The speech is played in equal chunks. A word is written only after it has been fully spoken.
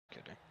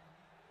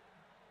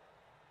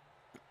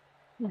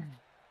I'm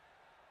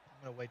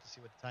gonna wait to see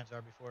what the times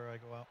are before I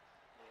go out.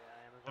 Yeah,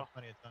 I am as Got well.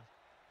 plenty of time.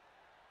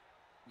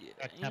 Yeah,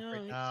 Track temp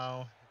right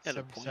now. It's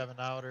 77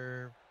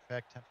 outer.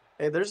 Track temp.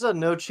 Hey, there's a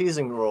no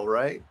cheesing rule,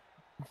 right?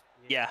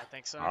 Yeah. I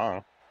think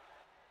so.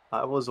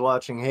 I was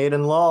watching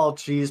Hayden Law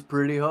cheese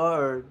pretty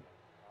hard.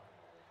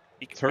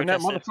 You can Turn that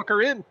protest it.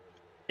 motherfucker in.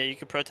 Yeah, you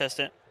can protest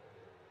it.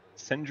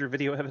 Send your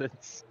video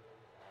evidence.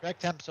 Track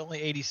temp's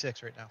only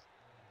 86 right now.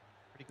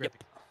 Pretty grippy.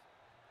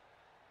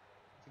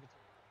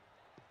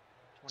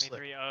 Yep.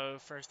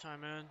 23-0 first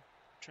time in.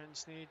 Trenton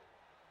Sneed.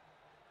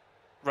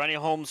 Ronnie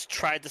Holmes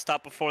tried to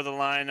stop before the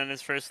line on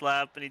his first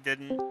lap, but he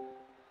didn't. I'm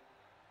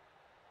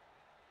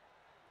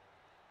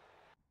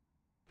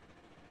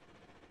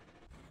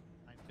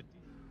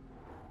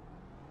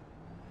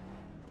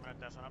gonna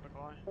deafen up a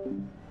quali.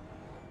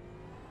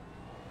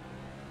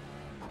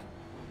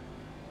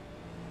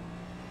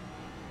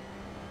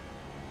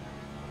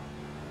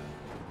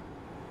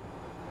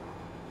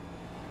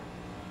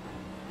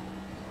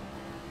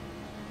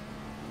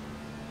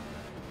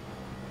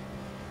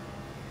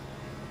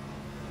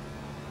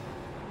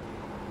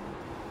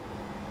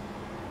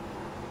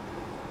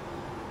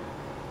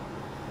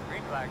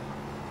 Green flag.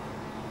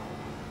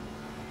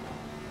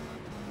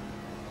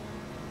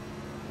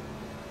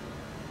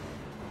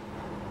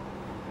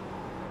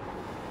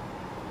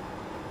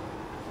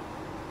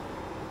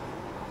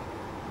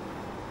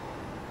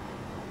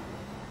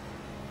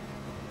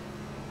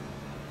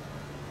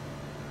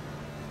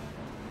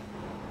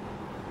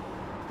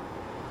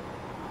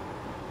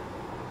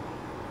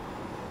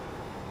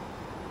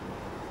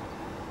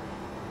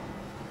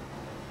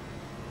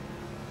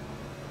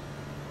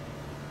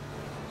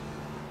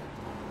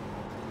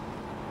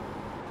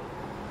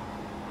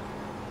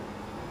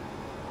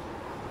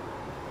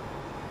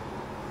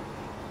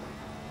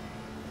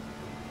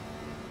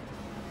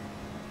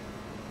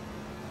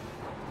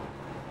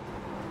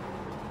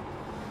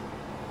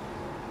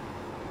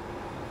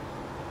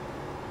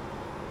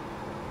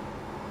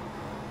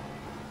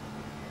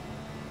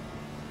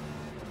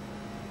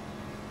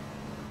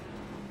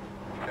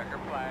 Checker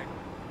flag.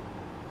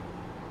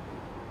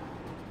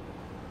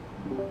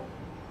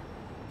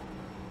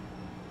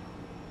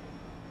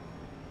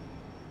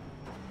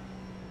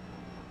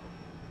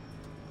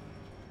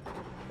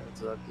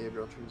 Heads up,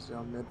 Gabriel True's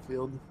down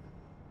midfield.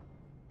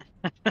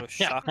 Oh,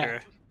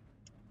 shocker.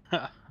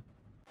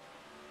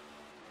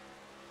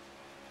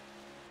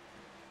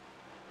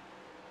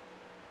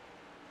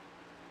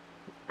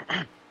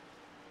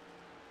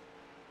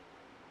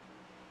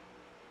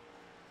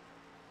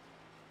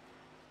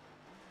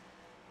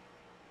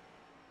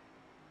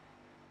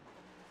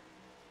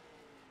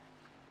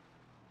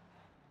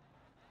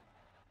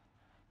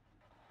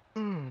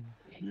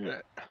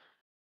 Shit.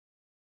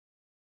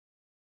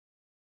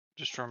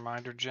 Just a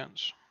reminder,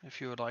 gents,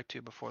 if you would like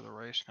to before the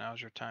race,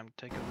 now's your time to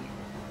take a leap.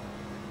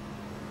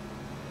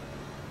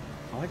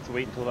 I like to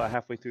wait until about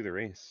halfway through the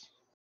race.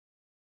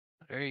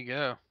 There you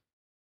go.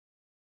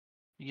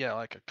 You got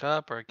like a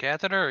cup or a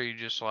catheter, or you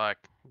just like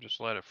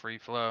let it free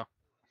flow?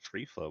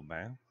 Free flow,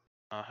 man.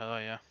 Oh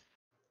hell yeah.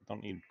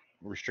 Don't need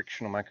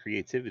restriction on my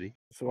creativity.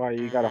 That's why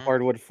you got a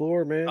hardwood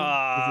floor, man.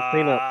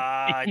 Clean up.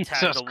 I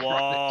tagged the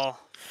wall.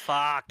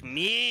 Fuck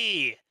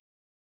me.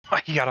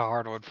 You got a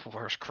hardwood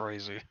floor, it's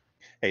crazy.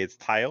 Hey, it's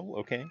tile,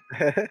 okay?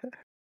 I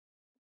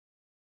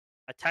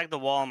tagged the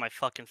wall on my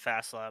fucking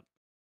fast lap.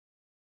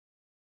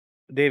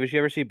 Davis, you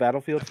ever see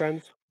Battlefield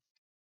Friends?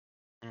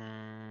 I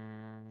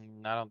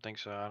don't think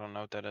so. I don't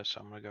know what that is,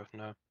 so I'm gonna go with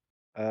no.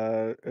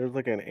 It was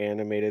like an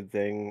animated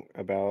thing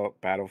about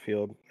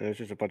Battlefield, and it's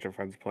just a bunch of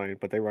friends playing.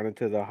 But they run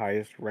into the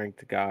highest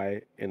ranked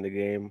guy in the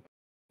game,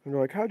 and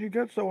they're like, "How'd you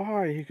get so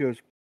high?" He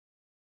goes,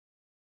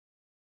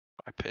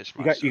 I pissed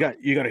 "You myself.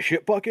 got a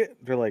shit bucket?"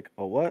 They're like,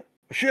 "A what?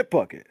 A shit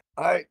bucket?"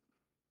 Alright.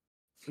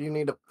 If you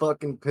need to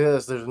fucking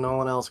piss, there's no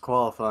one else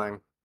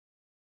qualifying.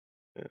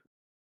 Yeah.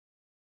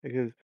 He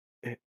goes,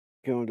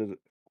 going to the.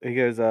 He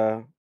goes,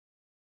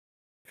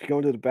 if you go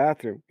into the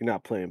bathroom, you're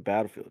not playing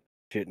Battlefield.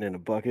 Shitting in a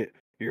bucket,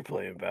 you're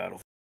playing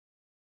Battlefield.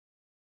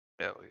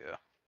 Hell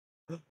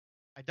yeah.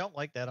 I don't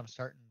like that I'm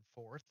starting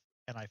fourth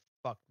and I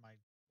fucked my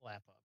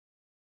lap up.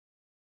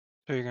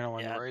 So you're gonna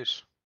win the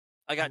race.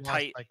 I got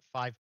tight. Like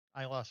five.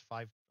 I lost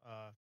 5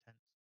 tenths.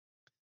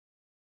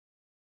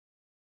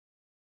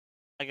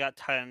 I got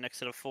tight on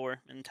exit of 4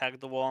 and tagged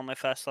the wall on my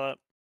fast lap.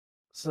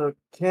 So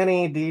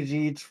Kenny,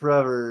 DG,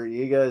 Trevor,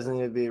 you guys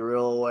need to be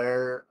real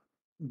aware.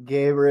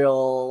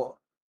 Gabriel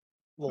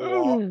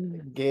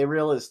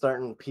Gabriel is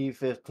starting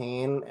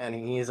P15 and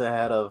he's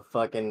ahead of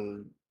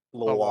fucking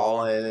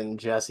Llewellyn,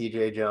 Jesse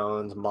J.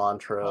 Jones,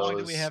 Montrose. How long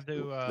do we have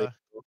to A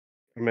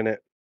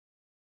minute.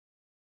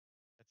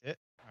 That's it?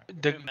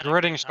 Right. The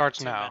gridding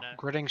starts now.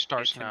 Gridding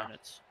starts now. 2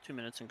 minutes. 2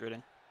 minutes in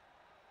gridding.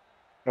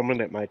 A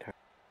minute my time.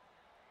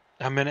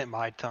 A minute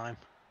my time.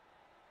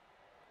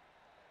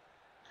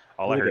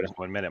 All I heard is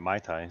 1 minute Mai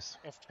Tais.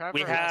 If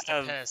Trevor has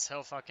to piss,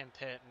 he'll fucking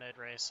pit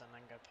mid-race and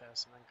then go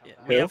piss and then come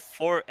back. We have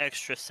 4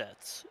 extra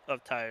sets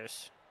of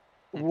tires.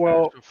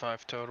 Well,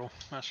 5 total.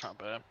 That's not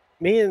bad.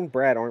 me and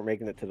Brad aren't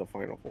making it to the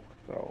final 4,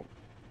 so.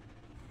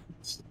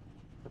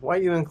 Why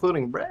are you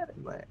including Brad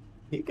in that?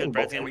 He Because can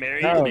Brad's bowl. getting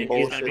married, No, and he's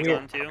gonna be bullshit.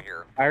 gone too.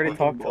 I already We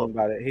talked can to him both-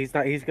 about it. He's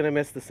not. He's gonna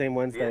miss the same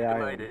Wednesday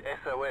I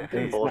am.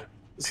 Can bull-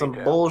 Some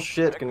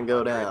bullshit can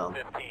go down.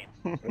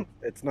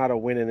 It's not a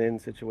win and in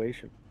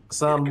situation.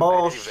 Some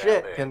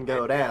bullshit can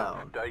go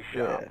down.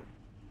 Yeah.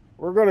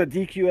 We're gonna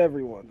DQ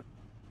everyone.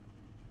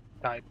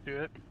 Type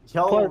to it.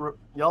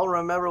 Y'all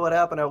remember what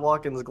happened at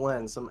Watkins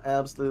Glen? Some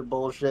absolute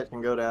bullshit can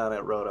go down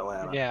at Road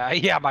Atlanta.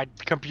 Yeah, my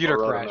computer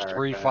Road crashed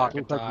 3 America. fucking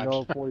Looks like times.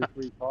 no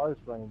 43 cars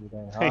running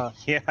today, huh?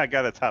 Yeah, I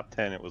got a top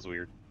 10. It was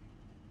weird.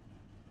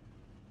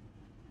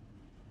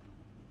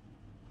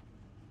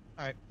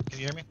 All right, can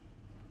you hear me?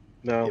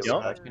 No. Yes,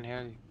 Yup. I I can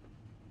hear you.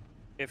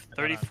 We have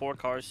 34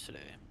 cars today.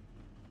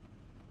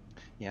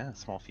 Yeah,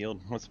 small field.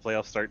 Once the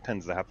playoffs start,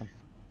 tends to happen.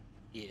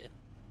 Yeah.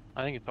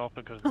 I think it's also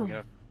because we got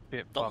a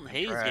bit Dalton fucking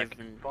Hayes track.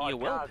 giving you a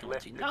well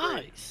penalty.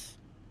 Nice.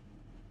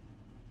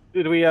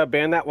 Did we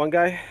ban that one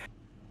guy?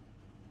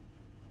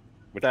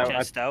 Which That- one?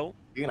 Ken Stout.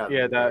 You can have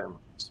Yeah, that- them.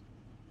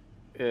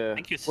 Yeah. I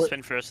think he was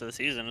suspended for the rest of the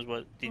season. Is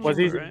what DJ Was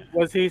he? put, right?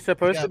 Was he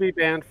supposed Yeah. to be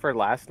banned for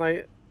last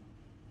night?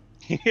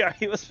 Yeah,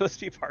 he was supposed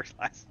to be parked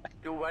last night.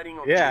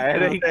 Yeah,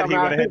 and then he Then come he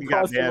out went ahead and and got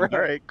crossed the banned. road. All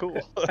right, cool.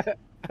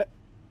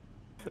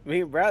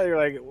 Me and Bradley were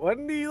like,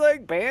 wasn't he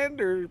like banned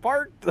or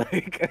parked?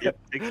 Like, Yep,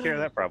 takes care of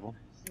that problem.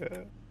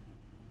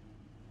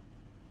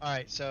 All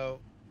right, so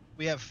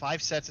we have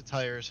 5 sets of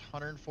tires,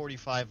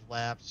 145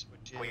 laps,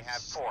 which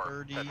is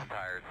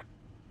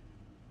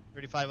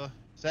 35 a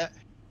set.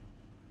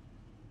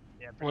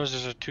 Yeah, Was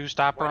this a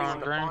 2-stopper on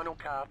green?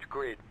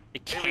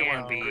 It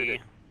can be.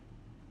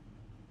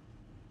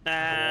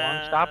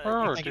 One stopper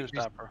I or think it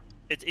 2-stopper?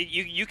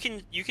 You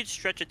can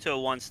stretch it to a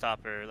one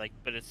stopper, like,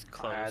 but it's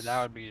close.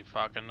 That would be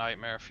fucking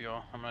nightmare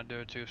fuel. I'm gonna do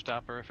a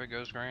 2-stopper if it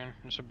goes green.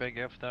 It's a big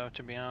if though,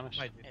 to be honest.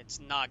 Might do. It's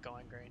not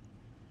going green.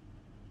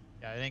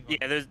 Yeah, I think.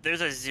 Yeah,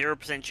 there's a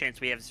 0%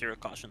 chance we have 0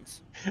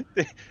 cautions.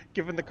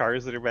 Given the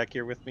cars that are back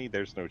here with me,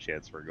 there's no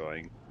chance we're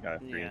going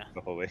green Yeah.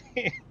 the whole way.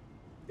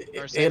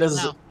 It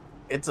is.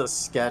 It's a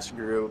sketch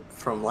group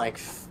from like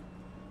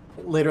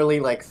literally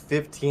like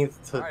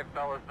 15th to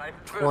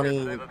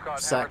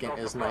 22nd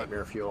is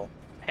nightmare fuel.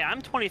 Hey,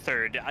 I'm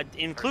 23rd.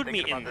 Include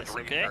me in this,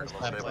 okay?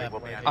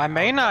 I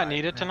may not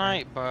need it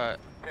tonight, but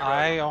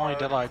I only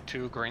did like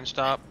 2 green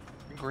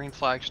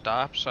flag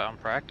stops on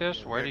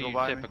practice. Where do you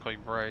typically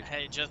brake?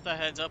 Hey, just a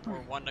heads up, we're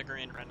 1 to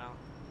green right now.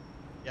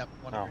 Yep.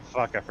 One Oh green.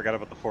 fuck! I forgot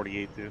about the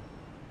 48 too.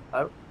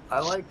 I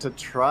like to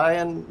try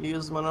and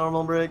use my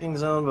normal braking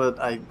zone, but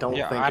I don't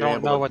Yeah, think I you're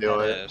don't know able what to do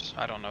that it. is.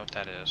 I don't know what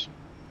that is.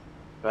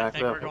 I Back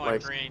think up we're at going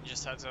like green,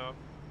 just heads up.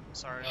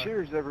 Sorry.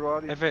 Cheers,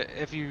 everybody.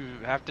 If you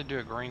have to do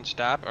a green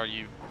stop, are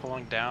you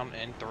pulling down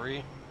in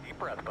 3?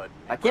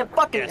 I can't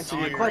fucking Yes, answer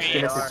going your question.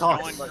 green, It's a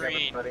going toss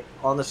green.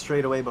 on the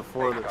straightaway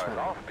before the turn.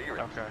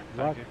 Okay,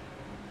 thank you.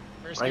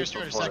 First Right gear,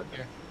 start or before second it.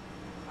 gear.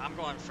 I'm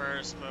going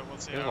first, but we'll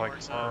see Feels how it like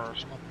works out.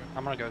 first.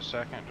 I'm gonna go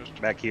second.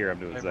 Just Back here, I'm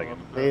doing save a second.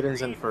 little bit.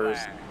 Hayden's in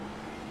first.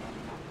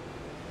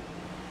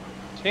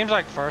 Seems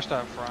like first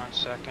up front,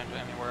 second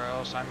anywhere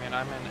else. I mean,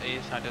 I'm in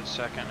 8th. I did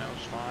second. It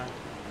was fine.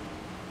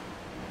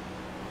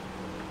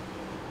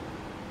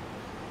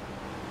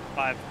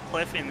 5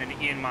 Cliff and then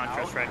Ian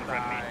Montrose right in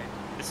front of me.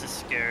 This is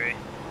scary.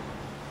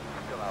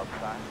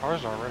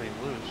 Car's already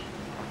loose.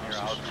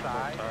 Unless this is a cold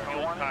tire.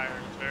 Cold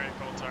tires, very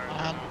cold tires.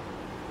 right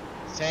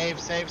now. Save,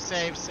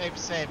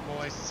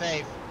 boys,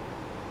 save.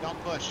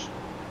 Don't push.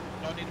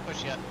 Don't need to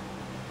push yet.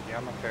 Yeah,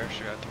 I'm a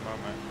parachute at the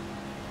moment.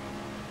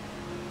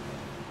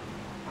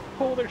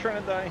 Oh, they're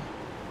trying to die.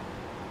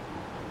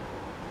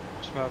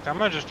 Smoke, I'm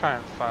gonna just try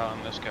and file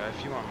in this guy.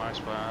 If you want my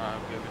spot, I'll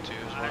give it to you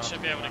as well. I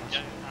should be able to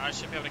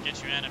honest.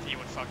 get you in if he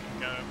would fucking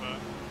go, but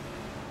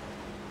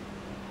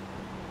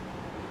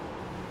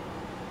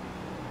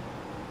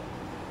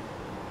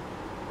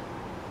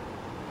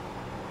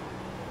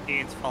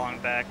Ian's falling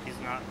back. He's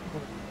not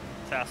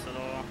fast at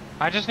all.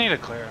 I just need to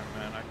clear him,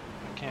 man.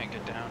 I can't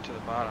get down to the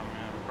bottom,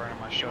 man. I'm burning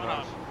my if you shit wanna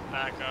off.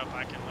 back up,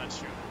 I can let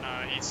you.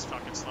 No, he's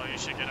fucking slow. You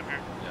should get him here.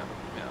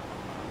 Yeah,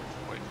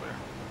 way clear.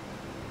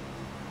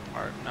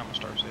 Alright, now I'm gonna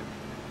start saving.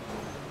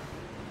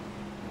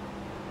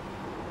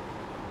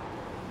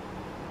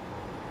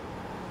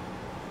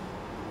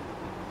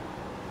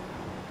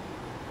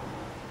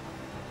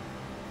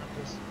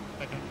 I'm just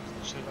picking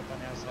shit up on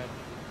the outside.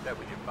 That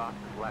was your box,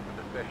 lack of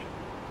efficient.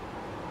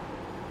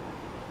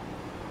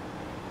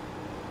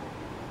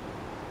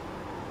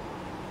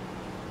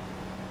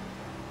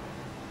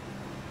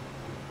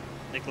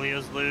 I think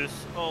Leo's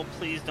loose. Oh,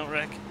 please don't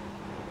wreck.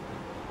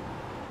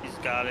 He's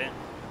got it.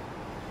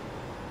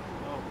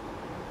 Oh,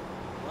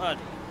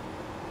 bloody.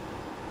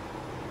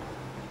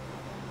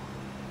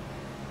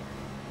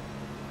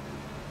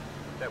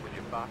 That was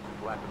your box,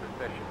 lack of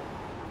efficient.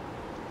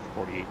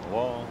 48 in the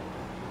wall.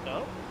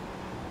 Oh.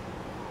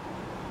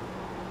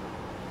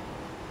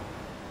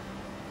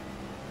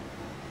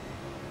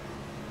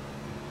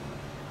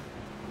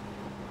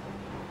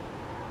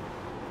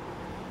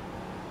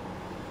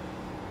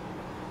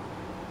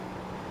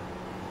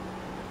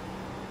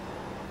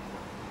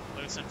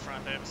 Loose in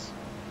front, Davis.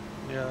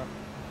 Yeah.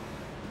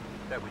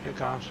 That was your Here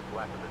box, comes.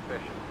 lack of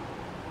efficient.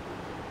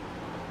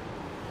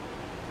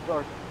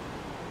 Sorry.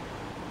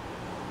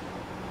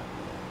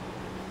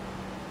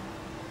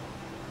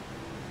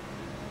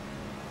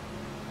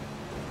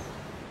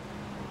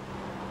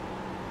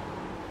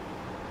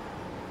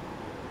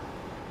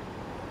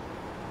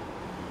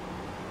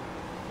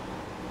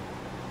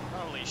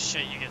 Holy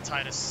shit, you get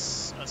tied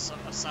as a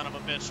son of a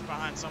bitch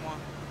behind someone.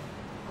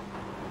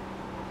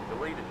 The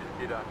lead is just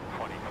get on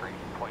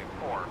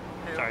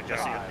 23.4. Sorry,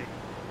 Jesse.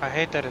 I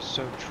hate that it's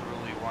so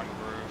truly one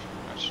groove.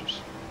 That's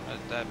just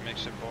that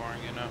makes it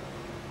boring, you know.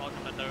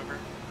 Welcome to Dover.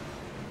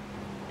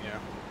 Yeah.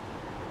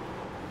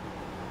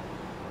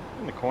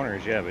 In the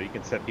corners, yeah, but you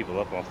can set people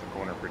up off the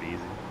corner pretty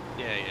easy.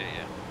 Yeah.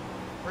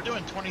 We're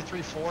doing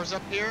 23.4s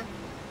up here.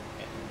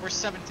 We're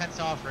 7/10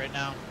 off right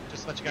now.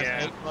 Just to let you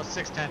guys know. Well,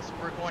 6/10.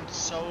 We're going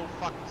so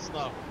fucking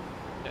slow.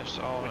 That's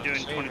all. We're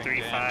doing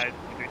 23.5.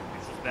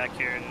 This is back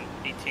here in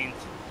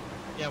 18th.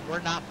 Yeah,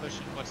 we're not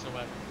pushing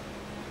whatsoever.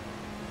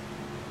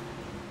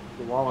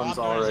 The Wallen's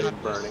already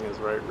burning his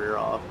right rear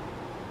off.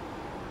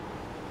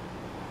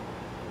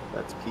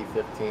 That's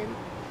P15.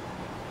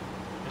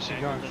 Is he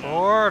going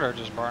forward or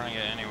just burning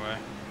it anyway?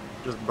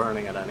 Just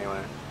burning it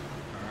anyway.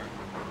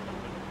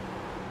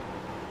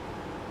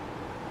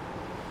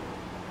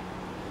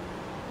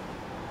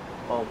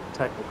 Well,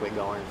 technically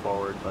going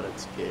forward, but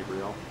it's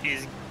Gabriel.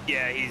 He's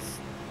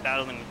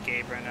battling with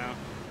Gabe right now.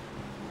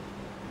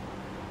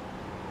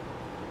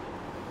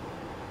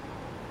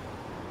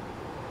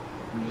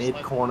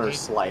 Mid-corner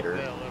slider. A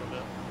little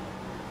bit.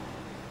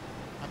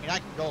 I mean, I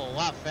can go a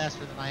lot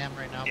faster than I am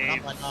right now, but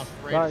I'm letting off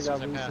the rate as soon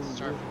as I pass the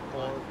start from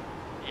point.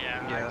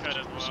 Yeah, I could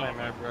as well. Same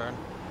here, bro.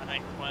 I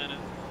think Quinn is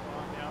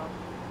on me off.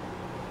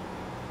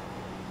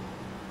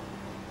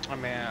 I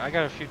mean, I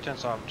got a few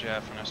tenths off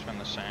Jeff, and it's been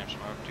the same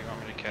smoke. Do you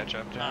want me to catch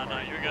up to him? No,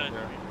 you're good.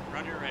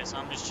 Run your race.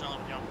 I'm just chilling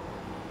with y'all.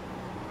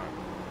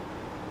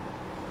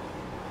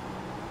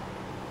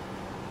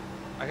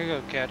 I could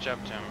go catch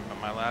up to him, but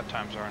my lap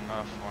times are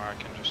enough where I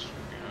can just,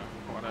 you know,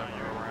 whatever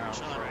around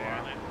for a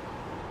while.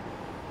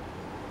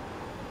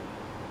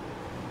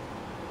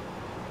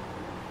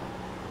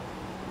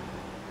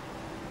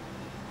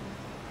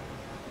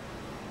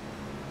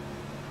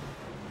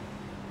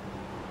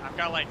 I've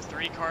got like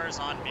 3 cars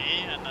on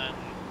me, and then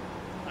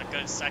a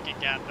good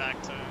second gap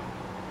back to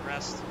the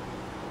rest.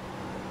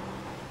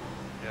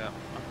 Yeah, okay.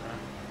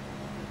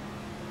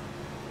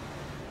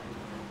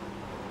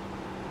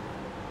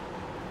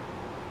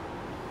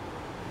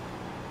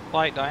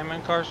 Light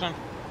diamond, Carson?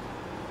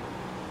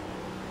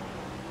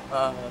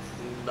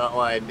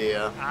 No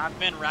idea. I've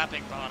been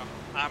wrapping bottom.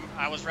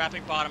 I was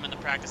wrapping bottom in the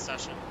practice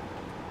session.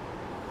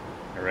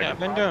 Already. Yeah, I've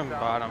been doing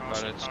bottom,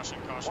 but it's Caution.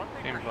 One thing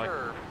seems for like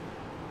sure,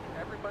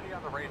 everybody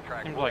on the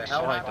racetrack. seems like will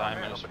slight have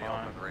diamond is somebody else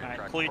fine. on the Alright,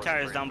 racetrack pull your before the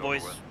tires race down, is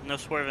boys. over with. No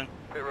swerving.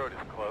 Pit road is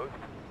closed.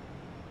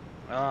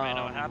 You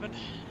know what happened?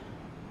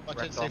 What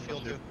did say fuel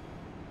do?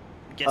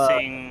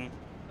 Guessing.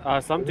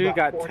 Some dude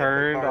got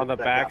turned on the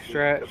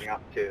backstretch,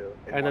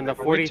 and then the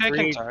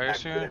 43.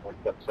 Tires here?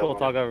 Cool,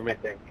 talk over me.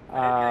 Pits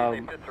are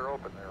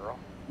open there, Earl.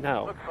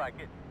 No. Looks like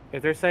it.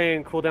 If they're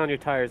saying cool down your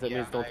tires, that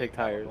means don't take I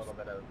tires. got a little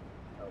bit of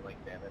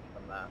link damage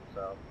from that,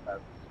 so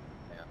that's,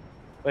 yeah.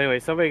 But anyway,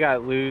 somebody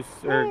got loose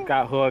or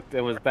got hooked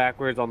and was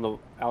backwards on the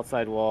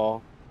outside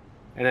wall.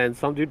 And then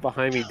some dude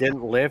behind me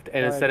didn't lift,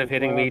 and instead of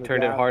hitting me,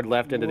 turned it hard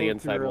left into the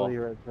inside wall.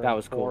 That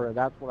was cool.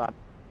 That's what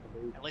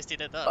At least he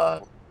did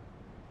that.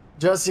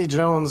 Jesse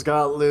Jones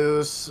got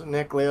loose.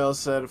 Nick Leo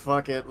said,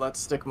 fuck it,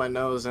 let's stick my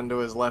nose into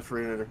his left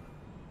rear.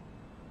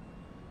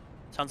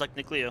 Sounds like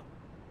Nick Leo.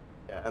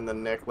 Yeah, and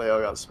then Nick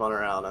Leo got spun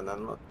around, and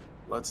then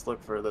let's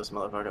look for this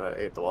motherfucker that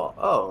ate the wall.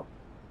 Oh,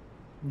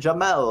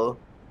 Jamel.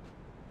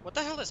 What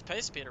the hell is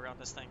pace speed around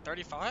this thing?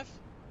 35?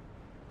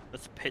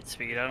 That's pit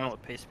speed. I don't know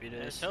what pace speed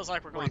It is. feels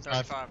like we're going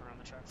 35 around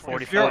the track.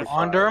 45. If you're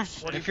under, Is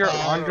Closed. if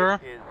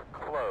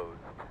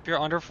you're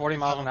under 40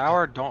 miles an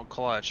hour, don't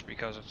clutch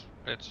because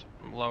it's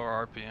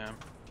lower RPM.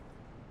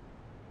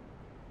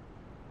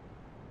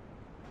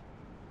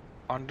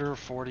 Under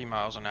 40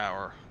 miles an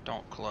hour,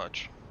 don't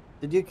clutch.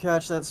 Did you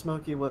catch that,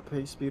 Smokey, what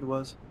pace speed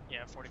was?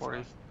 Yeah, 45.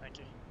 40. Thank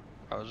you.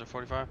 Oh, is it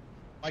 45?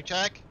 Mic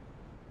check.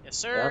 Yes,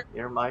 sir. Yep,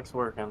 your mic's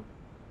working.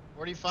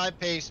 45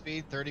 pace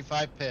speed,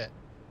 35 pit.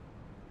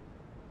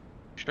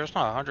 Sure, it's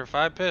not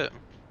 105 pit.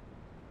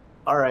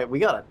 Alright, we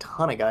got a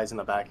ton of guys in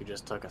the back who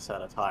just took a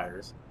set of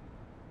tires.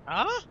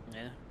 Huh?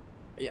 Yeah.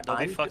 Yeah, They'll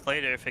be fucked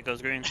later if it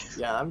goes green.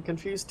 Yeah, I'm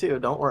confused too,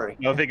 don't worry.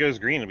 No, if it goes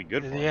green, it'll be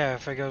good for him. Yeah,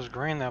 if it goes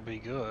green, that'll be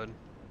good.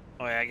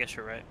 Oh yeah, I guess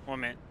you're right. 1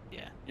 minute.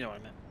 Yeah, you know what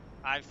I meant.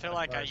 I feel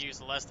like I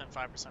use less than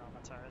 5% on my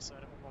tires, so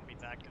it won't be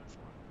that good for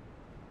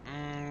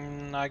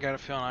me. I got a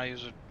feeling I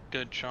use a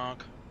good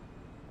chunk,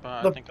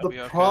 but The, I think I'll be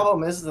the okay.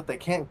 problem is that they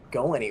can't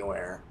go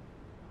anywhere.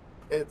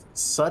 It's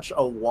such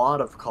a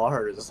wad of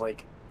cars,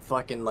 like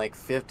fucking like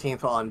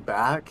 15th on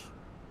back,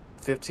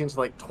 15th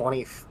like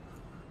 20,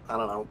 I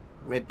don't know,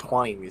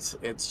 mid-20s.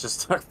 It's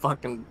just a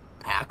fucking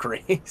pack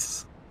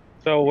race.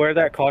 So where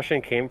that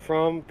caution came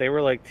from, they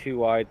were like 2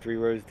 wide, 3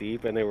 rows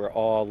deep, and they were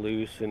all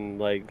loose and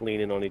like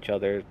leaning on each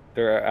other.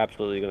 They're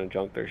absolutely gonna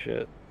junk their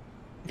shit.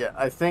 Yeah,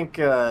 I think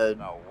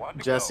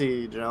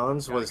Jesse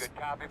Jones was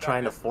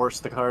trying to force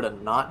the car to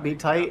not be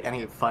tight, and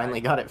he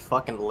finally got it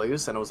fucking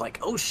loose, and it was like,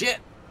 oh shit!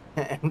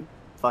 And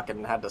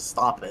fucking had to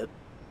stop it.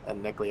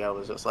 And Nick Leo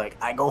was just like,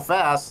 I go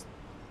fast.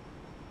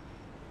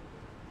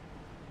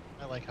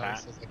 I like how he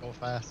says I go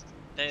fast.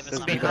 Davis, Says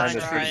I'm me gonna behind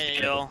the try. scenes.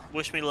 Deal.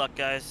 Wish me luck,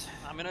 guys.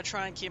 I'm gonna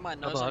try and keep my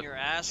nose luck. on your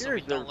ass so we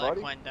Cheers, don't let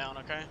everybody. Quinn down,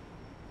 okay?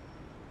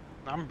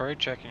 I'm brake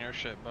checking your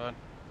shit, bud.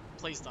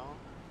 Please don't.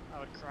 I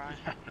would cry.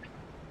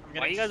 I'm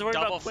Why you guys worried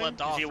double about Quinn?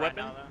 flipped Is off he a right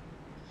weapon? now,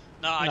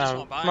 though. No, I just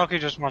won't buy him. Smokey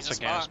just wants He's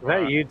to a gas.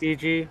 spot. Is that you,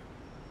 DG?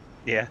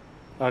 Yeah.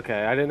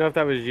 Okay, I didn't know if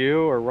that was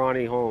you or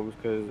Ronnie Holmes,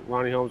 because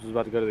Ronnie Holmes was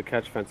about to go to the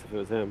catch fence if it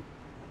was him.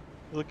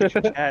 Look at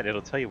your chat.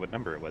 It'll tell you what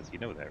number it was. You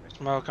know that, right?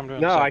 Smoke, I'm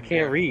doing No, I second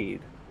can't gear.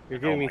 read. You're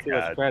giving me my too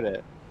much God.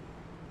 credit.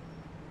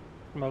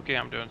 Smokey,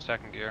 I'm doing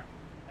second gear.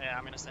 Yeah,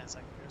 I'm gonna stay in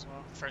second gear as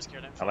well. First gear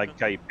didn't I flip like it.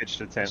 how you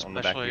pitched a tent on the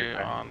back of Especially your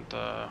car. on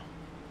the...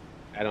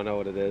 I don't know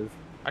what it is.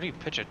 How do you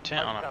pitch a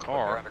tent on a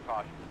car?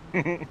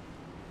 And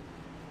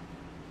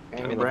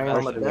mean, bring the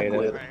on the person made deck it.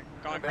 lid. Alright,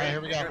 going Alright, great.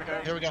 here we go.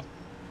 Here we go.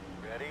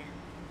 Ready?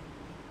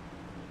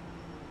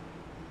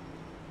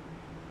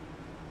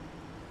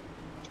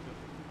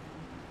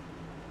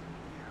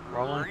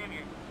 Rolling.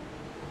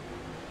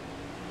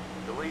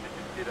 Deleted.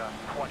 Did a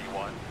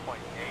 21.862.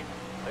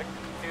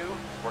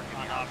 Working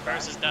On the off outside.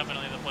 first is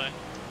definitely the play.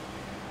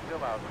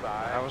 Still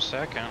outside. I was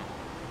second.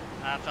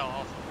 I fell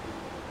off.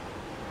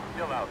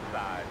 Still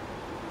outside.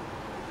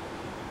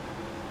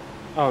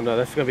 Oh no,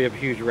 that's gonna be a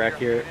huge wreck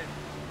here.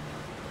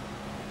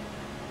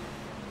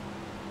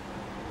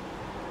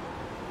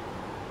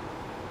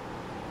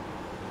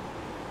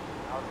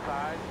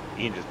 Outside.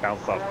 Ian just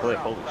bounced off cliff.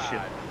 Holy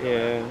shit.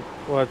 Yeah.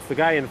 Well, it's the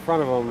guy in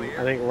front of him.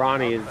 I think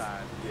Ronnie is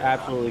Outside.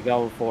 absolutely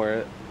going for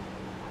it.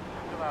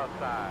 Still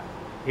outside.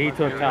 He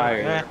took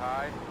tires. Yeah.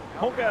 High.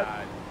 Oh, God.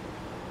 Outside.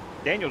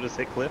 Daniel just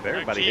hit cliff.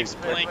 Everybody It hits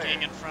keeps cliff.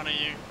 blinking in front of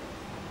you.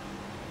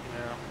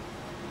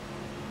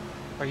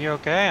 Yeah. Are you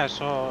okay? I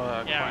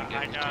saw Yeah, Quinn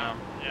I getting got.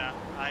 Yeah,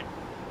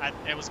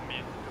 it was me.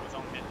 It was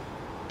on me.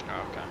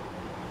 Oh, okay.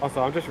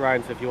 Also, I'm just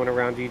riding, so if you want to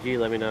round DG,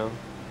 let me know.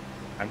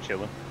 I'm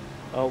chilling.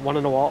 Oh, one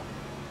in the wall.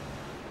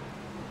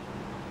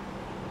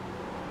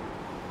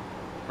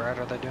 Brad,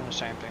 are they doing the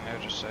same thing? They're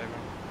just saving.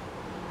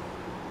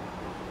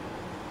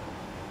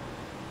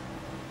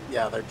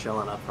 Yeah, they're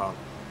chilling up front.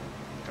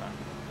 Okay.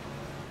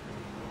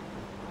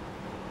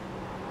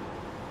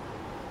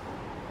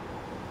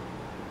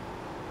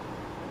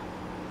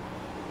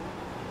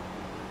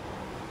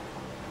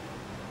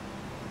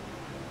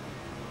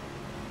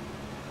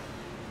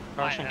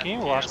 Carson, can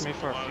you watch me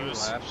for a few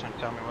laps and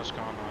tell me what's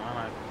going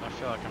on? I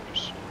feel like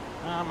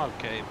I'm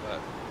okay, but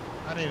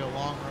I need a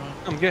long run.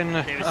 I'm getting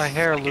Davis, a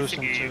hair I can see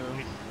loosened you. too.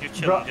 You're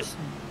chilling. Drop- Just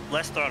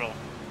less throttle.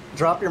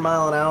 Drop your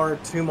mile an hour,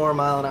 2 more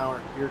mile an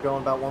hour. You're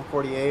going about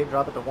 148,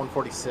 drop it to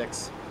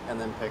 146, and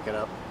then pick it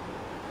up.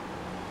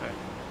 Okay.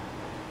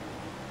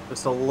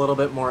 Just a little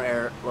bit more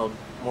air, well,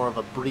 more of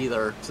a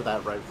breather to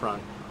that right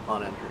front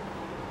on entry.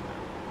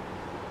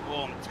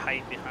 Whoa, I'm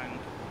tight behind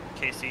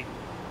Casey.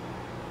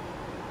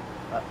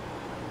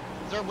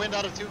 Is there wind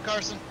out of 2,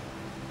 Carson?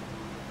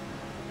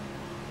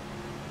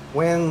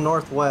 Wind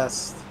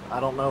northwest. I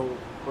don't know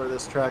where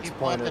this track's If you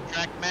pull up the pointed.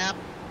 track map,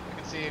 you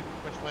can see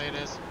which way it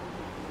is.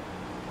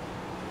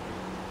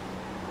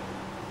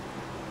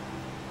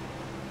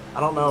 I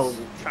don't know.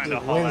 Trying to The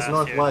haul wind's ass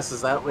northwest.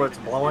 Is that where it's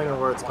blowing or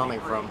where it's coming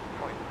from?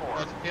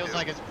 It feels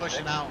like it's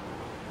pushing out.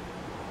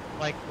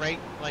 Like right,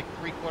 like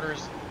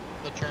 3/4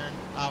 the turn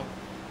out.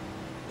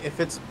 If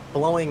it's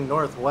blowing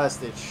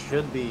northwest, it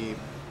should be.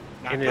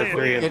 Not In good. the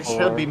 3 and It 4.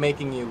 should be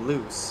making you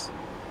loose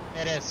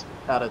It is.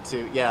 out of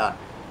 2. Yeah.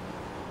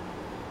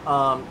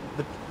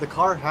 The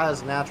car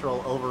has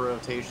natural over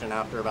rotation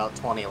after about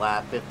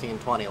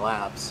 15-20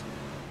 laps.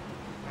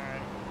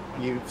 Alright.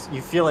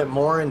 You feel it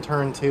more in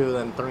turn 2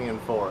 than 3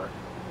 and 4.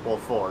 Well,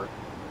 4.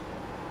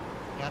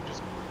 Yeah, I'm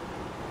just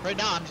right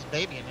now. I'm just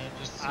babying it.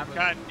 Just see I've what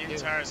got we new do.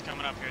 tires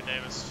coming up here,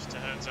 Davis. Just a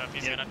heads up.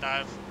 He's Yeah. gonna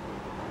dive.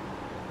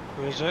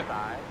 Who is it?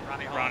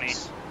 Ronnie Ronnie.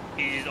 Holmes.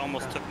 He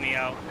almost took me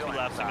out 2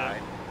 laps ago.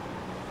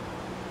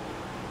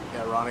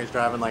 Yeah, Ronnie's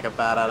driving like a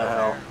bat out of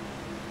hell.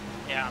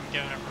 Yeah, I'm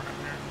giving it room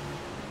here.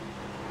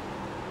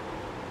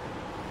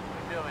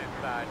 Still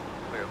inside.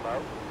 Clear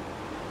low.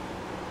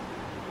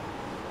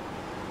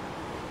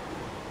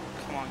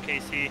 Come on,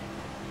 Casey.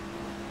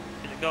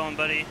 Get it going,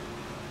 buddy.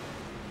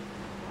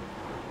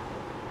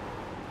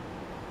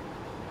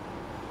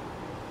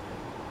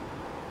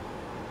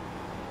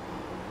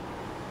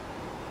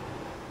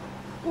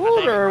 Ooh,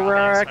 think they're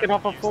Ronnie wrecking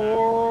off a expected to use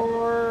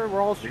 4.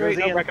 We're all straight.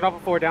 No, Ian. wrecking off a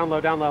 4. Down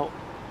low, down low.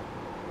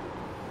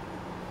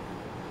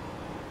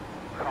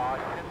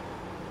 Caution.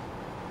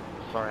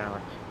 Sorry,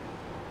 Alex.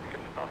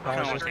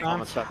 Tires on, this take time? on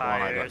the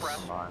tires.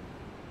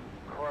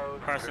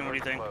 Close. Carson, what do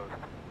you think? Close.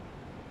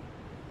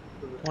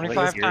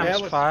 25 Yeah, times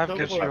it was 5 so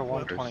gives you a close.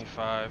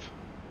 125.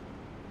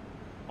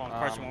 Hold on,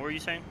 Carson, what were you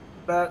saying?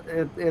 But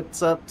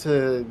it's up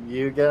to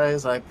you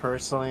guys. I'd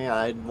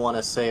want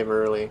to save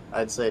early.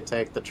 I'd say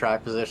take the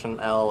track position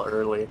L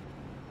early.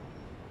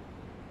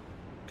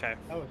 Okay.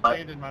 I was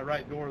standing my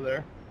right door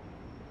there.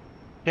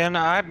 Yeah, no,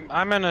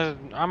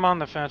 I'm on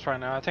the fence right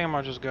now. I think I'm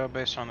gonna just go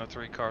based on the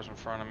 3 cars in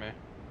front of me.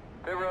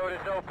 The road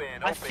is open.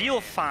 I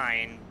feel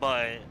fine,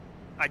 but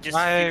I just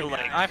feel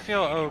like I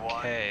feel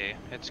okay.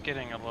 It's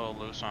getting a little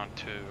loose on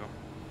 2.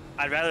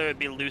 I'd rather it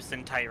be loose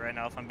than tight right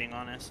now, if I'm being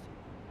honest.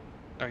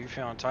 Are you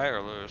feeling tight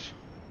or loose?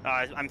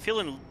 I'm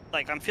feeling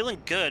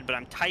good, but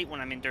I'm tight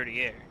when I'm in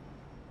dirty air.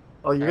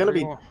 Oh, you're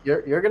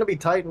gonna be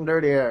tight in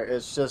dirty air.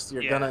 It's just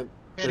you're gonna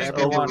just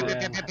everyone over.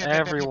 in.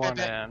 Everyone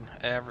in.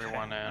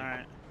 Everyone in. All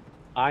right.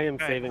 I am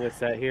saving a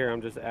set here.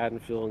 I'm just adding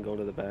fuel and going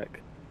to the back.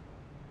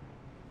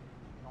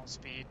 Don't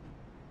speed.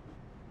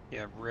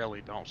 Yeah, really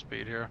don't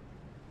speed here.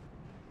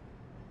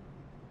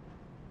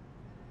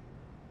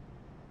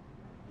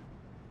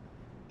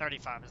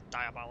 .35 is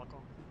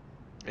diabolical.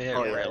 It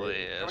really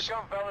is. Here we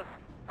come, fellas.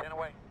 10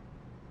 away.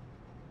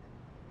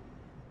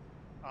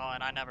 Oh,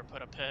 and I never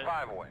put a pit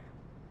 5 away.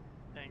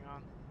 thing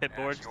on. Pit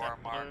board. You are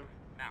marked.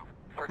 Now.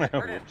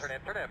 Turn in.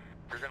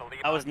 You're gonna leave.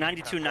 I was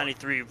 92,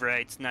 93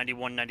 rights,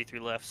 91, 93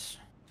 lefts.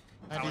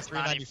 I was 93,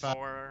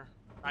 94,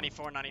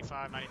 94,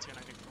 95, 92,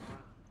 94.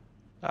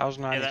 I was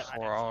Yeah,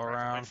 94 all perfectly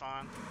around.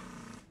 fine.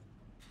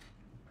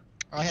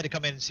 I had to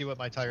come in and see what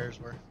my tires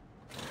were,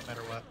 no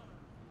matter what.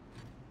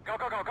 Go,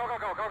 go, go, go, go,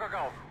 go, go, go,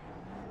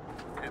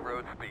 go. Pit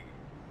road speed.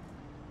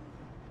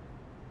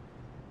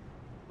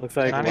 Looks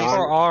like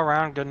 94 all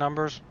around, good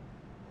numbers.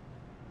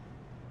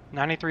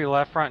 93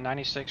 left front,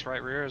 96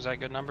 right rear, is that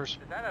good numbers?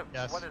 Is that a,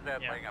 Yes. what is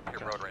that laying up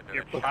your road right there?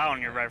 You're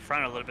plowing your right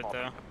front a little bit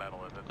though. Metal,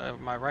 is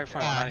it? My right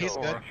front He's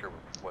 94. good. Sure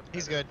what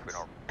He's that is. good. We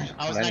don't-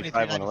 I was 93,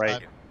 95 on the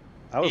 95. right.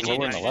 I was Did lower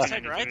you on the just left.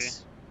 take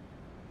rights?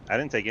 I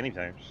didn't take any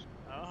tires.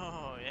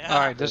 Oh, yeah.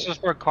 Alright, this is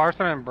for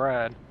Carson and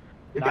Brad.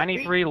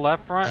 93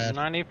 left front,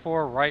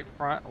 94 right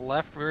front,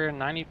 left rear,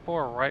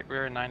 94 right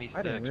rear, 96.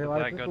 I didn't Is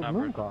realize that this good was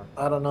numbers? Mooncar.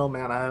 I don't know,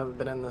 man. I haven't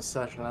been in this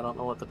session. I don't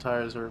know what the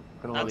tires are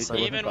gonna look That's like.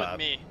 even with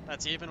me.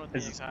 That's even with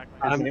me,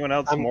 exactly. Is anyone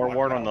else more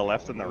worn on the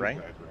left than the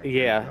right?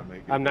 Yeah,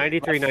 I'm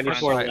 93,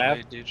 94 Right,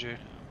 left, DG.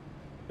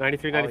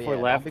 93, 94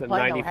 yeah, left, I'll be and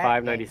playing no 95,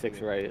 hat 96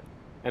 game. right.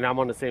 And I'm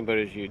on the same boat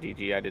as you,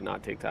 DG. I did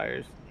not take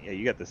tires. Yeah,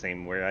 you got the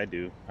same where I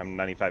do. I'm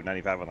 95,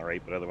 95 on the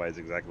right, but otherwise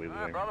exactly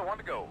the same. Brother, one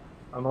to go.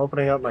 I'm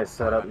opening up my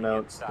setup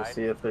notes to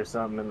see if there's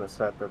something in the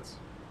set that's.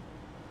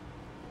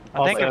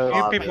 I think a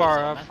Also- few people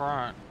are up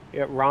front.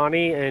 Yeah,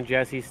 Ronnie and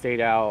Jesse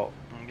stayed out.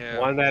 Yeah,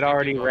 One that a few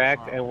already people up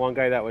wrecked, front. and one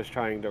guy that was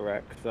trying to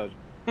wreck. So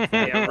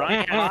Yeah, Ronnie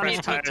had Ronnie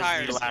fresh took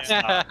tires the tires, last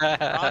stop.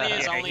 Ronnie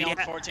is Yeah, only he on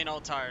had- 14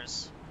 old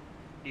tires.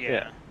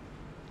 Yeah.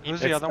 Who's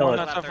It's the other still one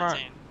a- that's up front?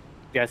 13.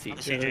 Jesse.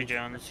 CJ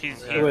Jones.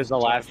 He's He was the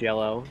last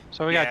yellow.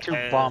 So we got 2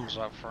 Yeah, bums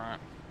up front.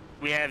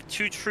 We have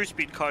 2 true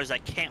speed cars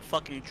that can't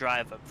fucking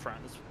drive up front.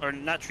 Or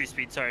not true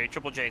speed, sorry,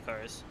 Triple J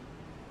cars.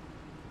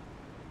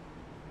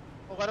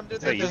 Well, let him do Yeah,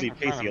 their you thing. leave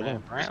Casey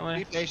alone. Just be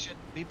Brantley. patient.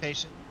 Be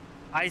patient.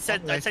 I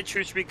said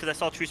true speed because I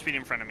saw true speed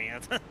in front of me.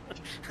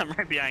 I'm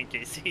right behind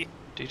Casey.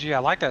 DG, I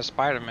like that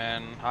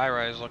Spider-Man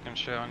high-rise looking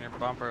shit on your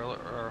bumper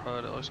or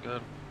hood. It looks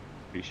good.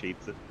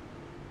 Appreciates it.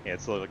 Yeah,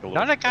 it's like a little.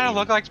 Doesn't it kind of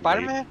look like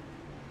Spider-Man?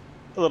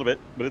 A little bit,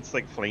 but it's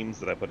like flames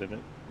that I put in it.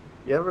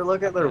 You ever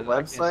look at their I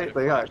can't see website? the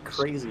They got flames.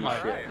 crazy My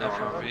shit going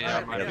on. FMV,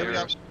 yeah, my Here we go.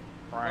 ears.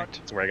 Right.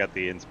 That's where I got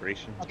the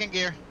inspiration. Second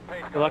gear.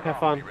 Good luck, have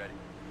fun.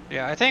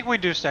 Yeah, I think we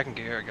do second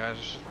gear, guys.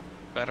 It's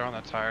better on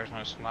the tires, and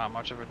it's not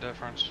much of a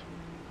difference.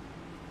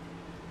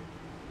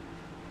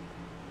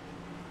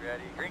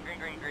 Ready? Green, green,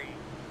 green, green.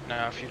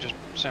 Now, if you just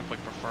simply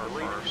prefer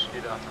first,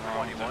 nothing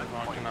wrong with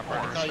it. Walking up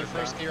right No, your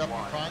first gear up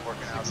in front.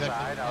 Working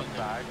Exactly.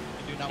 outside.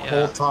 You do not Yeah. Whole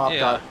want top Yeah.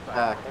 got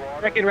back.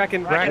 Wrecking.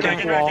 Wrecking.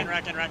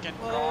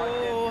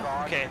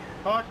 Oh, okay.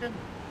 Talking.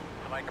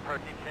 Like a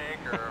protein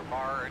shake or a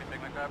bar or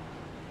anything like that?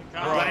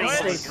 Right.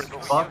 Say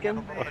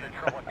fucking?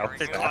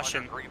 Say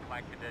caution.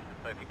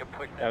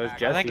 That was I think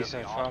Jesse. he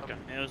said fucking.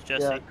 It was Yeah,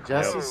 Jesse.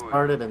 Jesse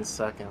started in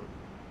second.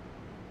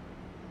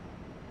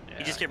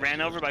 You just get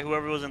ran over by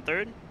whoever was in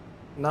third?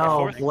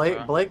 No,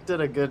 fourth? Blake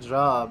did a good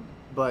job,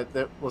 but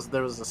there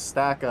was a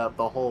stack up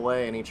the whole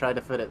way, and he tried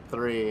to fit it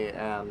 3,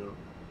 and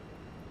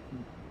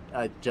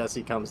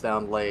Jesse comes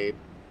down late.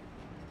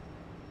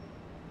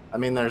 I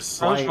mean, there's Whose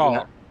slight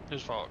fault?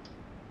 His fault.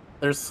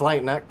 there's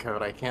slight net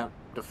code. I can't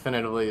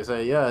definitively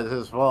say yeah it's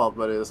his fault,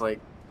 but it's like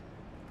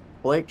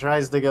Blake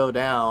tries to go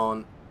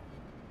down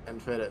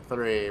and fit at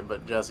 3,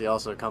 but Jesse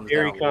also comes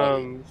Here down he late.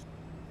 comes.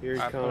 Here he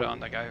I put it on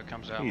comes. the guy who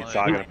comes out He's late.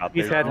 talking about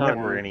He's there's headhunting.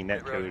 never any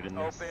net code in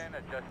this.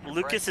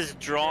 Lucas is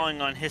drawing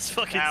on his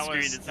fucking That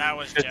screen.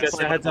 was Just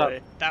Jesse. a heads up.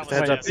 That Just a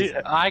was heads up. Jesse.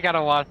 I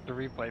gotta watch the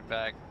replay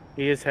back.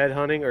 He is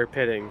headhunting or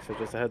pitting, so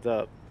just a heads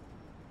up.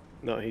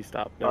 No, he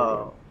stopped. Never mind.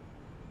 Oh,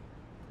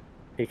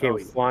 He came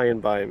he- flying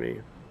by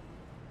me.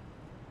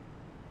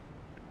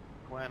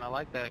 Gwen, I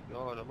like that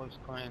goal. It looks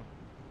clean.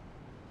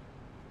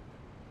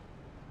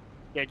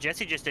 Yeah,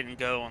 Jesse just didn't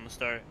go on the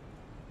start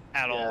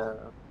at all. yeah.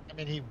 I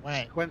mean, he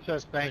went. Quinn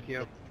says thank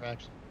you.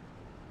 Traction.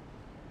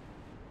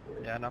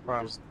 Yeah, no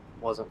problem. Just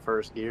wasn't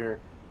first gear.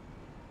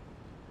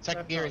 Second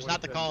That's gear not is what not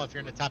it the said. call if you're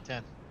in the top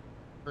 10.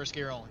 First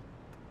gear only.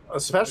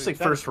 Especially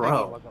That first thingy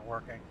row. wasn't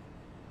working.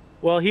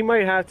 Well, he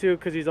might have to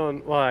because he's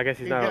on. Well, I guess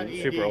he's He's not got on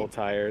super ED. old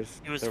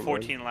tires. He was Never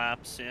mind. 14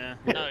 laps, yeah.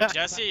 No,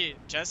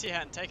 Jesse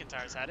hadn't taken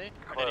tires, had he?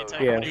 Or did he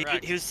take Yeah. when he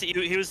wrecked?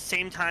 He was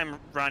same time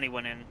Ronnie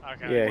went in.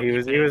 Okay. Yeah,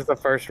 he was the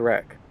first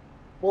wreck.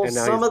 Well, And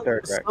now some he's of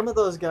third wreck. some of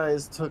those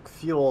guys took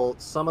fuel.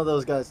 Some of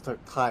those guys took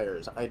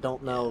tires. I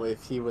don't know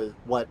if he was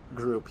what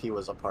group he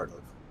was a part of.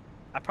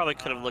 I probably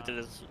could have looked at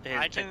his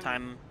I check can-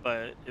 time,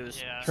 but it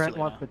was. Yeah. Trent silly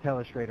wants now.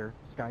 the telestrator.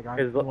 Sky guy.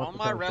 His- he wants On the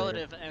my telestrator.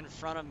 relative in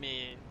front of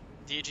me,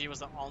 DG was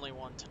the only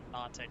one to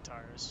not take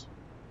tires.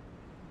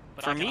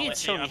 But For I can me, only it's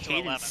see showing up to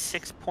Hayden 11.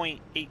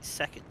 6.8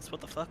 seconds.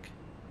 What the fuck?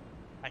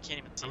 I can't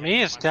even see For it me,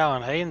 on it's my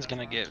telling phone. Hayden's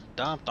gonna get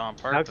dumped on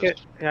How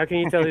purpose. can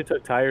you tell who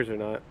took tires or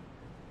not?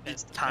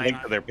 It's Time.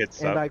 Link to their pit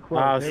And I stop.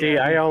 quote. See,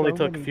 I only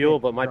took fuel,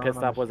 but my John pit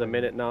stop was a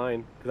minute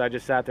 9 because I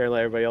just sat there and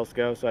let everybody else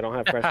go, so I don't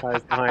have fresh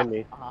tires behind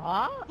me.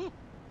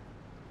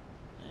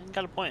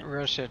 Got a point.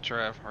 Real shit,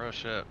 Trev. Real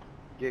shit.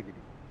 Giggity.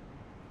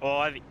 Well,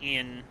 I have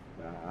Ian.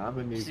 I'm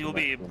in need He'll some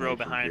be bro explanation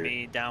behind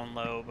here. me, down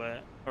low,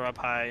 but or up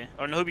high.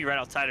 Or no, he'll be right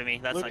outside of me.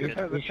 That's Look not at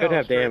good. the He should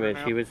have telestrator damage.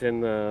 now. He was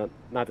in the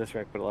not this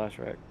wreck, but the last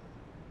wreck.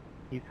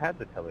 He's had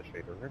the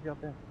telestrator. Where have y'all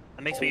been?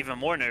 That makes me even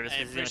more nervous. Hey,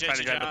 He's gonna appreciate try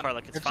to you, drive the John. car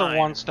like it's It's fine. a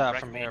one and stop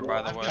wreck from me. here,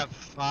 by the I've way. got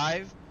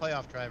 5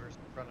 playoff drivers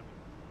in front of me.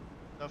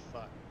 The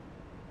fuck?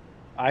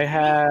 I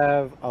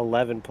have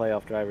 11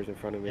 playoff drivers in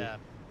front of me. Yeah.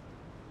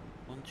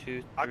 1,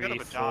 2, I'll get 3,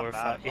 him a job 4,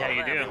 back. 5. Yeah,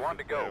 you do. One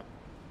to go.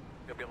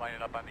 He'll be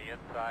lining up on the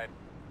inside.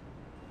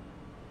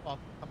 Well,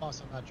 I'm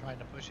also not trying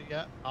to push it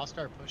yet. I'll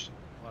start pushing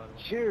one of them.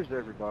 Cheers,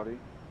 everybody.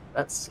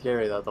 That's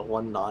scary though. The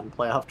one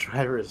non-playoff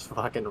driver is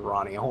fucking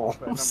Ronnie Number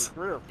Holmes,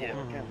 3 or 4. Yeah. I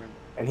can't remember.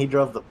 and he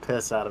drove the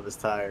piss out of his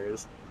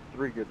tires.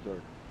 3 good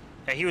sir.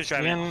 Yeah, he was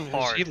driving Ian, it is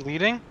hard. he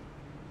leading?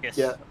 Yes.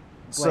 Yeah.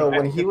 So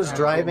Like, when he was I-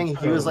 driving,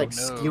 he was Oh, like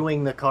no.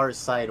 skewing the car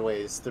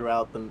sideways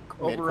throughout the mid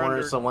corner.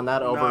 under So when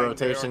that 9 over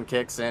rotation there.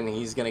 kicks in,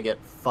 he's gonna get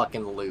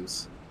fucking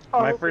loose.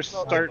 My first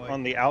start boy.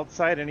 on the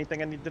outside.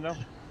 Anything I need to know?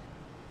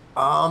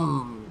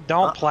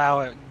 Don't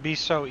plow it. Be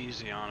so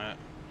easy on it.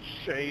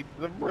 Shades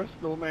of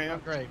Bristol, Oh, man.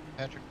 great,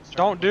 Patrick.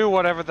 Don't do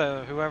whatever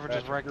whoever just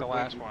Patrick, wrecked the you're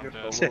last moving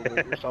one just did. a little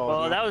bit. You're solid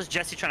Well, now. that was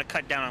Jesse trying to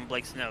cut down on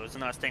Blake's nose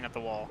and not staying at the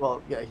wall.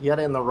 Well, yeah, he had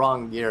it in the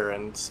wrong gear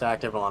and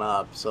stacked everyone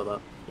up. So that,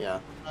 yeah.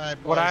 All right,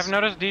 What boys. I've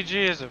noticed,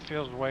 DG, is it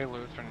feels way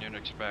looser than you'd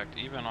expect,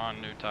 even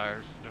on new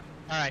tires.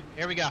 All right,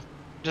 here we go.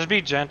 Just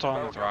be gentle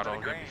on the throttle,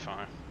 you'll be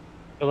fine.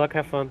 Good luck,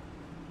 have fun.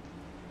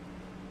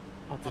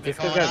 Oh, Want did me this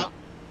to call guy it got out?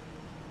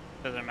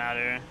 Doesn't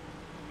matter.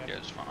 Yeah,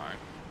 it's fine.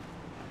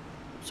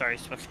 Sorry,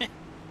 Smokey.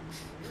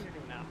 What are you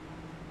doing now?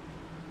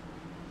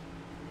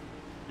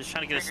 Just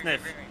trying to get a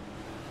sniff.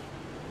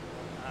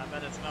 I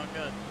bet it smelled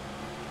good.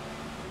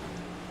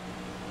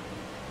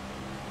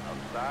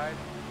 Outside.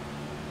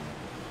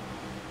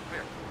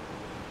 Clear.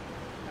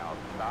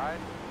 Outside.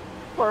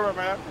 Where am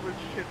I at for this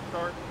shit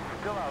start?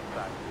 Still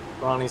outside.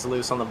 Ronnie's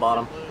loose on the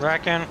bottom.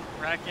 Wrecking.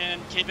 Wrecking,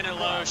 keeping it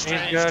low, He's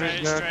straight, good, straight,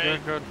 he's good,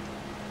 straight. good.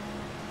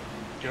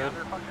 Good.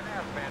 Under fucking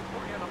ass, man.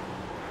 We'll get him.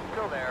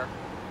 Still there.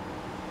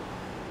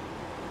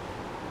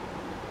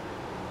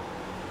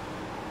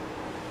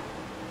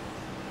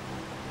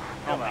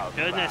 Oh my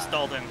goodness,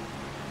 Dalton.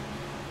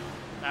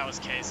 That was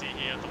Casey.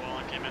 He hit the wall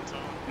and came into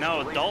him.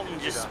 No, Dalton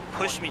just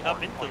pushed me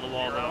up into the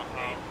wall though.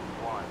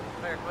 1.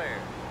 Clear, clear.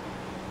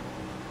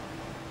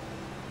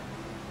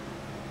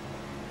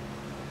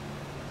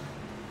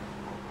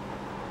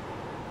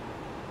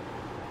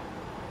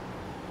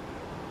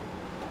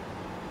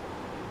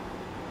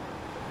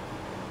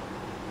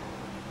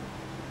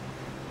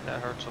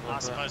 That hurts a Not little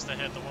bit. supposed to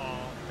hit the wall,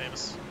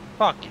 Davis.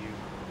 Fuck you.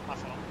 My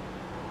fault.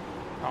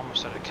 I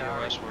almost said a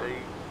KOS word.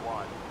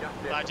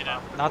 Glad you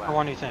didn't. Not the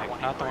one you think,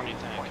 not the one you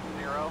think.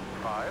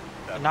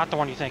 0.05. Not the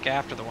one you think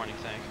after the one you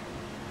think.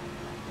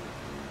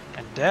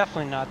 And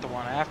definitely not the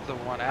one after the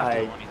one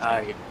after the one you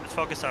think. Let's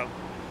focus out.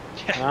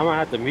 I'm gonna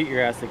have to meet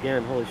your ass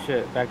again. Holy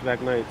shit,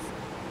 back-to-back nights.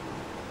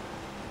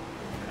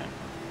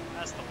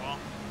 That's the wall.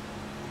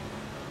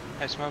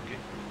 Hey, Smokey.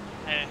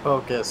 Hey,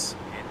 Focus.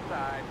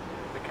 Inside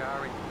the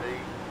car in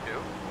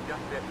C2.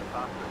 Just hit the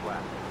fastest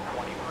lap.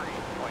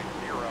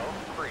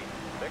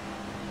 23.036.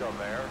 Still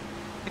there.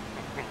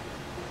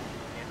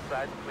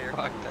 Inside clear.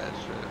 Fuck that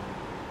shit.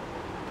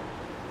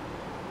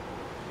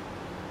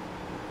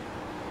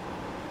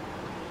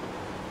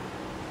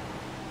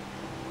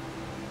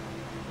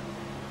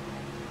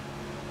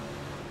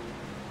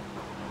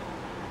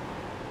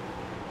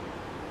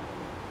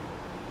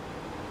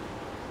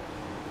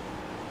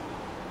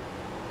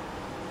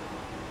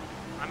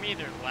 I'm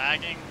either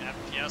lagging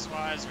FPS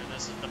wise or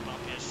this is the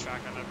bumpiest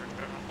track I've ever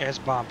driven. It's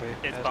bumpy.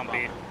 It's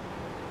bumpy.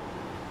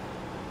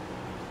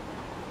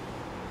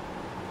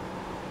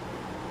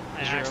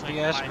 I Is your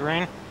actually OBS might-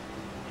 green?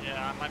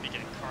 Yeah, I might be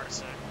getting car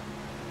sick.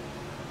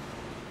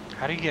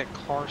 How do you get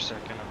car sick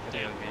in a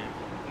video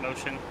game?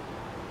 Motion.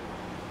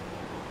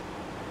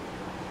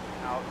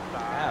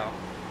 Outside. Ow.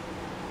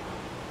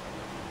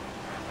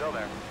 Still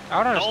there.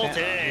 I don't understand.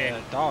 Dalton. Yeah,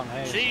 Dalton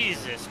Hayes.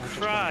 Jesus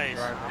Interesting Christ.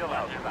 driver. Still I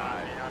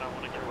outside. don't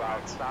want to get Two wrecked.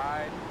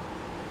 outside.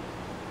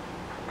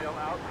 Still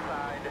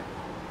outside.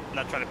 I'm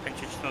not trying to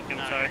pinch you, Smokey.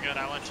 No, I'm you're sorry. good.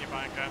 I'll let you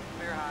buy go.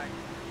 Clear high.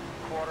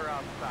 quarter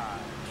outside.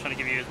 Just trying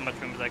to give you as much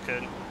room as I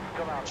could.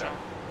 Still out there.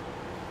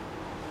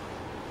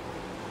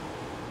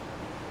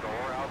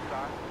 Door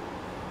outside.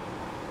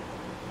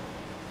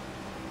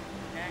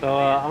 So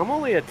I'm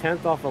only a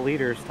 10th off a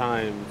leader's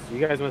times.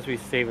 You guys must be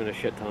saving a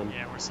shit ton.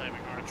 Yeah, we're saving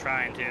our. We're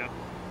trying to.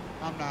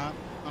 I'm not.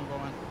 I'm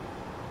going.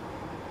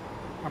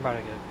 I'm about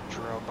to get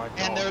drilled by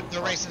And Dalton.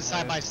 they're racing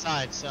side by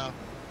side, so.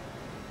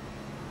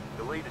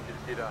 The leader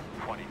just did a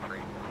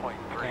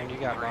 23.3. And you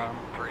got bottom.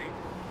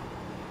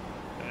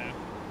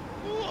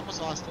 Ooh,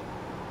 almost lost it.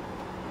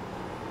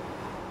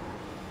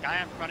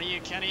 Guy in front of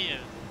you, Kenny,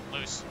 is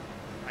loose.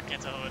 I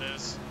can't tell who it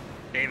is.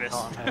 Davis.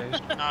 Hayes.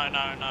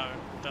 No.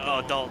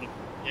 Oh, Dalton.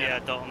 Yeah,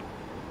 Dalton.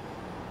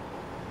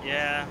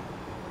 Yeah.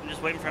 I'm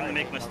just waiting for him to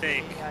make a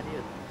mistake.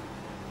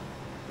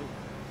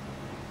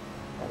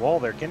 A wall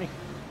there, Kenny.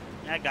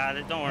 I got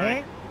it. Don't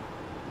worry.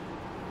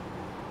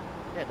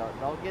 Yeah,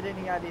 don't get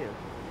any ideas.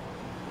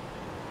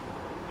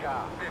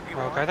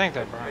 Look, I think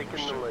they burned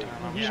Taking shit the lead. down.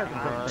 I'm Yeah, just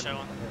gonna I'm run.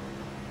 chilling.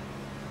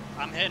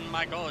 I'm hitting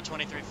my goal at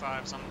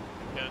 23.5, so I'm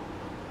good.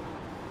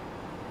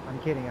 I'm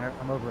kidding.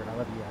 I'm over it. I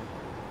love you guys.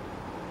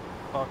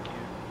 Fuck you.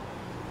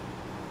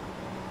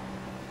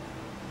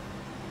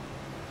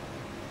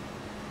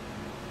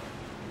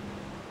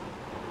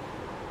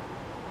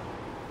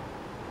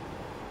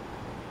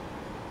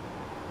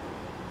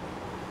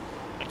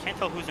 I can't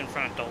tell who's in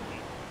front of Dalton.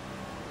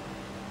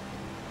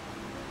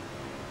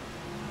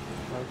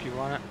 Look, you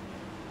want it?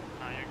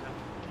 No, you're good.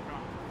 Keep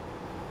going.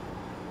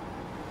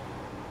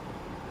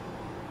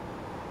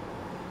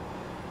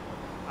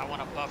 I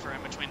want a buffer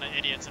in between the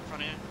idiots in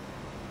front of you.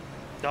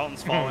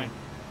 Dalton's falling.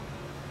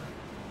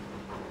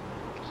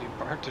 Cause he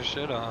burnt his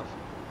shit off.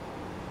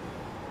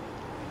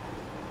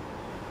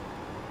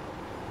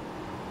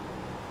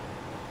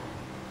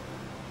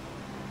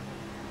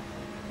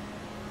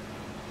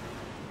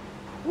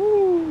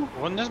 Woo!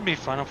 Wouldn't this be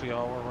fun if we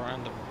all were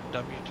running the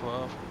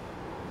W12?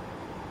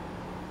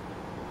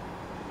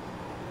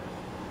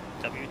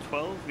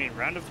 W12? You mean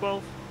round of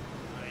 12?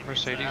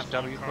 Mercedes It's the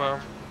F1 W12?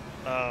 car.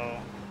 Oh.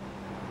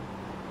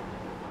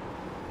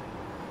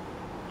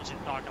 You're just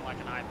talking like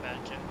an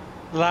iPad kid.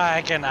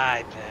 Like an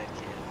iPad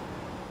kid.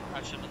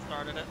 I shouldn't have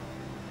started it.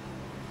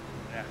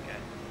 Yeah, okay.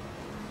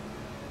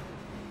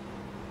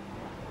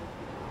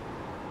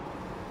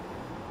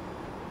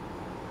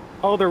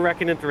 Oh, they're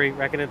wrecking in 3.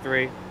 Wrecking in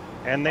 3.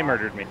 And they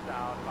murdered me.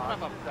 Son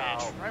of a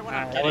bitch. Right when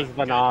I'm That was getting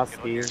good.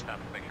 Vanosky,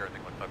 Make sure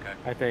everything looks okay.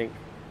 I think.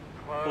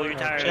 Pull your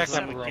tires Check as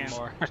up long a as little you can.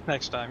 more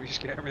next time. You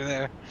scare me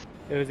there.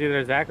 It was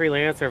either Zachary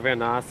Lance or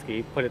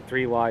Vanosky. Put it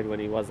 3 wide when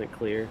he wasn't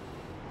clear.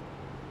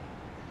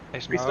 Hey,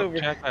 He's Smoke, over.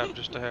 check up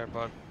just a hair,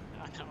 bud.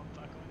 I know,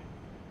 fuck with you.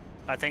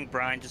 I think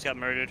Brian just got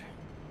murdered.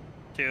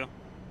 Too. Well,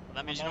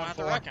 that means you I'm don't have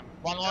to on wreck him.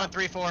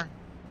 1-1-3-4. Oh,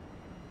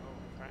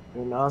 okay.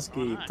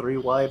 Unoski Alright. 3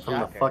 wide from the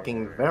Shocker.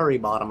 fucking very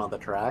bottom of the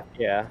track.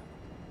 Yeah.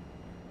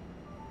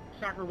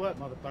 Shocker what,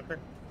 motherfucker?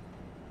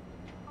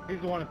 He's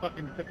the one that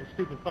fucking took a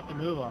stupid fucking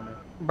move on me.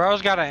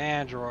 Bro's got an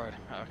Android.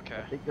 Okay.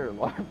 I think your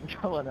alarm's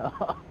going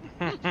off.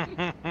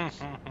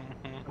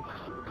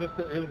 Just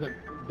it was a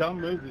dumb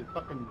move to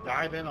fucking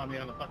dive in on me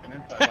on the fucking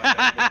inside like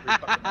that. It was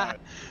pretty fucking wide.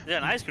 Yeah,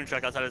 an ice cream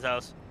truck outside his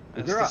house.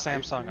 It's there the a-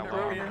 Samsung is there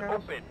alarm. in your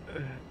house? Open.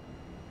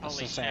 It's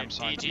Holy the shit,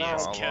 Samsung DG alarm.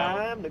 is killed.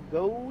 Time to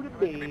go to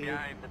bed.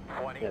 Behind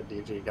the 20. Yeah,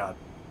 DG got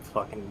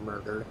fucking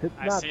murdered. It's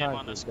I not see him time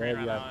on the for screen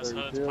bed. You right got now. His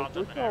hood's 32. popped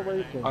We're up and still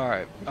everything. racing. All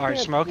right, can't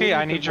Smokey. do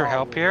I this need your while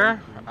help we're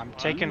here. racing. I'm What?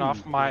 taking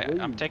off my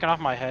I'm Please. taking off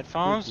my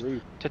headphones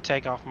Please. to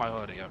take off my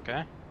hoodie.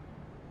 Okay.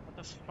 What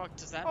the fuck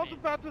does that I was mean?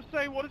 about to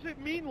say, what does it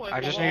mean when I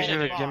just Well, need you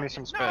to yeah. give me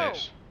some No.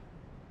 space.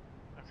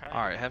 Okay.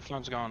 All right,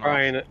 headphones going off.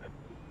 Brian,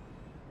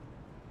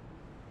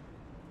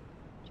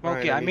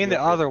 Smokey, Brian, I need mean you the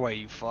to- other way.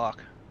 You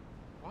fuck.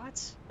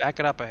 What? Back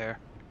it up a hair.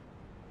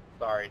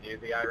 Sorry,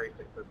 dude. The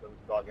iRacing system's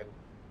bugging.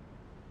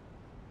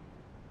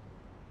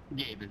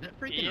 Gabe, is it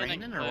freaking Ian and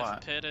raining or Cliff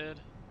what? pitted.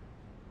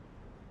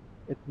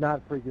 It's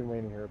not freaking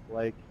raining here,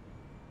 Blake.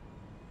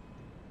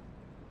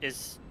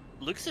 Is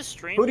Lucas's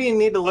stream? Who do you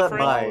need to let buffering?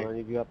 by? I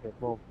need you up there.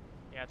 Boom.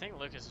 Yeah, I think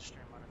Lucas's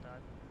stream might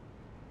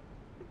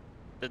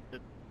have died.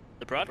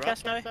 The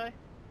broadcast guy?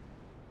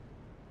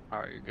 All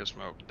right, you're good,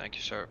 Smoke. Thank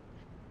you, sir.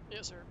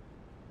 Yes, sir.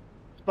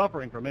 It's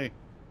buffering for me.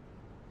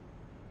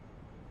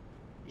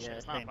 Yeah,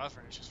 it's not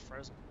buffering, it's just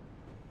frozen.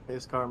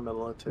 His car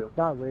middle of 2. It's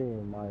not raining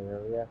in my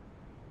area.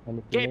 And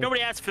if Gabe,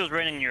 nobody asked if it was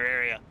raining in your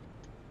area.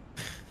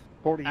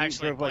 48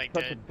 Actually, drove like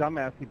Blake such did. a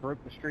dumbass, he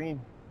broke the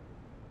stream.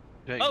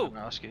 Jake Oh.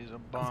 Zanowski's a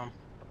bum.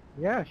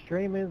 Yeah,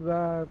 stream is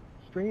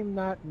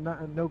not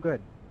no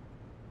good.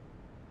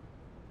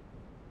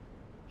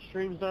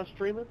 Stream's not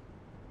streaming?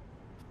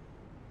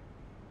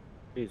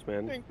 jeez,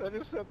 man. Thanks, I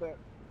just said that.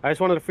 I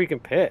just wanted to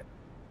freaking pit.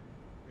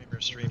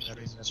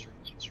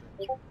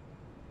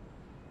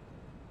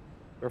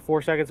 They're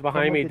 4 seconds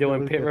behind Someone me did to doing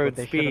Lucas pit what road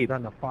they should have speed.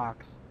 done to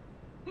Fox.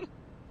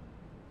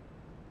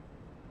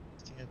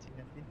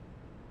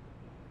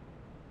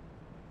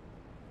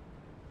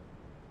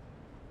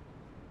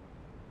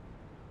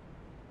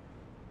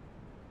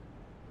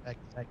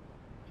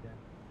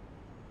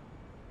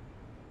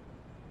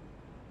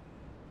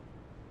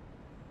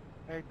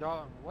 Hey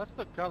Dalton, what's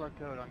the color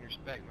code on your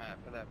spec map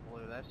for that blue?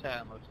 That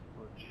sound looks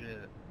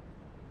legit.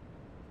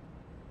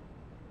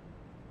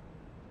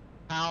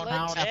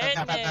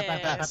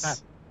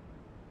 Legitness.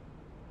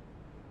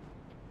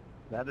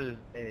 That is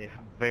a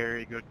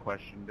very good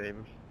question,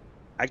 David.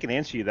 I can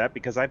answer you that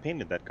because I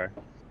painted that car.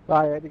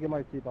 Sorry, I had to get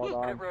my seatbelt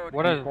on.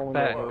 What is Pulling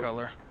that over.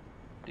 color?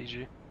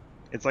 DG?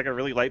 It's like a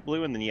really light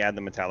blue, and then you add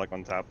the metallic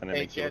on top, and it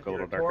makes it look a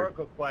little darker.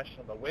 Rhetorical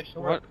question, but which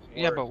one What? is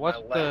Yeah, worse, but what's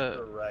my left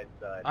the? or right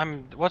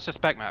side? What's the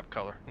spec map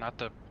color, not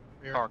the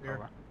car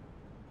color?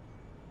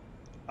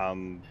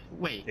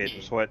 Wait.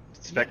 It's what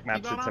spec Yeah,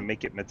 maps you it got to on?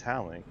 make it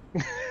metallic.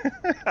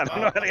 I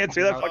don't know how to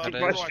answer that fucking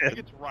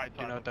question.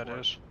 You know what that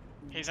is?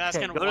 He's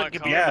asking Go to what the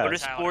color Yeah.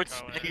 metallic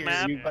Motorsports color.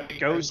 map.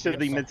 Go to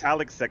the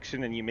metallic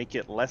section and you make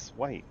it less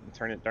white and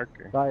turn it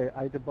darker. Sorry,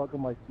 I had to buckle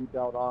my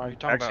seatbelt What are on. you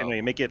talking Actually, no, about?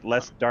 you make it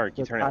less dark,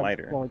 you The turn it time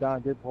lighter. Slowing down, I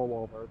did pull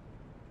over.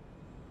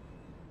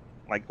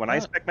 Like when I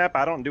What? spec map,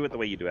 I don't do it the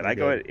way you do it. I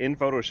go in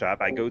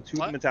Photoshop, I go to the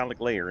What? metallic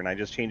layer, and I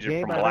just change it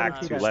Gabe, from I black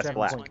wanna see to that less 7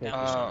 black. point kick.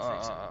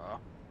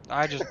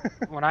 I just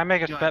when I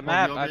make a You spec want to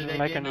map, go I over just today,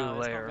 make a Gabe? new No,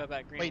 it's gonna layer. go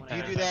back green Wait, when do I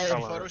you hit do that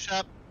in color.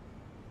 Photoshop?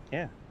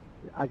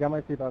 I got my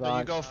seatbelt So on.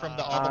 you go from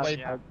the all the way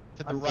yeah.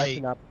 to the I'm right,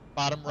 catching up.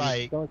 bottom I'm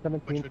right, still in which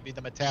 17. would be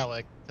the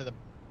metallic, to the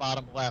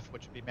bottom left,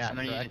 which would be matte, And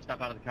then you correct? just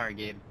step out of the car,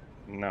 Gabe.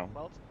 No.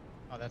 Well,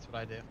 Oh, that's what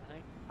I do.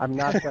 I'm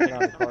not stepping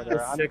out of the car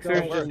there. I'm Sixers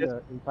still in just-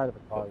 the inside of the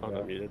car I'm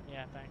there. muted.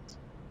 yeah, thanks.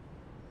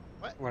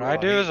 What I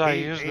do is I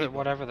use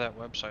whatever that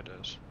website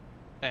is,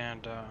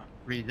 and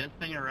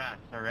Resisting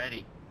arrest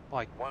already.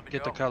 like One to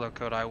get the go. color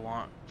code I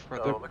want for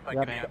So the it looks like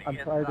Yep, you're paint, on I'm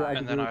the sorry, I inside. can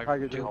and then do I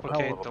target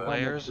duplicate the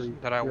layers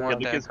that I Yeah, want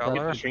Lucas, that get the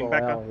color screen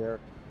back up. here.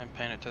 and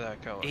paint it to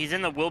that color. He's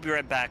in the "We'll be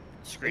right back" Are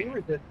you screen.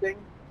 resisting?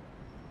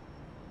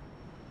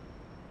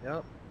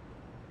 Yep.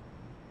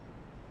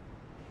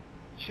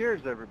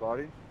 Cheers,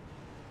 everybody.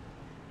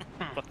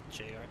 Fucking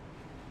JR.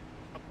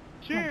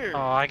 Cheers. Oh,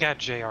 I got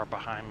JR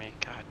behind me.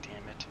 God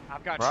damn it.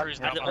 I've got Rock Trues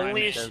Town now the behind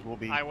only me. issue- says we'll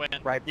be I win.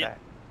 right The- back.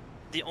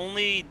 The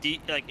only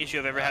issue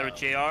I've ever had with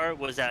JR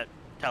was at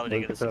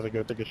Talladega. This to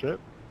go take a shit.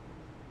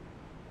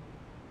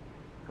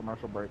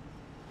 Commercial break.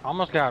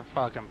 Almost got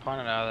fucking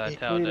punted out of that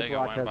Talladega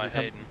Block win by has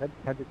become Hayden.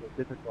 technical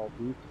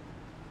difficulties.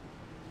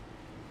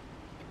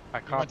 I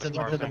caught the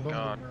car, thank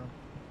God.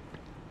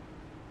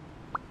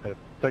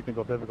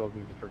 Technical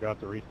difficulties. We forgot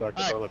to restock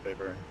the Alright. toilet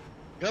paper.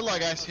 Good luck,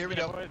 guys. Here we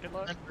Yeah, go. boys, good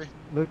luck. Entry.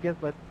 Lucas,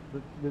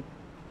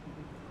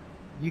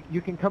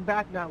 you can come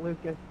back now,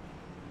 Lucas.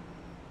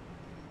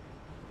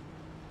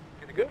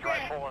 Get a good dry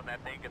pull on that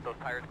thing, get those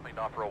tires cleaned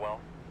off real well.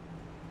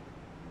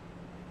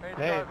 Hey,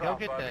 start go off,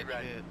 get Bob, that you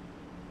ready? shit.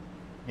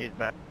 He's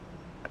back.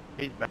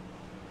 He's back.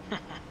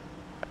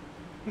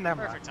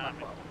 Never Perfect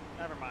timing.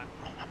 Never mind.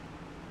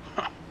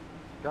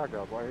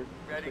 Gaga, why?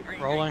 Ready,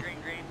 green, Rolling. green,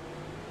 green, green.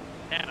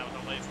 Damn, that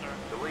was a late start.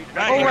 The lead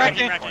Wrecking,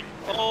 Wrecking, wrecking. wrecking.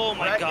 Oh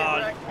my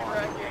God.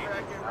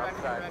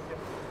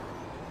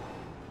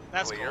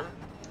 That's Clear.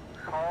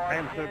 cool. I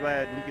am so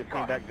glad Lucas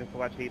came back just to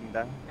watch Hayden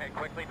die. Okay,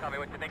 quickly tell me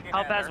what you think.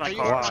 How bad's my Are you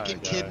car? fucking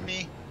kidding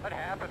me? What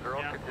happened, Earl?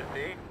 Yeah. Could you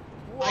see?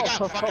 I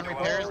got fucking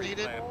repairs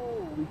needed.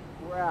 Holy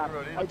crap!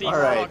 What the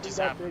Alright. fuck just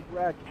That happened? big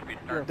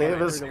wreck.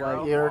 Davis,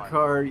 your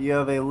car, you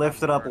have a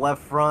lifted up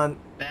left front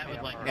That was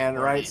like and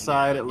right recording,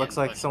 side. yeah, It looks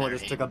getting like pushed someone there,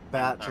 just took a Hayden.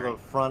 bat to Sorry. the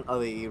front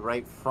of the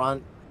right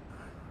front.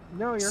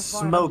 No, you're fine. I'm still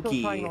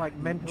Smoky. trying to, like,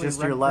 mentally Just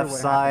run your through left what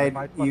side, happened. If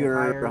I spun the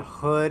your tires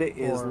hood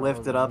is or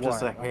lifted up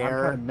just a what. Like, I'm trying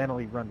hair, to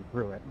mentally run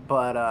through it.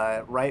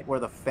 but right where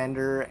the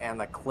fender and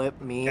the clip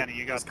meet Kenny,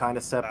 you got is kind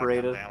of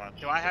separated.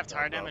 Do I have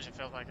tire damage? It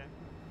feels like it.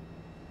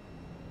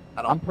 I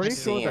I'm don't pretty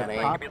see sure that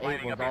any. top Be 8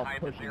 lining was up all behind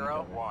the pushing each 0,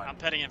 other. 1. I'm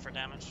petting it for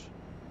damage.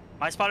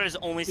 My spotter is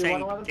only You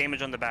saying wanna-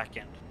 damage on the back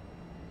end,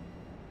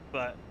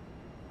 but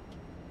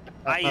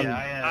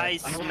Yeah, I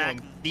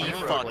smacked the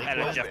fuck out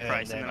of Jeff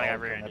Price, and then I got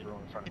rear-ended.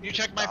 Can you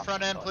check my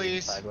front end,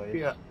 please?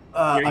 Yeah,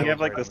 You have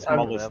like the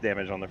smallest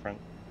damage on the front.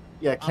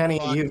 yeah, Kenny,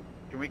 on.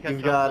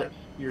 you've got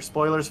your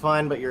spoiler's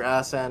fine, but your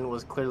ass end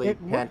was clearly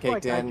It looks pancaked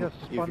like I in. just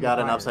spun You've the got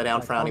an tires, upside down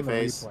like, frowny on the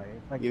face. replay.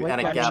 Like, You- right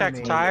and a back gap to Uncheck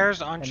me,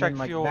 tires, and uncheck then,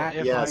 like, fuel that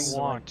if Yes. you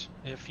want.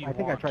 If you I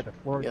think I want. tried to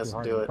force Yes, too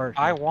hard do at it. first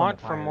I and spun want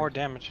the for more tires.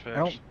 damage I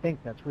don't fix. think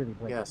that's really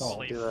played Yes. at all.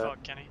 Holy do that.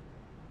 fuck, Kenny.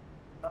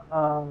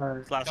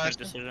 Last minute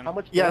decision. How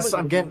much Yes, damage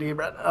I'm did getting to you- you,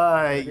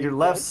 Brett. Your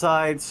left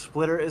side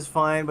splitter is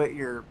fine, but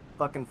your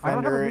fucking I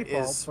don't have a fender refault,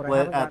 is but I split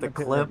haven't at gotten the a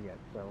pit clip. road yet,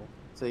 so.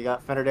 So you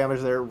got fender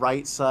damage there.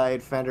 Right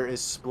side fender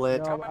is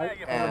split, No,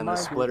 and the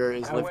splitter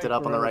is lifted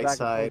up on the right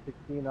side.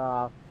 2016,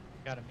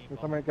 Got a when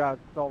meatball. somebody got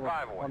stalled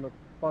on the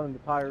front of the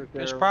tires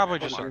there. It's probably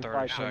just a your 30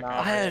 side second. came out.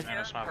 I had- and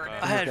it's not I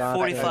bad. had got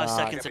 45 that,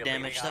 seconds of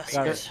damage. That That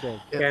sucks. was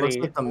big. It looks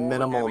Kenny- like the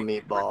minimal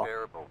meatball.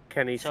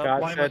 Kenny, So-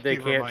 Scott Why said must they you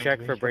can't remind check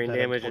me for to brain that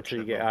damage until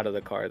you unfortunate get out of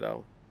the car,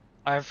 though.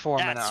 I have 4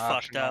 minute That's fucked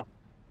optional. up.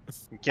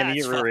 Kenny, That's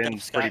you were fucked in up,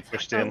 Scott. pretty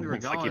pushed I thought in. we were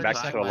It's like going, you back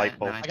so I to a light went,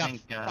 bulb. and I got I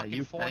think fucking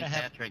you, 4.5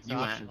 Patrick, you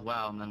went as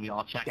well, and then we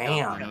all checked out,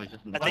 Damn. and it was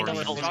just I think What the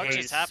the whole fuck Hayes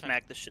just happened?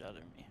 smacked the shit out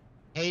of me.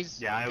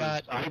 Hayes, Yeah,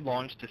 I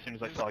launched as soon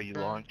as I saw you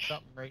launch.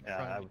 Something right in Yeah,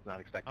 front of I me. was not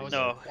expecting.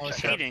 No, I was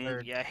Hayden.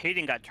 third. Yeah,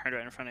 Hayden got turned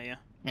right in front of you.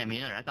 Yeah, me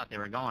either. I thought they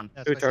were gone.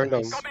 That's Who what I said, turned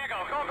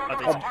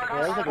him? Hayes.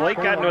 Oh, Blake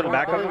got into the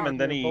back of him, and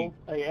then he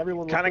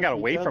everyone kind of looked got at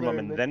away each from other him,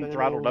 and next then thing I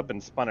throttled know, up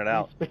and spun it he's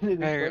out. spinning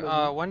in Hey, front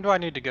of me. when do I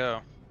need to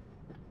go?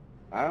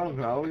 I don't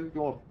know. He's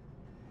going.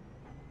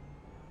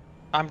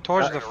 I'm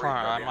towards We're the gonna front.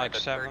 restart I'm like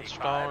behind the 7th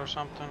stall 35. or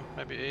something,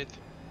 maybe 8th.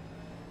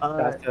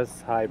 That's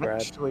just hi,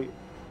 Brad. Actually,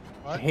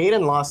 What?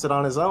 Hayden lost it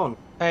on his own.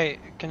 Hey,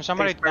 can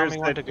somebody Pace tell cars me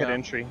when said to pit go?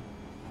 entry.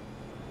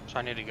 So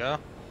I need to go?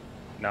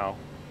 No,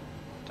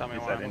 Tell me he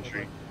when. said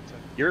entry.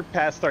 You're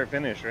past start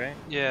finish, right?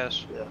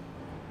 Yes. Yeah.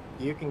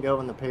 You can go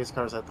when the pace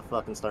car's at the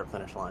fucking start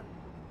finish line.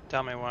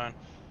 Tell me when.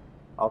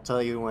 I'll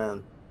tell you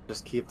when.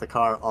 Just keep the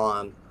car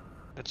on.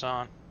 It's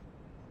on.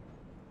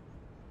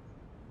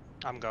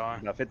 I'm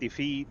going. About 50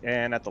 feet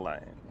and at the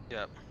line.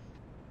 Yep.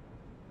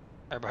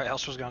 Everybody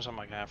else was going, so I'm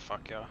like, ah,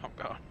 fuck yeah, I'm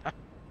going.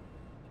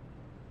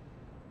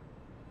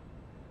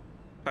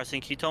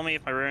 Carson, can you tell me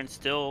if my rear end's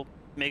still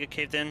mega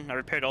caved in? I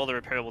repaired all the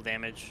repairable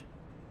damage.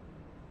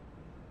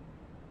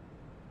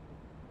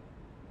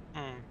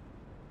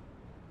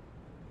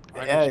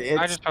 Yeah,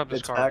 I just hope this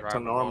it's car's back to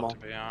drivable, normal. to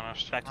be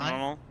honest. Back to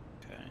normal?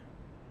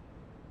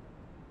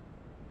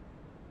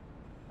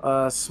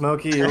 Okay.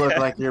 Smokey, you look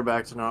like you're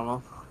back to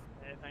normal.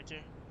 Hey, thank you.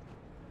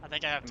 I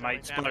think I have My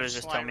towing spotters damage.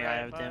 just slight tell me I right,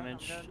 have but I'm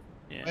damage. good.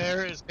 Yeah.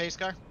 Where is pace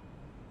car?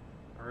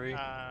 3.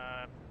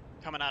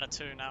 Coming out of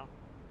 2 now.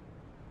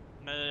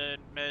 Mid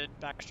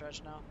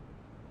backstretch now.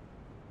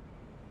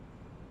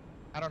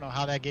 I don't know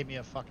how that gave me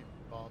a fucking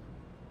ball.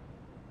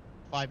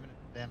 5 minutes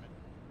of damage.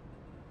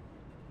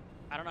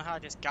 I don't know how I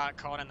just got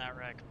caught in that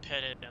wreck,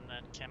 pitted, and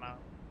then came out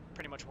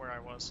pretty much where I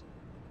was.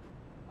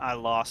 I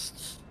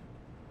lost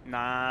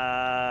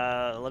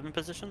 11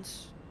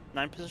 positions?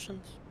 9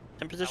 positions?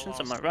 10 positions?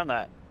 Something around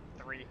that.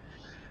 3.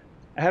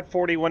 I had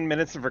 41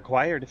 minutes of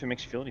required if it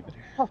makes you feel any better.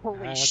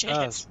 Holy It shit!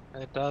 does.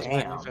 It does make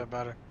me Damn. feel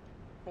better.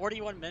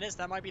 41 minutes?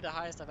 That might be the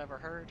highest I've ever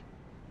heard.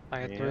 I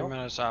had 3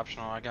 minutes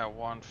optional. I got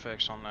 1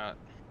 fix on that.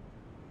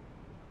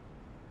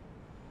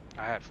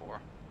 I had 4.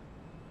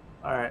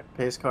 Alright,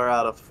 pace car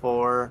out of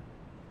 4.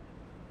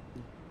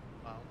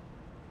 Wow.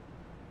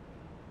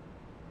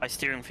 My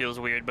steering feels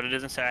weird, but it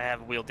doesn't say I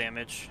have wheel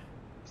damage.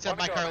 You said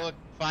my car looked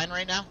fine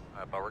right now?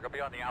 But we're gonna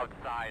be on the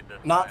outside this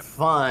Not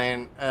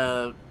time.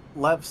 fine.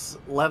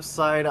 Left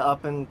side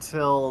up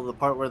until the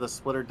part where the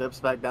splitter dips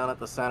back down at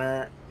the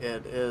center,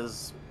 it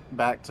is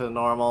back to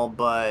normal,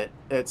 but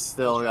it's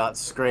still got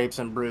scrapes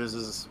and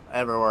bruises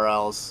everywhere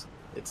else.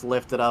 It's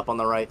lifted up on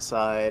the right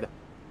side.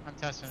 I'm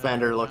testing it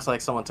Fender out looks now.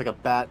 like someone took a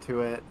bat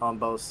to it on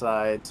both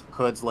sides.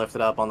 Hood's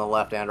lifted up on the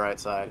left and right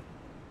side.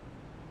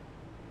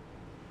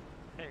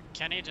 Hey,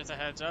 Kenny, just a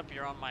heads up,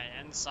 you're on my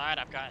inside.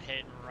 I've got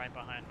Hayden right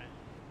behind me.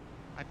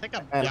 I think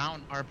I'm And-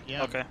 down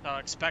RPM. Okay. So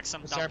expect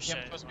some What's dumb RPM shit.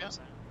 Is supposed to what be I'm at?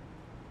 saying.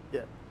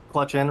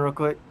 Clutch in real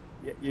quick.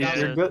 Yeah.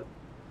 You're good.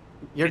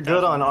 You're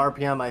good 8,000. on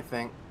RPM, I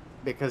think,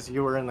 because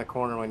you were in the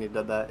corner when you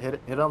did that. Hit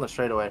it on the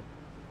straightaway.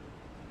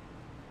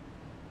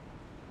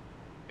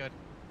 Good.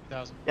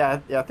 2,000. Yeah,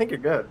 I think you're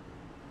good.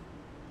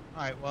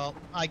 Alright, well,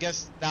 I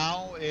guess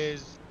now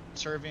is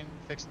serving,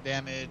 fixing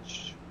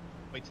damage,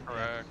 wait till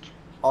Correct.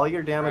 All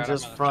your damage Right,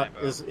 is I'm in the front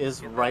same boat.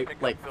 is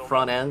right like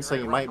front end, so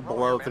you might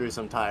blow through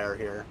some tire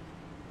here.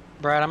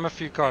 Brad, I'm a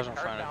few cars in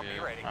Cars front now, of be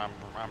you. ready. I'm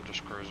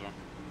just cruising.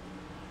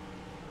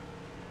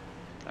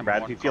 I'm Brad,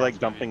 if one you feel car like from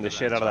you dumping the to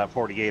shit out of side. that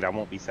 48, I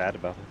won't be sad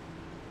about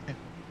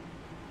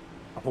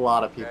A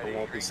lot of people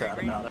won't be sad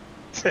about it.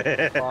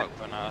 it. Fuck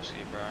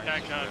Vanoski, bro. He's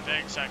Check a up, good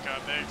big check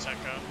up, big check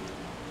up.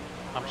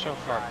 I'm so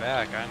far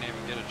back, I didn't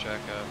even get a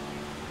checkup.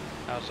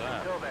 How's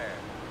that? Still there.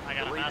 I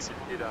got a massive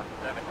one.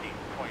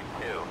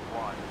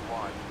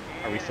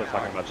 17.211. Are we still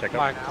talking about checkup?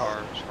 My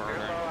car's Clear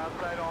hurting. low,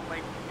 outside only.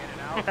 In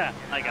and out. in and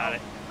I got out.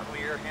 it.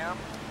 Clear him.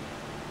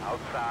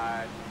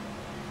 Outside.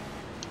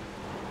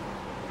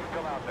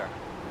 Still out there.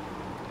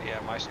 Yeah,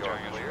 my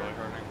steering is clear. really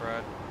hurting,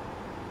 Brad.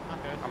 I'm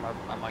good.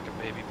 I'm like a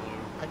baby blue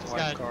I just white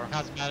got car.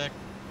 cosmetic.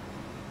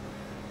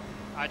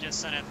 I just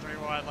sent it 3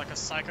 wide like a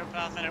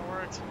psychopath and it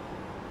worked.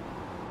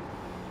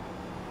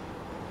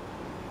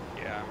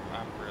 Yeah,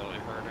 I'm really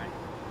hurting.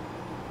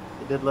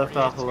 You did lift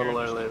off a little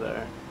early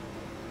there.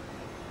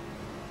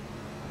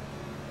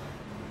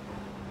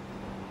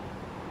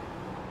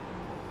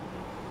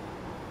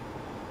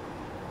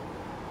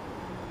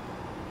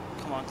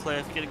 Come on,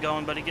 Cliff. Get it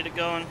going, buddy. Get it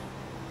going.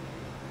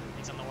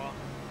 He's on the wall.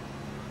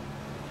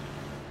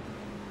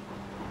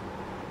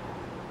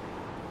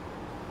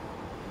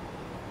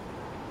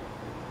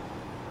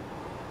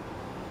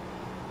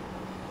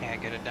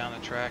 Can't get it down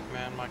the track,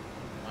 man.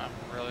 I'm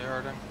really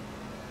hurting.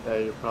 Yeah,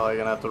 you're probably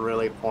gonna have to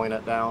really point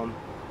it down.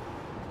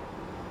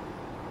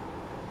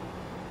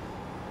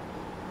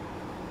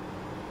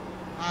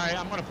 Alright,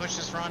 I'm gonna push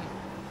this run.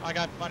 I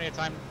got plenty of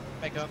time to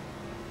make up.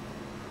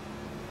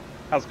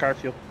 How's the car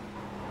feel?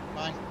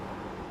 Fine.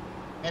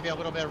 Maybe a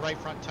little bit of right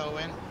front toe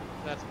in.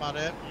 That's about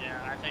it. Yeah,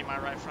 I think my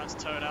right front's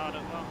towed out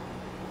as well.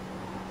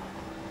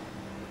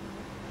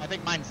 I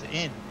think mine's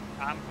in.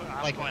 I'm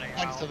Like pointing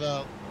pointing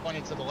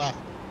out. to the left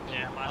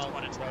Yeah, mine's Oh,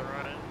 pointed to the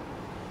right.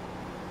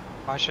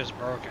 My shit's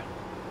broken.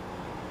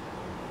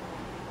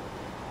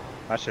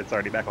 My shit's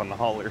already back on the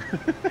hauler.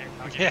 Here,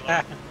 I'll give you a Yeah.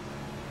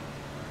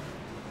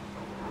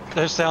 look.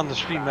 They're selling the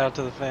street metal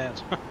to the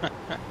fans.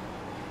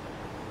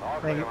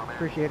 Thank you.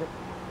 Appreciate it.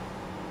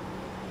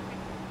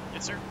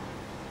 Yes, sir.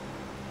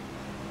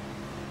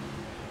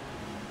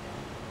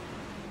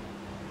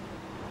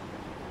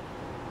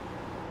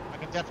 I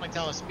can definitely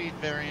tell a speed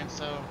variant,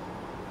 so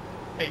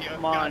Hey, yo,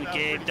 Come God, on, that was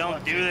Gabe, pretty don't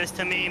fun, do dude. this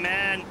to me,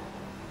 man.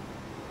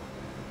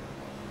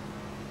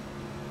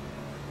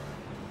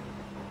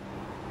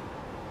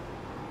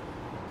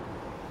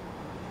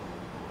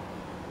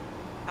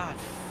 God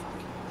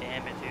fucking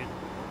damn it, dude.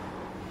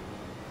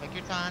 take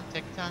your time,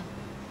 take your time.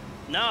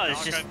 No, I'll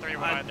it's just go 3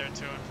 wide there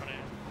too in front of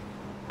you.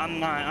 I'm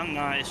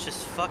not. It's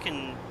just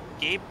fucking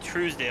Gabe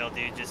Truesdale,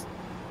 dude. Just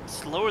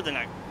slower than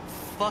I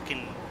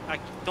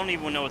don't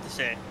even know what to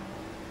say.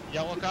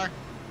 Yellow car?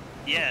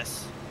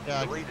 Yes.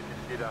 Yeah. The lead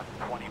is at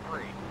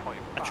 23.5.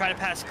 I try to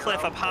pass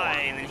Cliff up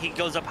high, and then he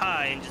goes up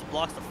high and just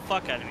blocks the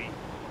fuck out of me.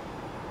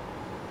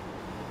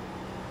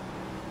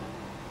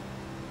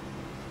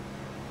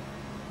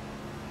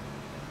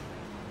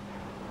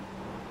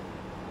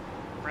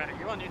 Brad, are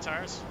you on new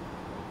tires?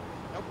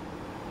 Nope.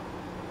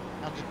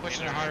 I'm just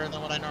pushing it harder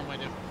than what I normally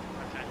do.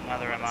 Okay.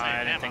 Neither am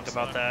I. I didn't think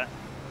about that.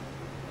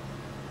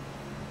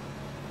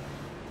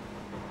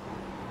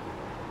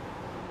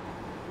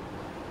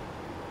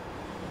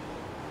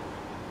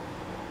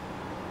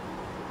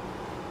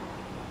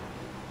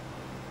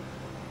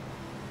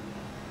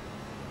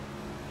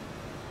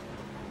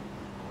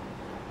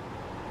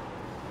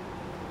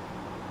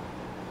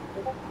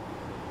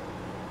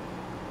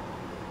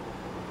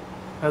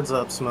 Heads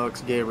up,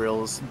 Smokes.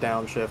 Gabriel's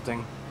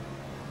downshifting.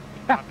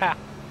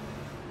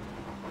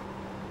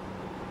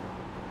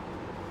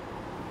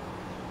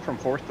 From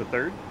 4th to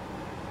 3rd?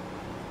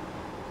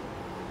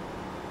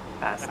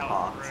 Past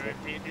Hawks.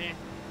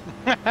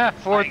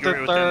 Fourth agree to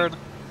with third.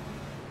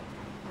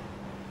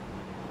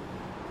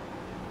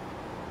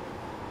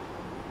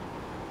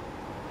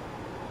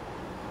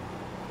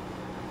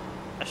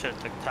 I should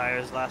have took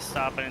tires last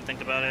stop. I didn't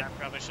think about it. I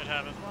probably should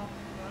have as well.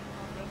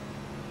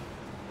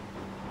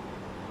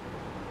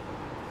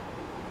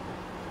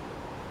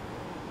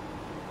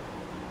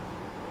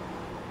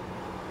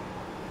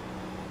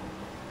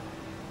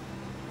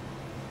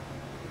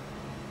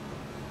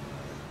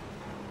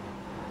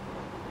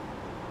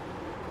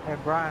 Hey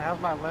Brian, how's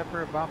my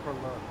leopard bumper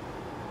look?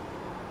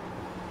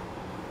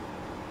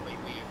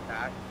 Completely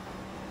intact.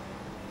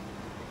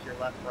 It's your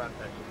left front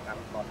that just kind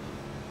of fucks.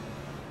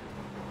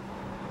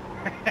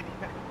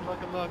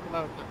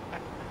 Look.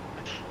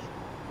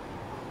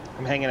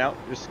 I'm hanging out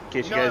just in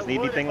case you guys need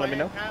anything. Let me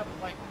know. I have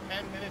like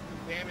 10 minutes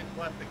of damage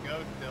left to go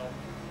still.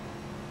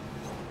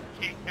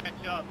 Can't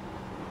catch up.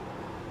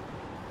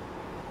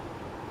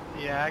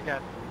 Yeah, I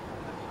got.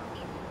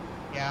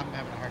 Yeah, I'm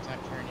having a hard time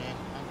turning in.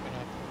 I'm gonna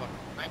have to look.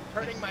 I'm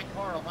turning my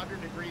car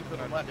 100 degrees to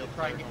the left to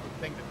try and get this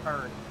thing to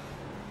turn.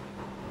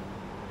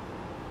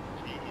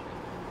 Jeez.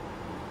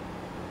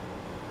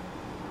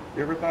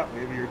 You ever thought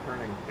maybe you're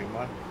turning too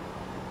much?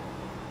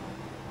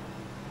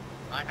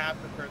 I have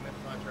to turn this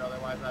much or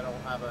otherwise I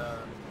don't have a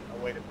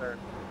way to turn.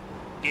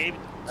 Gabe,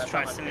 That's try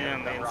how much sitting damage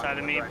on the I'm inside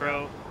of rocking me, with right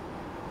bro.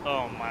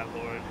 Oh my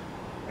lord.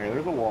 Hey,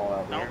 there's a wall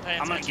out there. Don't pay I'm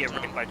gonna attention get to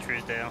wrecked him. by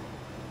Truesdale.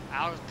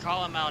 I'll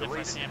call him out The if I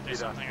lead see him do is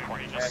something at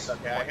egregious. That's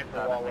okay, I hit the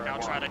wall where Like, I'll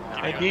try to give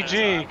Hey you a heads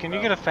DG, up. can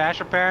you get a fast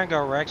repair and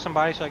go wreck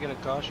somebody so I get a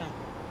caution?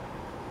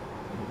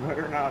 You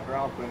better not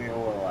drop any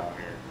oil out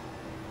here.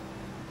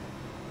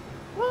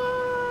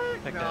 What?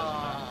 Think No, that's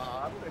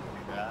I wouldn't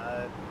do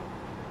that.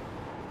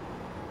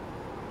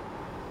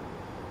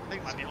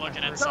 Might be looking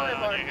Sorry, inside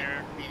on Mark. you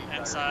here.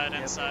 Inside.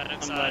 I'm Inside.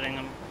 letting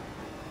him.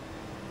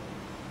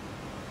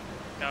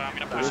 Go, I'm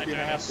gonna Do push it it if you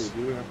through have this. to.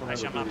 Do it in front of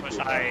Actually, I'm the not city.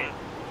 pushing I- through it.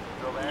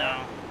 Still there? No,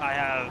 I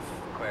have.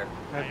 Clear.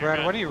 Hey you're Brad,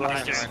 good. what are you I'm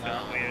running just right doing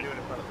now? weird. Do it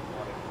in front of the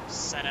 20.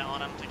 Send it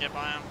on him to get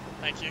by him.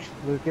 Thank you.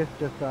 Lucas,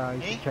 just you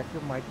Me? can check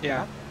your mic.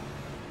 Yeah.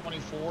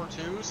 24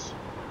 twos.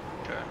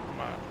 Okay, I'm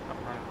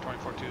running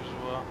 24 twos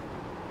as well.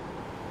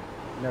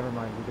 Never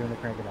mind, we're doing the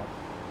crank it up.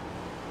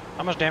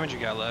 How much damage you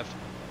got left?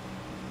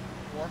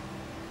 4.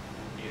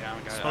 Yeah, I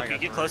got. Smokey,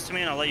 get close to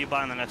me and I'll let you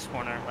by in the next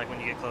corner, like when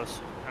you get close.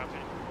 Okay.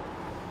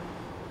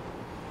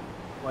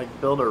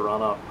 Like, build a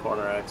run-up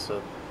corner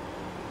exit.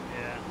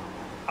 Yeah.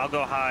 I'll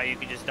go high, you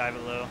can just dive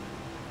it low.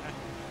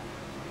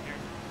 Here.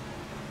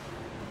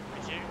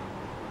 Thank you.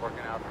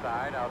 Working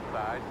outside.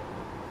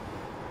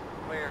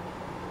 Clear.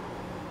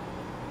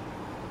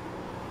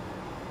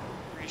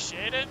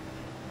 Appreciate it.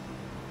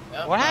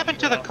 Yep, What happened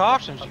to the well,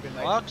 cautions, you fucking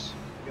nice. fucks?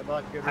 Good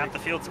luck, good Half race. the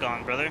field's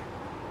gone, brother.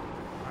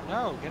 I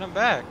know, get them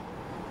back.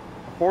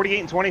 48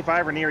 and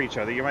 25 are near each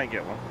other. You might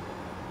get one.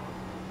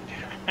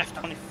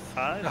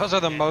 25? Those are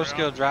the Yeah, most bro.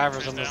 skilled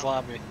drivers in this Truesdale.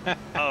 lobby.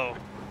 Oh.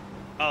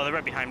 Oh, they're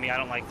right behind me. I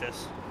don't like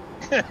this.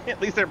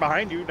 At least they're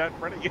behind you, not in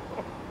front of you.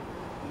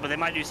 But they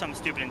might do something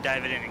stupid and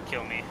dive it in and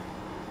kill me.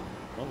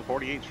 Well, the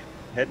 48's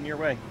heading your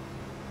way.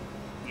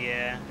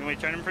 Yeah. You want me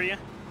to turn him for you?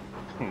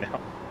 No.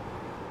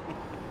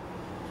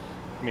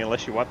 I mean,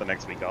 unless you want the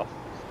next week off.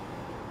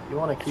 You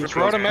want to keep It's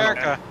Road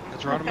America.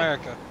 It's Road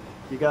America.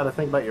 You got to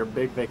think about your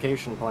big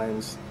vacation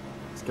plans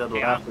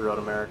scheduled after Road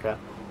America.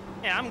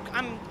 Yeah, I'm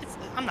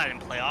not in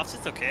playoffs.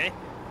 It's okay.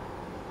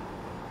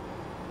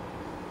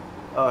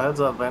 Oh,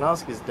 heads up,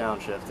 Vanoski's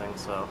downshifting,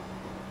 so.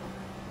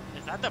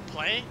 Is that the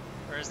play,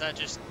 or is that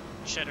just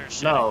shit or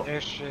shit? No.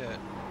 There's shit.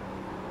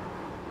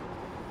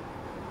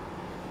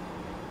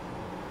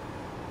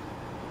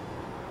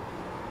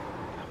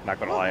 Not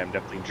gonna lie, I'm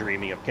definitely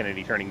dreaming of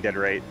Kennedy turning dead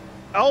right.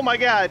 Oh my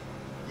god!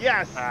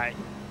 Yes! Alright,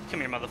 come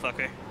here,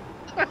 motherfucker.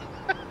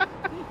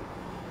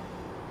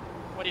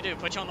 What do you do,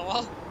 put you on the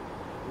wall?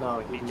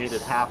 No, he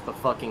needed half the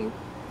fucking...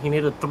 He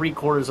needed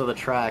 3/4 of the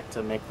track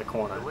to make the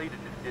corner. Deleted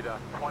did a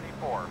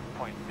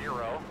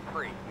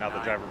 24.03. Now the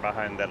driver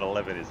behind that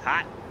 11 is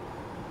hot.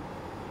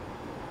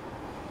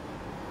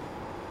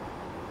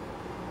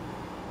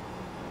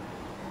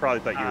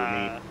 Probably thought you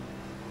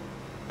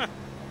were me.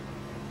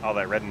 All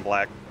that red and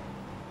black.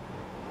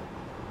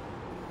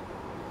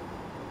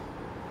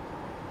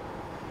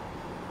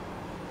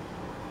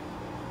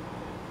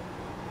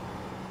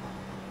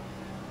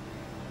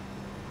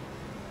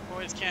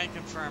 Boys can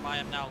confirm I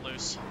am now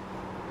loose.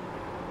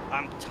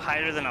 I'm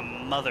tighter than a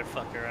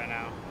motherfucker right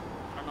now.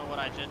 I don't know what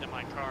I did to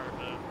my car,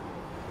 but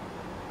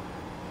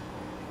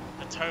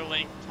the toe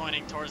link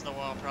pointing towards the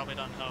wall probably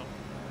doesn't help.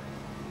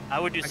 I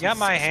would do I some got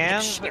my sick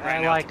hands shit at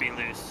right now like to be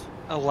loose.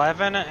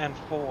 11 and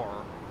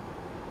 4.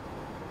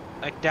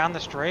 Like down the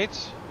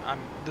straights,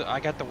 I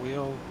got the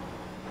wheel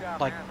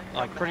like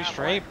pretty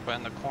straight, but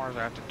in the corners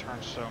I have to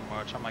turn so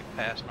much. I'm like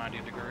past 90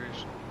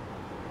 degrees.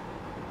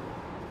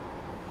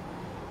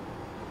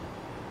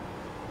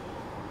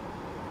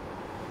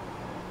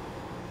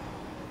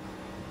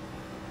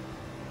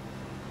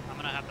 I'm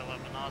gonna have to let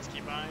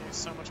Minoski by. He's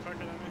so much quicker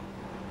than me.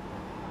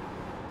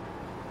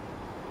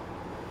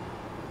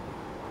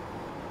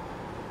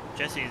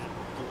 Jesse's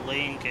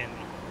blinking.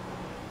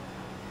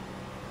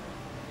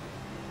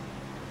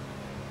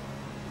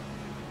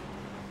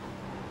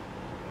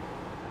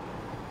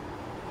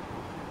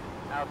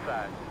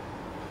 Outside.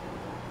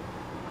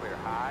 Clear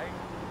high.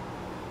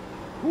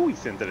 Ooh, he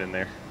sent it in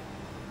there.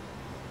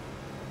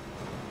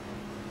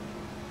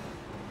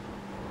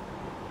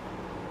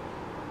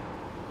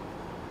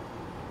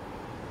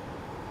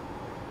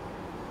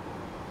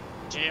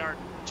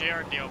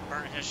 JR Deal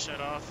burnt his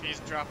shit off. He's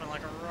dropping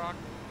like a rock.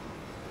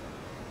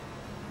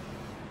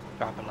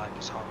 Drop it like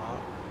it's hot.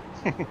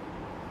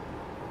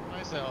 Why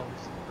is that always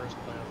the first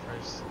playoff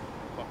race?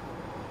 Fuck.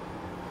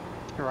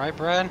 You right,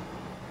 Brad?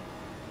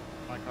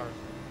 My car's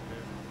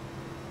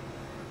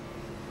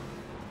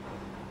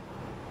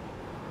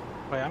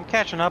Wait, I'm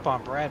catching up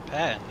on Brad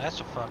Patton.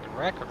 That's a fucking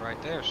record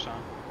right there, son.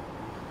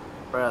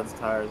 Brad's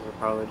tires are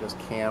probably just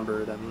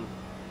cambered and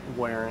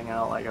wearing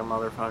out like a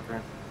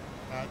motherfucker.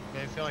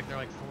 They feel like they're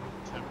like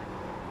 40%.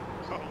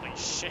 Holy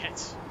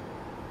shit.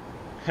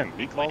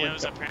 Me calling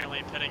Leo's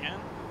apparently pitting in.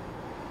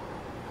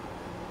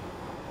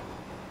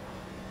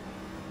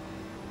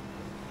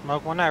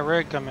 Smoke, when that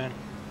rig come in?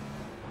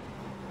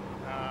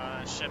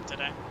 Shipped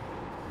today.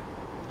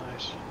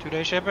 Nice.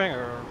 2-day shipping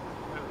or?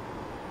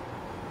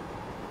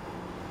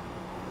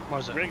 What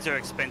is it? Rigs are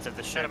expensive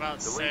to At ship.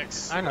 about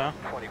 6. I know.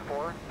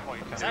 24.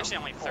 It's actually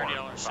only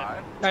 $30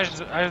 shipping. I just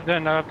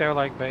didn't know if they were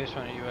like based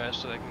on the US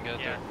so they can get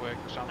there quick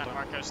or something. At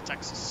Marcos,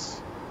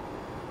 Texas.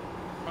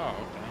 Oh,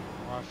 okay.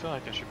 Well, I feel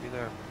like I should be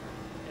there.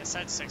 It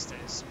said 6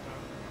 days, but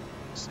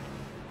we'll see.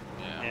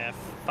 Yeah.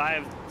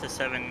 5 to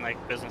 7 like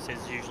business days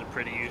is usually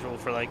pretty usual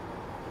for like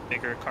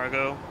bigger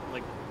cargo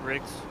like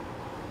rigs.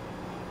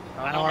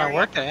 I know when I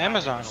worked at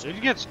Amazon,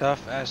 we'd get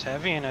stuff as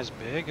heavy and as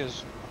big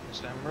as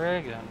Sim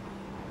rig, and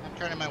I'm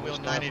turning my wheel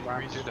 90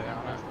 degrees today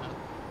on it.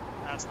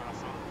 That's not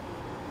fun.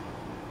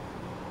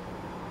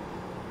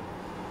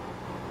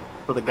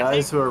 For the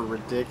guys who are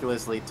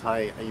ridiculously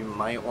tight, you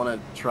might want to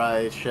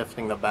try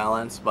shifting the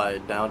balance by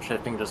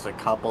downshifting just a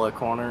couple of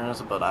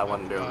corners, but I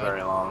wouldn't do it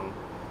very long.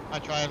 I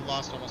tried,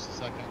 lost almost a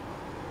second.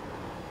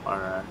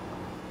 Alright.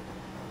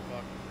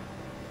 Fuck.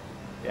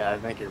 Yeah, I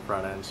think your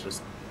front end's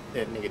just,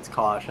 it needs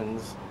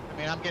cautions. I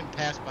mean, I'm getting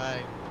passed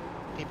by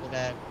people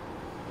that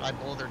I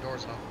blow their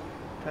doors off.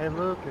 Hey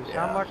Lucas,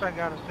 Yeah. how much I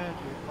gotta send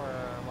you for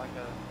like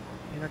a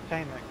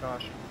entertainment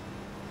caution?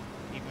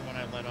 Even when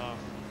I let off.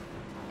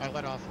 I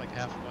let off like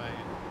halfway,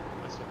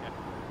 and I still get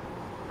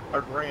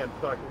A grand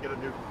so I can get a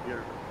new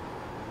computer.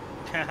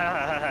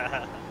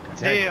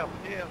 Deal.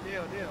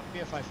 Maybe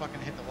if I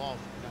fucking hit the wall.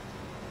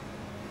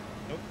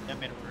 Nope, that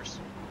made it worse.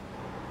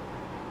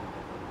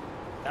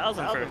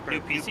 1,000 for a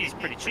new PC is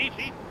pretty cheap.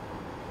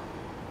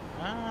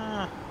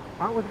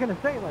 I was gonna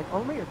say, like,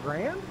 only a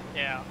grand?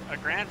 Yeah, a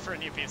grand for a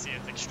new PC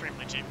is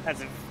extremely cheap.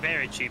 That's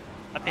very cheap.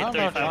 I paid I don't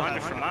know if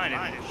 $3,500 for mine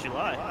in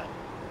July.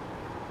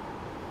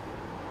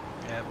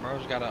 Yeah,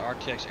 bro's got an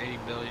RTX 80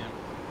 billion.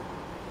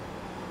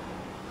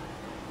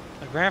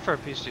 A grand for a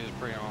PC is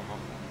pretty normal.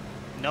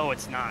 No,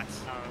 it's not.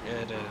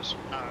 Yeah, it is.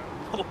 No,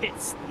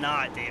 it's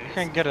not, David. You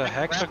can get a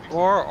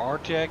hexa-core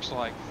RTX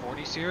like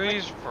 40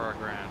 series for a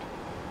grand.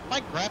 My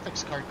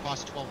graphics card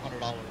costs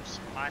 $1,200.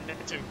 Mine did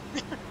too.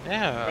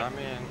 Yeah, I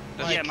mean.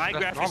 That's, yeah, my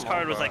that's graphics normal,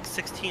 card was but- like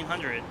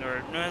 1,600,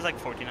 or no, it was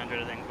like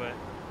 1,400, I think. But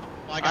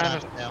Well, I got I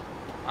it now.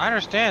 I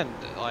understand,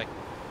 like,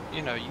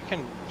 you know, you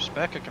can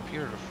spec a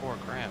computer to $4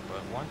 grand,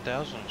 but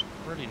 1,000 is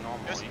pretty normal.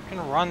 Yes. You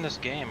can run this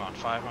game on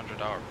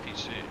 $500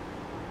 PC.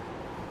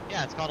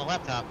 Yeah, it's called a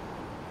laptop.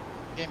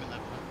 Gaming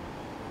laptop.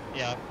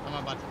 Yeah, I'm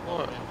about to pull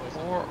it in.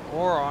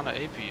 Or on an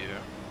APU.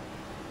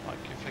 Like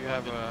if you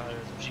have a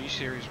G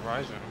series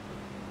Ryzen,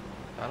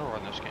 that'll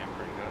run this game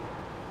pretty good.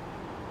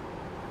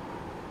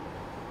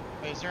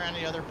 Wait, is there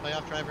any other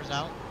playoff drivers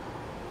out?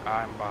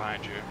 I'm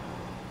behind you.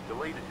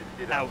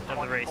 out of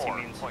the race, he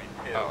means.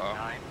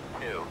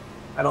 Uh-oh.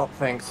 I don't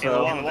think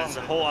so. Yeah, there's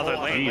a whole other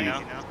lane, you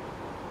know?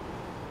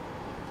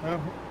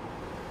 Well,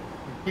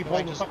 keep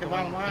holding the fucking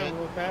bottom line a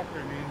little faster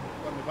and then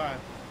let me by.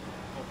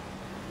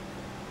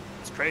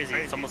 It's crazy.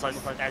 It's almost like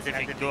as if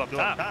you could go up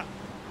top.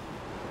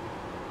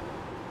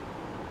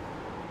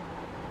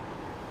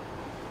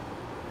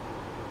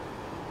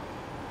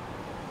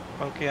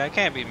 Okay, I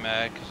can't be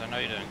mad because I know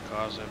you didn't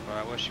cause it, but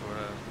I wish you would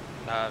have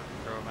not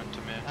drove into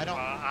me.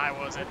 I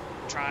wasn't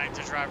trying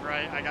to drive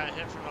right. I got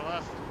hit from the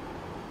left.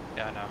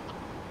 Yeah, I know.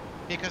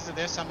 Because of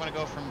this, I'm going to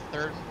go from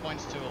 3rd in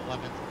points to 11th.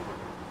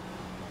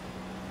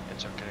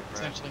 It's okay, Brad.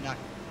 Essentially not.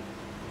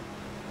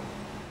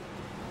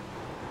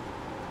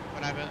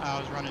 But I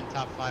was running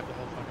top 5 the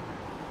whole fucking race.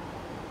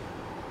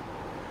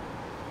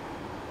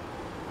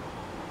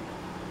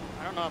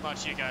 I don't know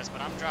about you guys, but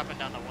I'm dropping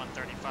down to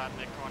 135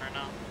 mid corner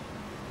now.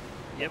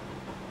 Yep.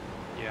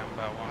 Yeah, I'm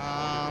about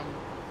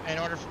 140. In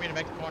order for me to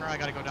make the corner, I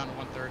got to go down to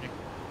 130.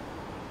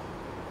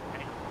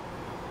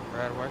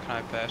 Brad, where can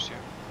I pass you?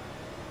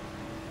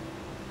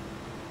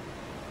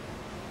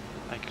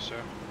 Thank you,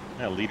 sir.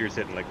 Yeah, leader's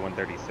hitting like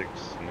 136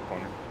 in the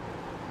corner.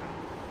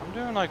 I'm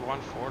doing like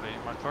 140.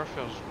 My car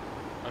feels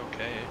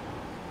okay.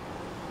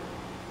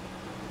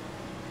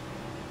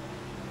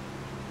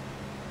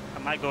 I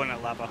might go in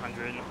at lap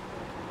 100.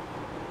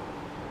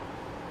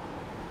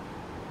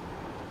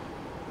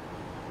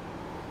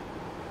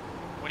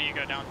 What do you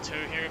go down 2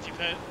 here if you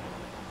pit?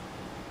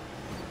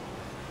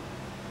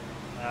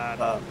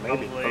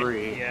 Maybe probably,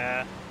 3.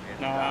 Yeah.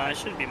 No, it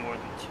should be more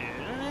than 2.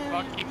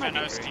 Fucking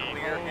Vinoski.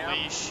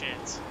 Holy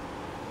shit.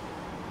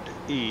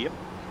 Yep.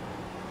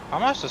 I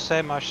must have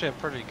saved my shit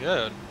pretty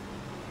good.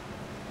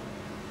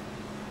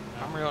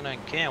 I'm reeling in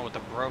can with a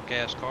broke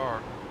ass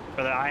car.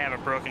 Brother, I have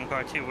a broken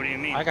car too. What do you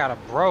mean? I got a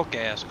broke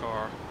ass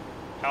car.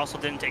 I also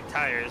didn't take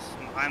tires.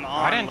 I'm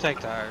on. I didn't take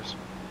tires.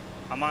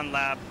 I'm on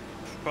lap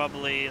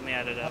probably. Let me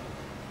add it up.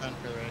 Done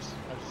for the race.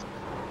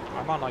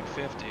 I'm on like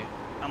 50.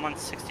 I'm on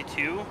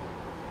 62.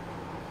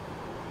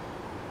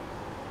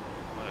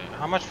 Wait,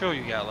 how much fuel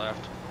you got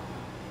left?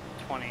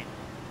 20.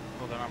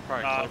 Well, then I'm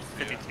probably close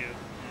to 52. you.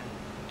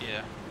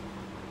 Yeah.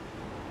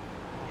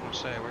 I was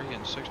gonna say, where are you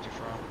getting 60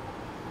 from?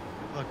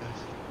 Look,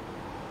 guys.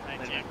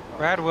 Thank you.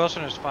 Brad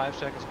Wilson is 5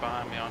 seconds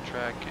behind me on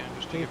track, and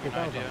just to give you an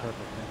idea.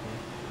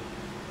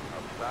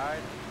 Outside.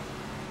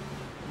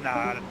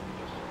 Nah,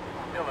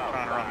 Still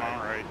trying to run my outside.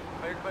 own right.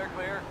 Clear, clear,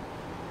 clear.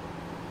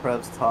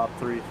 Prev's top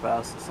 3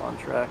 fastest on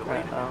track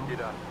right now.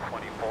 Get up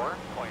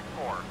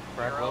 24.4.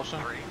 Brad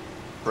Wilson?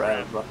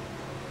 Brad.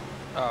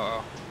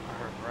 Oh, I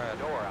heard Brad.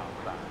 Door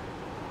outside.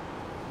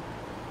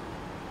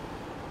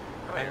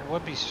 And it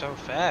would be so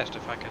fast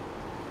if I could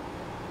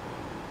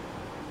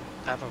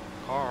have a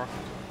car.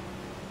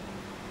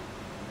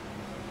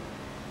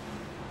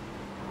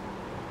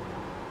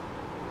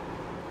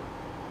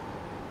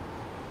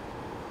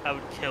 I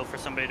would kill for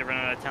somebody to run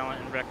out of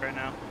talent and wreck right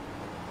now.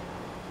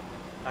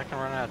 I can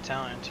run out of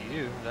talent into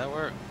you. Does that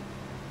work?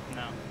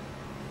 No.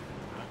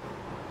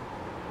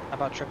 How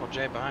about Triple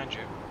J behind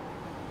you?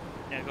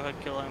 Yeah, go ahead,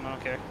 kill him. I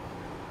don't care.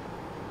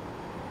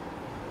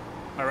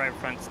 My right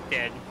front's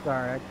dead.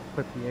 Sorry, I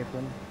clipped the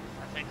apron.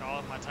 I think all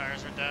of my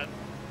tires are dead.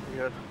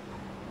 Good.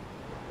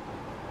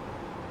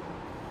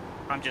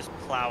 I'm just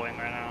plowing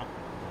right now.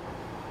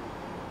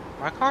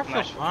 My car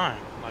feels fine.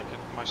 Like,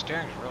 my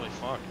steering's really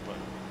fucked, but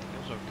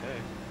it feels okay.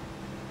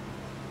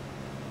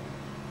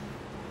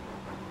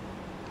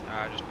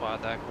 I just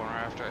plowed that corner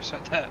after I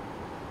said that.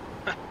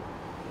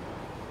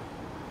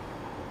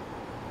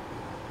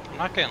 I'm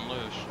not getting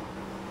loose,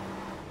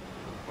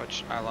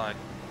 which I like.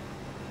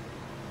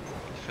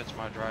 It fits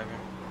my driving.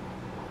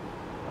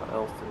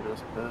 Elston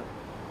just pit.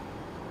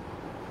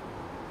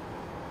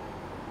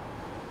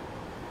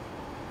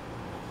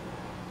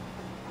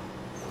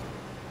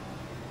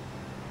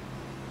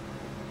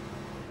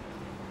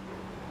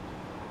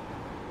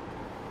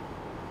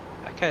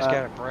 That guy's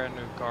got a brand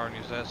new car and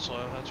he's that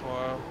slow. That's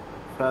wild.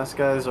 Fast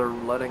guys are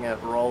letting it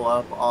roll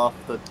up off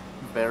the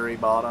very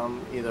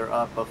bottom, either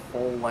up a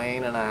full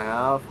lane and a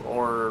half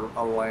or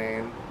a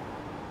lane,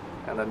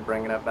 and then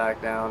bringing it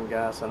back down,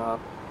 gassing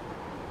up.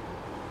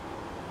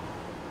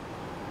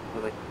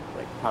 So they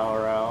like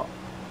power out.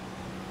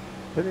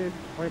 Pitted,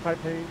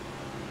 25 pace.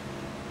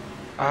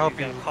 I hope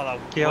you he call out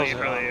kills way it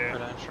earlier. on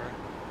credential.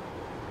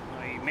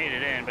 No, you made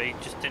it in, but you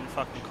just didn't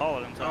fucking call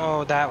it in time.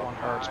 Oh, that one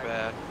hurts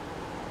bad.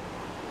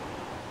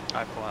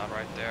 I pull out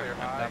right there. Clear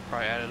high. That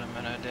probably added a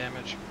minute of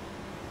damage.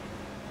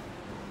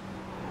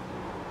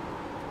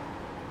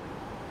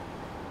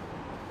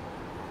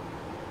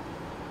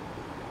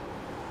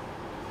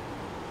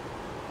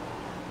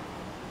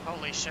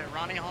 Holy shit,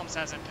 Ronnie Holmes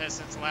hasn't pissed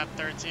since lap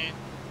 13.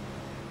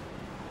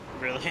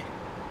 Really?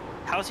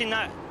 How's he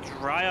not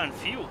dry on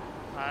fuel?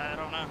 I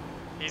don't know.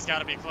 He's got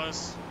to be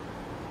close.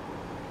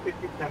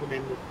 57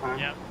 in this time.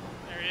 Yep,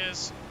 there he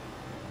is.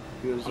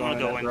 He was I'm gonna on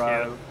go that in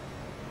drive. too.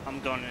 I'm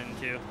going in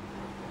too.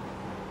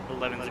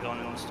 11's going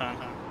in this time.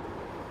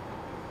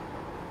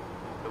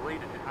 The lead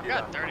is I've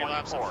got 30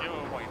 laps of fuel.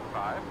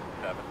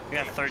 24.57. I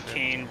got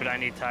 13, but I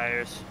need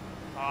tires.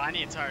 Oh, I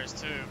need tires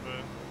too,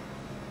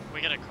 but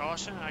we get a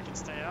caution, I can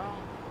stay out.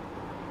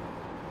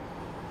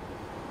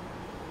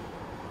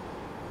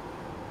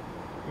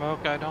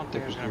 Smoke, I don't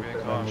think there's gonna be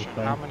a caution.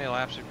 How many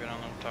laps have you been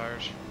on them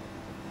tires?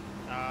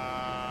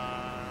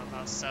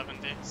 About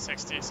 70,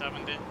 60,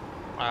 70.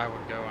 I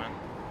would go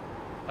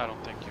in. I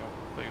don't think you'll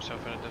put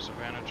yourself at a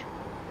disadvantage.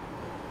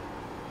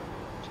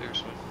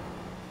 Seriously.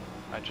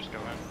 I'd just go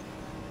in.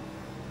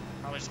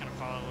 Probably just gonna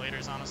follow the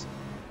leaders, honestly.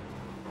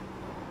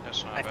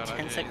 That's not I a bad have 10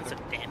 idea seconds either.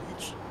 of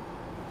damage.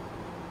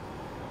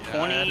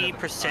 Yeah, I added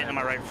 20% on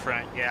my right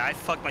front. Yeah, I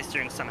fucked my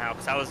steering somehow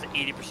because I was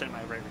 80% of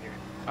my right rear.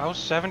 I was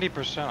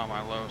 70% on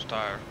my lowest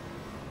tire.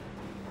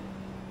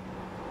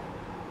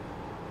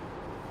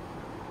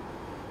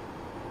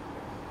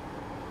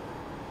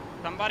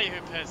 Somebody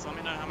who pits, let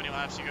me know how many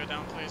laps you go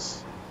down,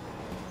 please.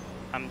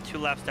 I'm 2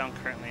 laps down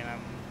currently and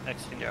I'm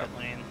exiting the pit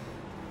lane.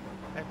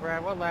 Hey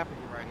Brad, what lap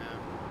are you right now?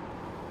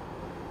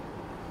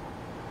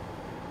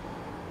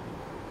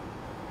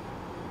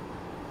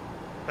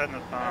 Setting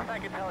the time. I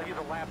can tell you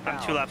the lap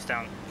I'm 2 laps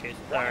down, Case,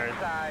 or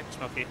inside.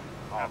 Smokey.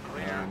 All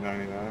clear. Yeah,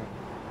 99.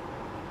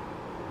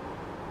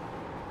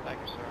 Thank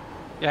you, sir.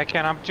 Yeah,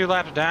 Ken, I'm 2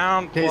 laps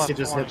down. Casey plus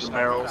just hit 20 the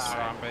barrels. seconds,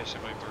 so I'm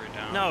basically 3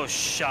 down. No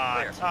shot.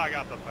 Clear. Oh, I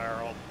got the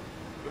barrel.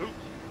 Oops.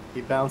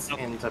 He bounced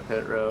into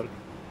pit road.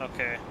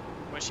 Okay.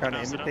 Wish you Trying to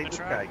bounced it up the imitate this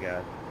guy track.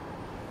 guy.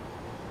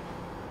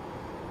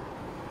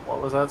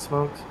 What was that,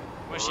 Smoked?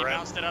 Wish you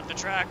bounced it up the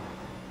track.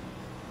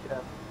 Yeah.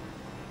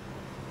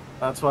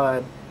 That's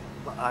why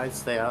I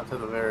stay out to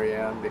the very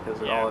end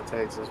because all it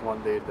takes is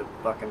one dude to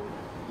fucking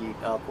eat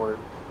upward.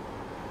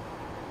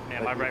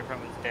 Man, my right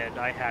front was dead.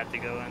 I had to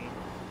go in.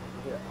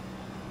 Yeah.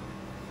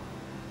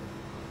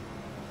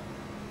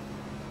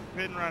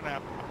 Hit and run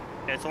out.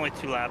 Yeah, it's only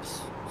 2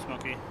 laps,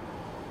 Smokey.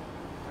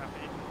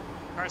 Copy.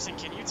 Carson,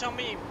 can you tell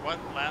me what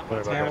lap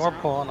What about Yeah, tires we're are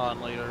on? pulling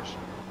on leaders.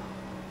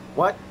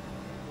 What?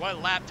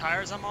 What lap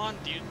tires I'm on?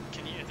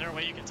 Is there a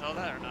way you can tell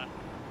that or not?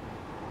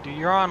 Do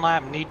your on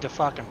lap need to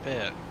fucking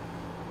pit?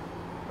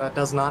 That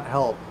does not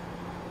help.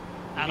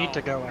 You At need all,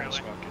 to go in, really.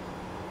 Smokey.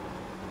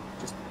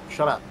 Just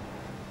shut up.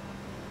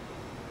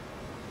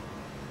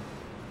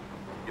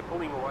 You're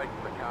pulling away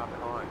from the car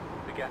behind.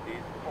 The gap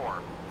is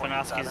 4.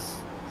 Konoski's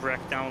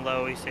wrecked down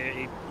low. He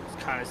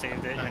kind of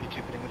saved it.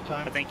 92 pitting this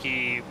time. I think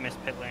he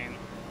missed pit lane.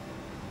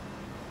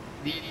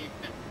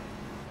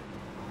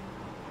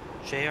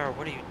 JR,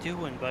 what are you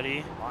doing,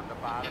 buddy? On the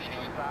bottom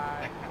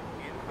inside.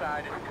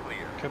 Inside is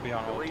clear. Could be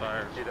on The old lead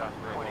tires. is up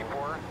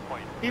 24.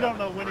 He don't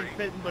know when he's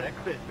fitting, but he's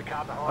fitting. The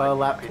car behind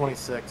Lap is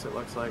 26, it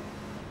looks like.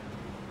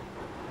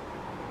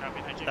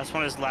 Copy, thank you. That's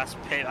when his last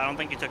pit. I don't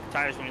think you took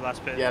tires when you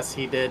last pit. Yes,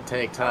 he did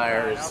take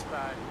tires.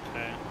 outside.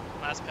 Okay.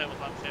 Last pit was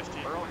lap 50.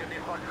 Earl, get these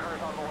fucking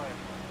cars on the way.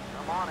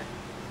 I'm on it.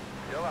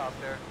 Still out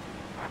there.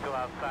 Still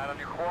outside on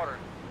your quarters.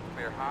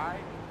 Clear high.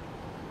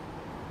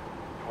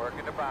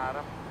 Working the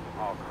bottom.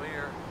 All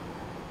clear.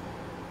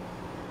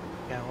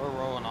 Yeah, we're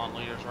rolling on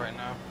leaders right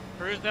now.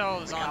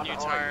 Bruiseville is on new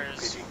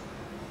tires, Pitching.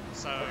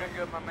 so Looking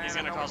good, my man. he's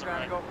gonna I know cause we're a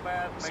trying to wreck. go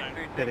fast. Make soon.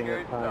 sure you take Hitting care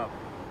it of yourself.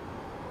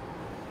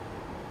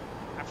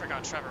 I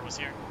forgot Trevor was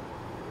here.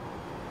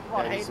 Come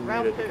on, Yeah, he's Hayden,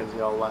 round muted 2. because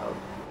y'all loud.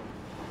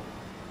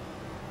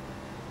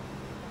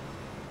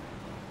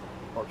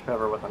 Well,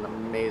 Trevor with an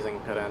amazing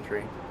pit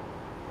entry.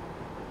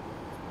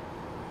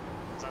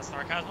 Is that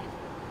sarcasm?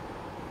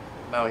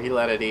 No, he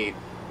let it eat.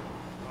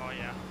 Oh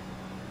yeah.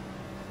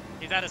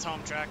 He's at his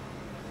home track.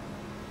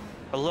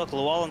 But look,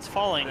 Llewellyn's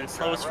falling and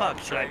slow as fuck.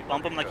 Should I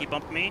bump him like he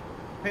bumped me?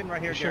 Pitting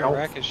right here, Sure. Jared.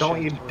 Wreck his Don't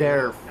shit you through.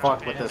 dare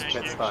fuck with Yeah, this thank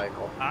pit you.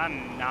 cycle.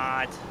 I'm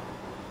not.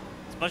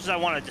 As much as I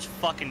want to just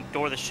fucking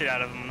door the shit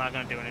out of him, I'm not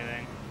gonna do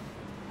anything.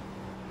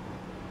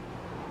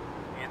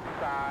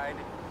 Inside.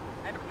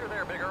 And if you're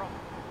there, big Earl.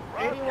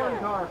 81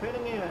 car,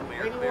 pitting in.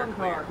 Clear, 81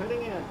 clear, car, clear.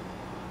 pitting in.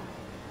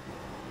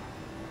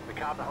 The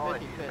car behind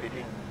 50 you is pitting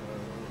pitching.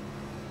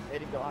 in.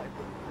 80 go high,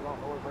 put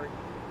on lower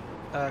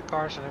brake.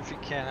 Carson, if you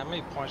can, how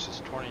many points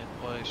is 20th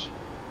place?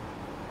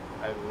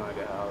 I have no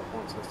idea how the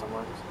point system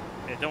works.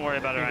 Yeah, don't worry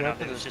about it You right go now.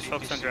 to Just this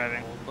focus on CTC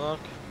driving. Old Buck.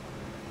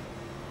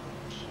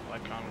 It's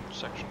like on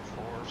section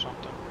 4 or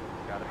something.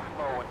 Got it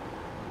slowing.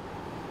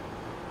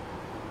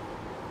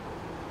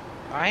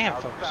 I am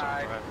focused on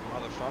Outside. driving,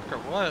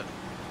 motherfucker. What?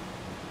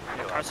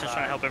 Still Carson's outside.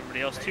 trying to help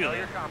everybody else They too. know Though.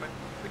 you're coming.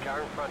 The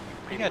car in front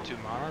You got 2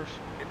 monitors.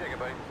 You take it,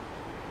 buddy.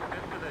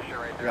 Good position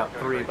right I there. got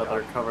Good 3, race but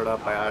they're up. covered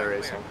up by All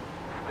right, iRacing.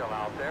 Still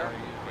out there. Are you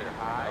Clear using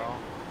high. it all?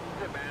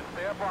 it, man.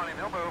 Stay up on him.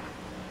 He'll move.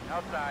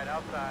 Outside,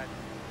 outside.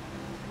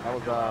 That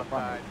was Still funny.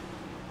 outside.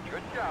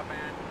 Good job,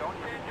 man. Don't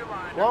change your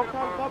line. Long They're gonna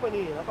time move.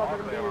 company. I thought they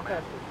were gonna be All your clear,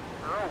 man. testers.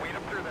 Earl, weed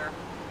him through there.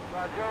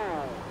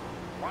 Roger.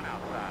 One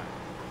outside.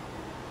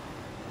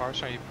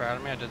 Parts, are you proud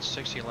of me? I did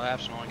 60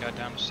 laps and only got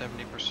down to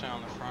 70%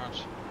 on the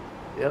fronts.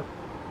 Yep.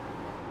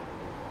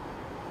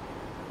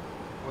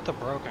 With a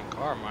broken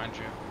car, mind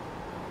you.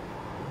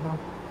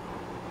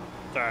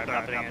 Sorry,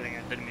 nothing.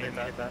 I didn't mean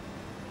that.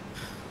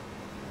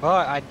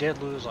 But I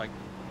did lose like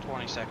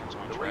 20 seconds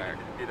on The track.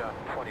 lead is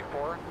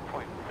 24.6.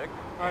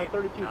 Alright,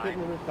 32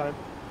 hitting this time.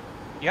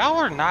 Y'all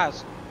are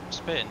not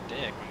spitting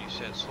dick when you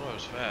said slow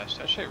is fast.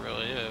 That shit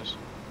really is.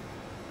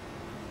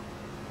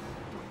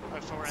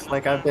 It's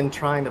like I've been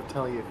trying to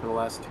tell you for the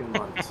last 2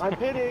 months. I'm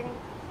hitting.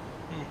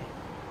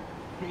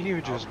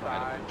 You just might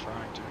have been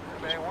trying to.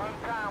 Stay one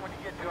time when you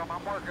get to him.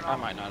 I'm working on I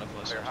might not have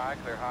listened. Clear high,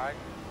 clear high.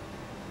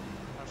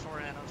 I'm 4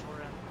 in, I'm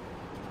 4 in.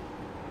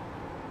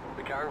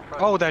 The car in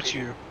front Oh, is that's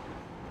speeding. you.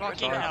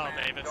 Fucking Good hell, job,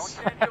 man. Davis. Don't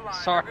change your line.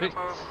 Sorry. They're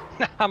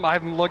gonna move. I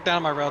haven't looked down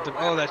at my relative.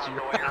 Oh, that's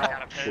you. I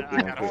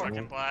got a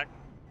fucking black.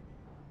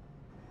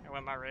 I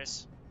win my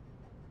race.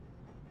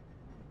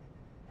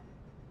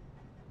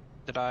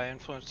 Did I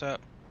influence that?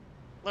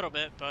 A little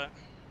bit, but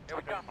Here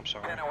we go. I'm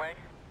sorry. 10 away.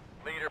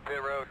 Leader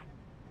pit road.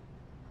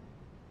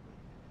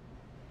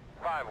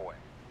 5 away.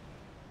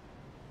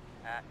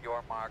 At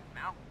your mark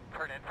now.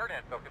 Turn in, turn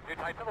in. Focus too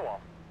tight to the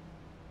wall.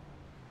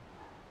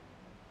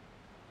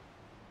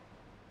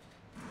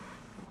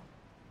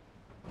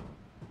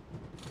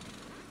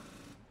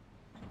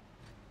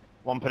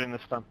 One pitting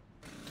this time.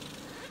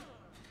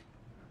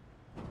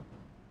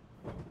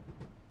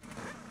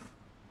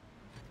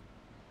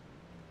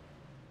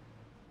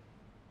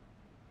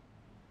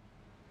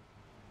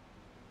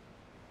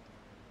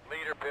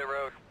 Leader pit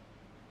road.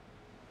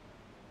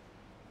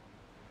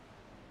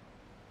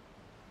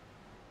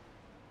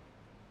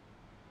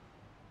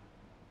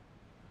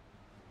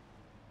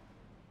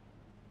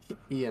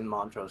 Ian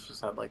Montrose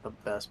just had like the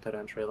best pit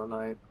entry of the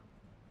night.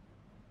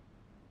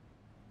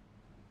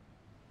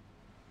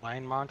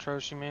 Lane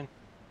Montrose, you mean?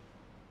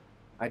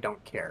 I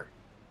don't care.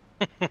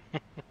 Go,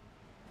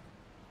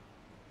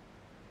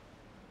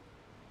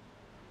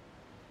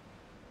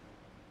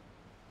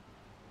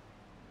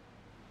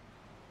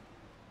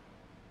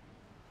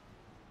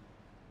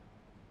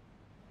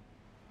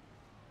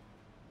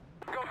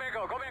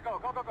 Bingo, go, Bingo,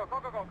 go, go, go, go,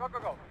 go, go, go, go,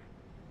 go.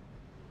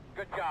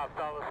 Good job,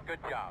 fellas, good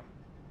job.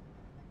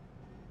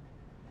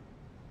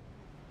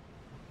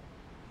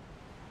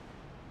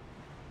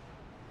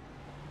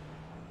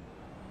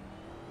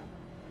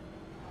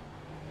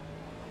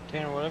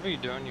 Tanner, whatever you're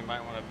doing, you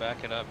might want to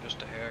back it up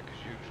just a hair, because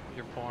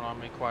you're pulling on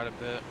me quite a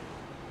bit.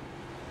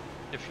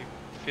 If you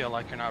feel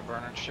like you're not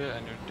burning shit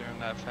and you're doing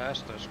that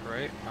fast, that's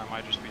great. I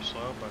might just be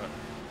slow, but I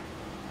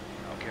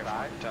don't care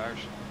for the tires.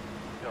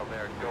 Still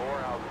there, door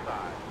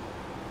outside.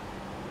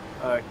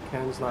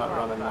 Ken's not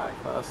running that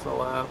fast the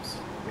laps.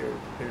 You're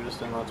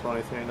just in the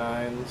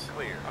 23.9s.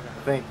 Clear. I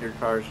think your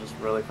car's just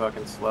really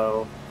fucking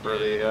slow for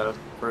the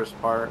first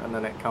part, and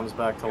then it comes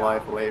back to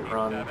life late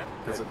run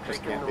because it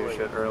just can't do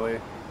shit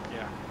early.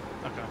 Yeah.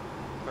 Okay.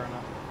 Fair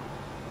enough.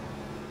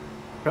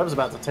 Trev's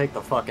about to take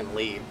the fucking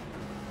lead.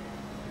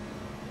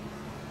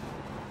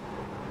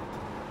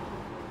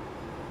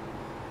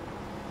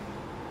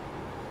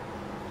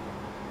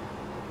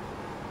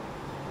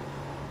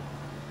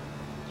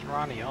 It's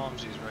Ronnie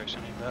Holmes he's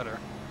racing any better.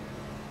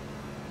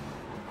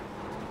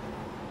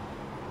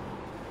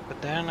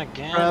 But then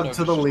again, Trev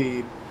to the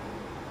lead.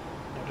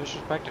 No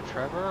disrespect to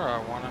Trevor, I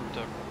want him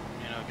to,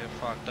 get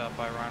fucked up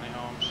by Ronnie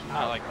Holmes.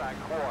 Not like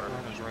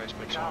ruin his race,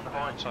 but slow him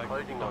down so I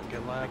don't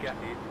get lapped.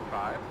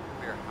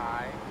 We're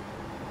high.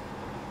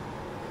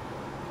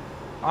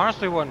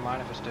 Honestly, wouldn't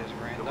mind if it stays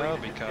green though,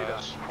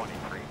 because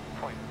 23.64.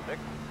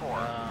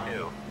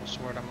 what's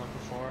the word I'm looking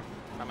for?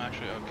 I'm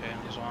actually okay in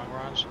these long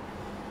runs.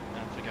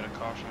 And if we get a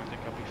caution, I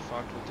think I'll be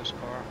fucked with this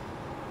car.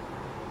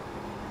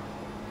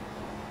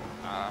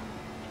 I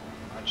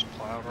just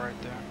plowed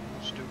right there.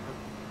 Stupid.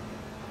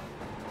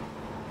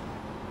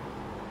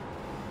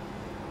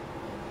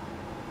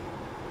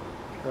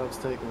 Trev's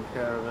taking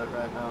care of it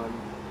right now, and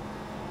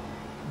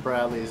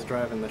Bradley's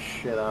driving the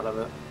shit out of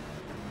it.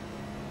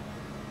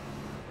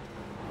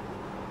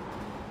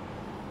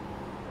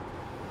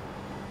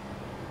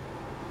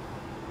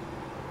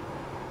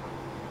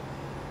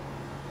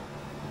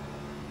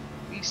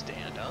 Please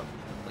stand up.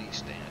 Please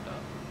stand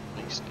up.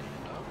 Please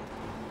stand up.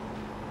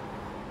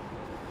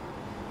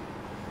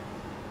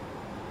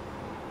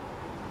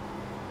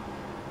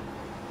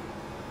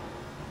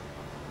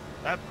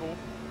 That's cool.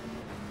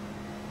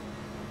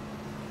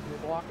 You're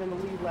blocking the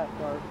lead lap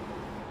car.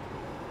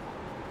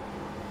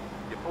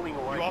 You're pulling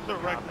away. You also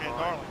from wrecked me in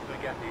Darlington. We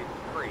got the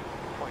 3.8.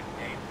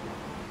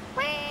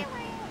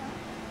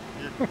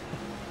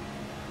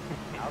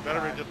 You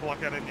better be just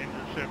luck at an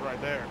injured shit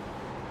right there.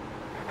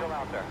 Still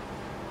out there.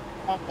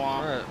 Pump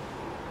on. Right.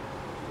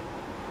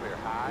 We're You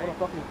high. want a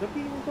fucking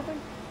cookie or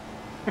something?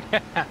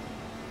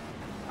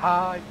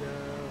 I do.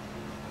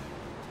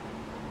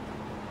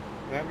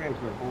 That man's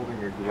been holding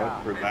your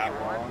glove for that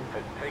long.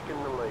 Has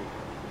taken the lead.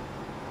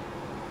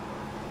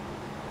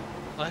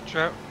 Let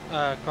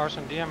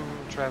Carson DM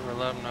Trevor,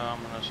 let him know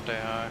I'm gonna stay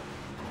high.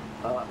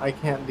 I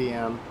can't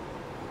DM.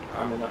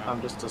 Okay.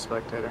 I'm just a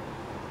spectator.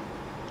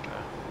 Okay.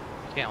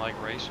 You can't like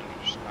race and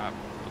just not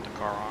put the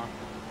car on.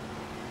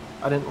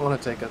 I didn't want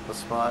to take up the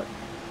spot.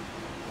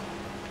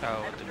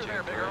 Oh, with the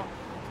There, big 2-3. girl.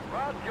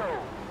 Roger.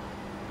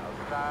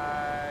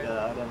 Outside.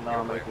 Yeah, I didn't know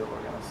how many people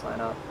were gonna sign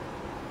up.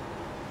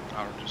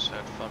 I would've just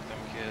said fuck them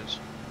kids.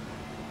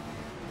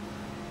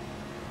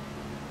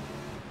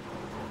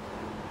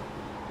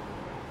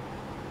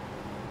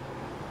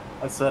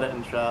 I said it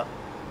in chat.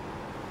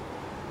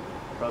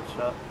 Rough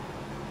chat.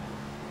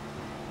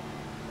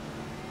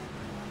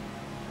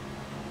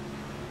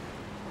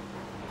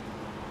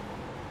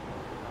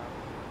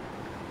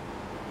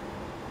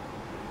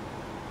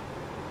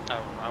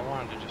 I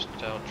wanted to just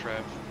tell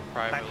Trev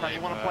privately.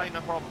 You want to play?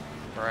 No problem.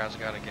 Brad's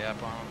got a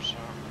gap on him, so.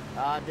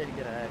 I didn't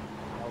get ahead.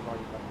 I was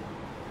already fucking.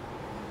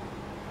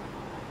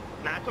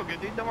 Nah, it's all good,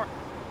 dude. Don't worry.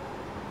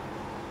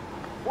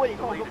 What are you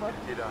calling for?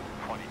 Did on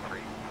 23,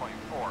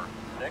 24,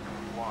 6,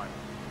 1.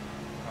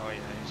 Oh yeah,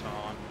 he's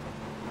on.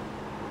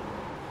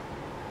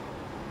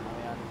 Oh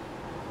yeah,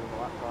 there's a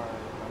lot of cars. I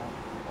don't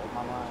hold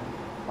my line.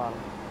 Bottom.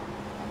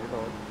 On your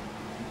door.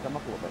 You come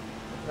up a little bit.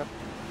 Okay.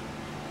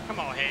 Come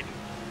on, Hayden.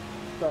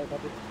 Sorry,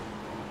 puppy.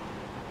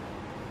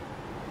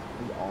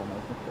 We all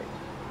make mistakes.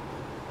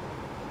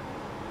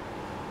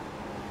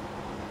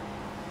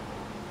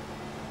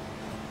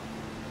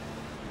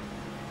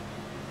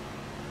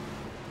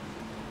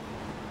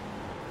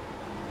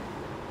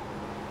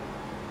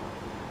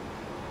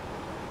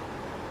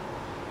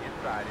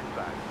 Inside.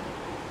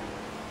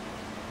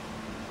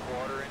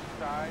 Quarter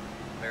inside.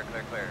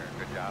 Clear.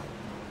 Good job.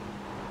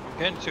 I'm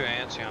getting too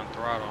antsy on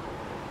throttle.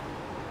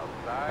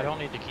 Outside. I don't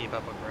need to keep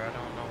up with Brad. I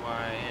don't know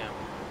why I am.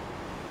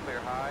 Clear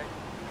high.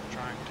 I'm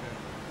trying to.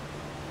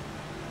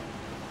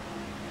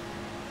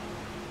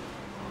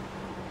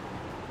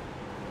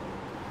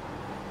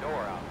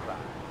 Door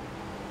outside.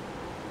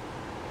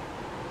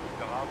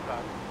 Still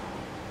outside.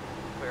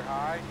 Clear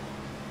high.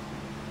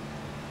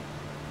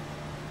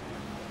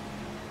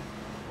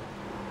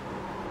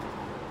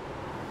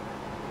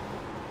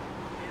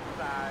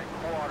 Inside.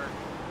 Quarter.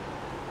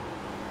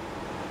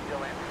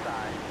 Still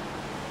inside.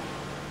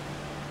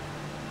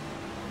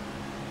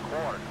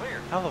 Quarter. Clear.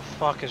 How the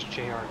fuck is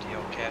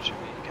JRDO catching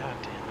me? God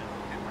damn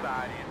it.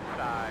 Inside.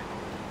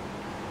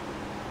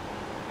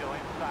 Still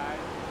inside.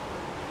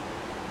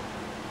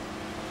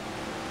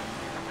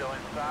 Still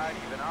inside,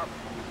 even up.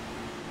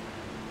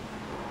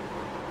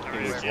 He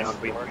was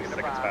 1.2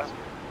 seconds faster.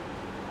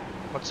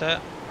 What's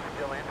that?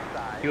 Still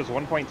inside. He was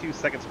 1.2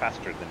 seconds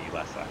faster than you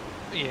last time.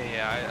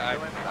 Yeah,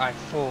 I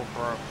full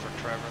broke for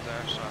Trevor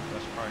there, so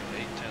that's probably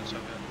 8/10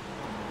 of it.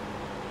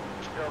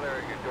 Still there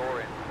at your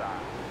door inside.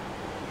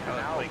 I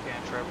let Blake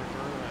and Trevor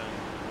through, and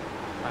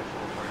I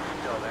full broke.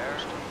 Still there.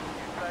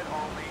 Inside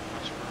only.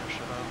 Let's finish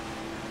it up.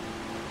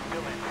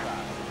 Still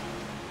inside.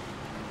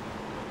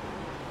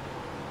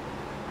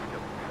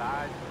 Still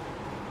inside.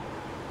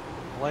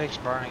 Blake's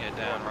burning it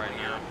down right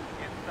Clear. now.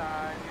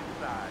 Inside.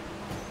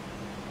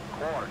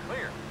 Quarter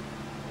clear.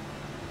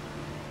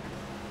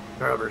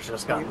 Trevor's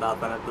just got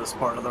nothing at this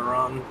part of the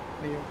run.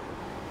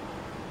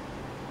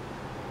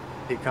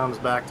 He comes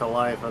back to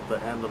life at the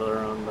end of the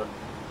run, but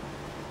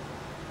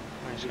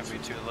It's gonna be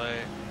too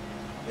late.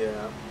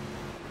 yeah.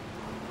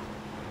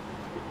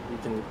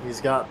 He's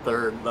got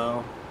third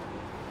though.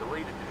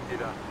 Deleted.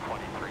 Did on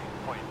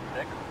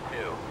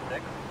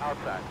 23.626.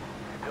 Outside.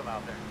 Still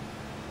out there.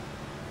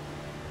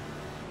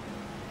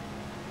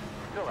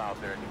 Still out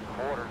there.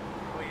 Quarter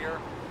clear.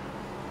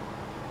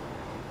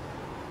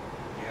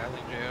 Yeah, I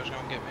think JO's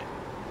gonna get me.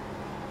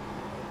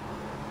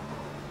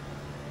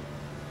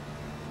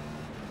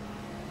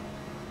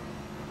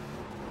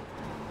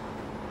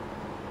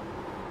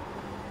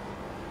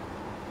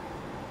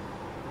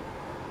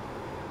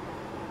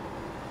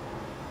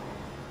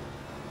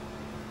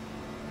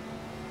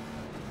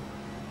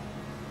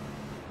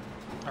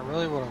 I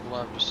really would have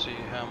loved to see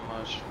how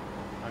much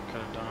I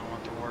could have done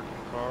with the working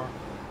car.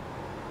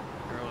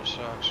 It really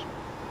sucks.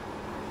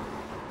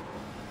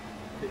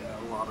 Yeah,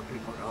 a lot of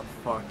people got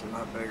fucked in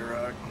that big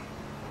wreck.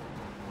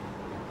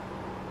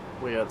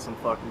 We had some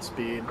fucking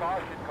speed.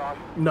 Caution.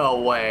 No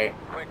way.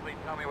 Quickly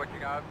tell me what you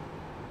got.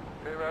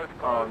 Pit road Oh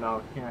closed.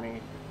 no,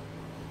 Kenny.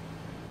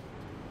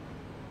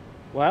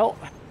 Well,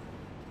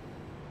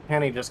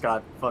 Kenny just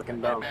got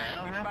fucking dumped.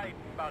 Fight.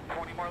 About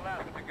 20 more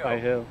laps to go. by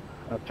who?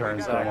 I turned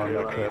Exactly someone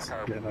that right.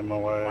 kept getting in my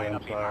way. Line I'm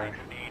up sorry.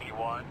 behind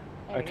 81.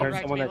 I turned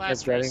wrecked someone me that kept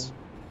last getting. race.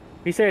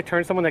 You say I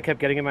turned someone that kept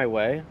getting in my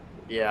way?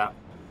 Yeah.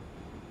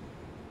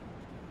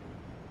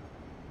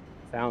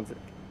 Sounds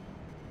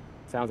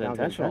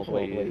intentional.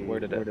 Wait, where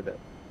did it?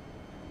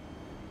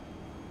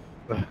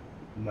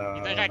 No,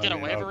 You think I get a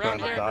mean, wave I was around trying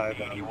to here? dive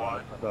and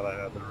I thought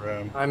I had the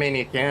room. I mean,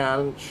 you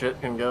can. Shit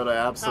can go to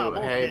absolute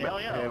hey,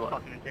 Hell yeah, hey, that was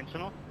what? fucking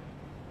intentional.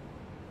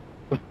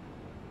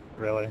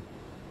 Really?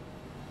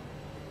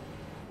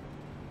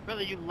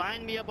 Brother, you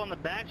lined me up on the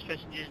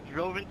backstretch and just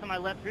drove into my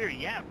left rear.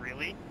 Yeah,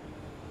 really?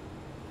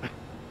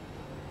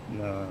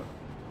 No.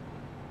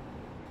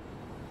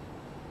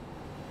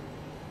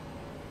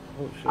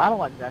 Oh shit. I don't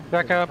like that.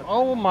 Checkup.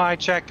 Oh my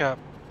checkup.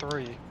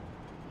 3.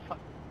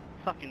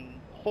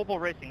 Fucking hobo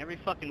racing every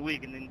fucking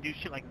week and then do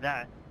shit like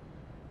that.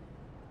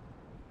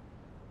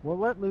 We'll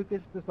let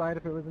Lucas decide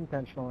if it was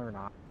intentional or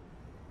not.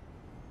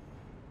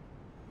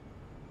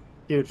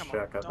 Huge Come on,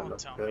 checkup in don't the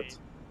tell me. pits.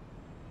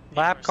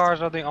 Lap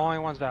cars are the only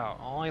ones out.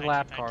 Only Thank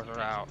lap you, cars are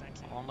out. thank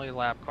you. Only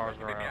lap cars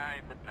are out.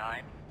 Behind the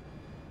 9.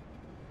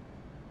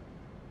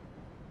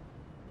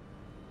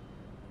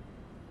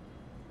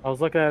 I was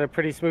looking at a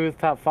pretty smooth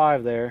top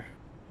 5 there.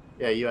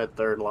 Yeah, you had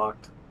third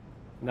locked.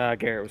 Nah,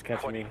 Garrett was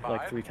catching me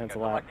like 3/10 got a the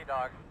lap. lucky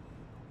dog.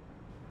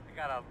 You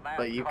got a lap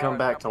But you car come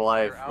back to coming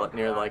life here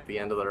near outside. like the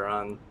end of the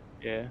run.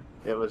 Yeah.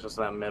 It was just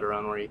that mid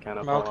run where you kind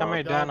of. Mo, how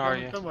many down are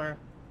you? Somewhere.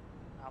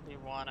 I'll be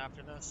 1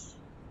 after this.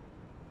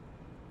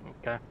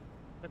 Okay.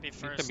 Could be You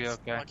first. could be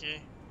okay.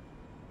 Lucky.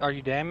 Are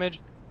you damaged?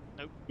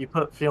 You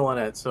put fuel in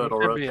it so You it'll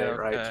could be rotate,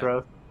 right, okay.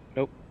 Trev?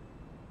 Nope.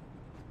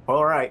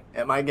 All right,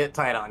 it might get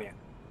tight on you,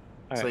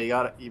 so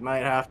Alright. you might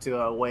have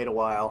to wait a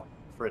while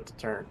for it to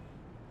turn.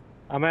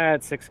 I'm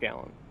at 6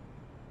 gallon.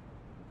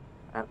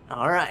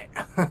 All right.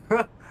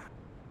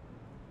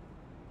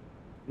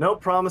 No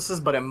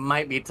promises, but it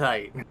might be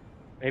tight.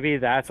 Maybe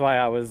that's why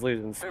I was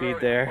losing speed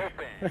there.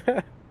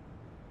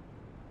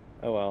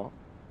 Oh well.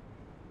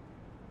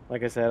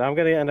 Like I said, I'm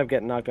gonna end up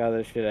getting knocked out of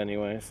this shit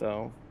anyway,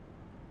 so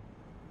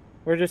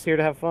we're just here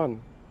to have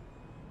fun.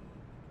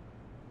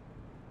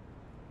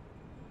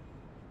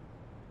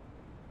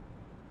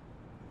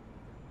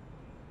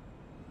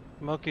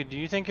 Moki, do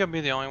you think you'll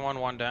be the only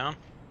one down?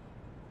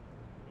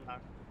 No,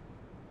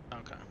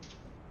 Okay.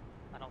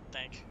 I don't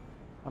think.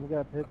 I'm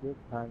gonna pit this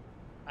time.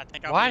 I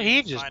think I'll Why'd be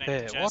he just fighting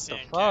pit? What Jesse the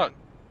and fuck? Ken.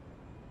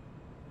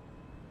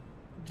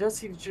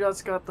 Jesse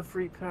just got the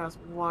free pass.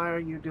 Why are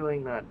you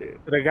doing that, dude?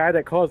 The guy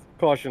that caused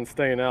caution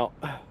staying out.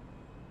 I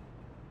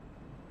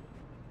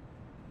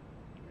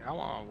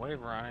want a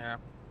wave around here.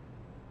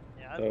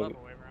 Yeah, I'd So, love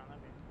a wave around.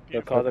 That'd be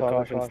The beautiful. cause of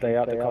caution stay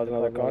out to cause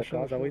another caution.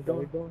 Is that what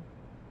we're doing?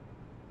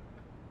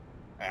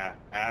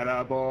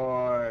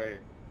 Attaboy.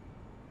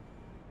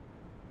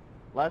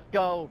 Let's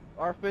go.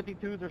 Our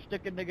 52s are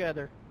sticking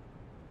together.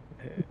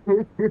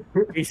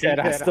 He said,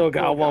 I still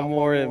got one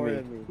more in me.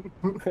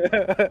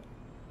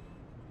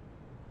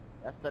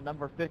 That's the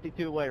number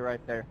 52 way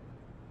right there.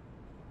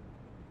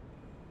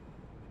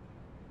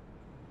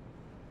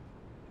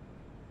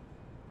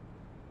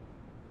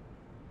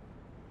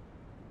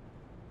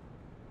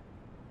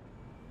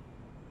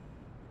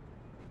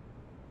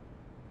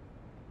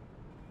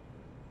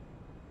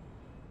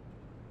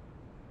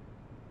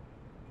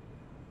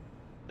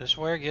 This is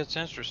where it gets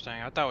interesting.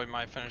 I thought we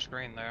might finish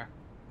green there.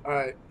 All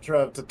right,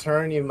 Trev, to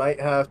turn, you might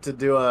have to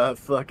do a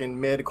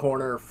fucking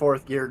mid-corner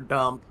 4th gear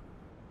dump.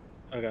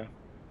 Okay.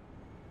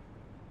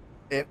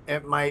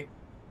 It might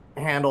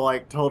handle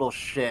like total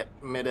shit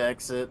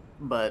mid-exit,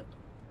 but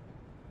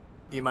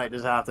you might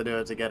just have to do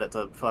it to get it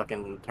to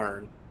fucking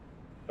turn.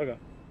 Okay.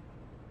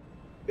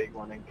 Big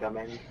one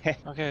incoming.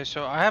 Okay,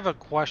 so I have a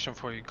question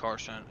for you,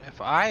 Carson.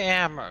 If I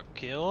am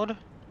killed,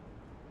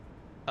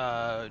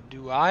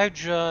 do I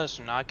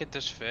just not get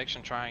this fixed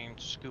and try and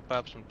scoop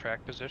up some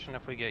track position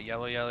if we get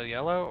yellow, yellow,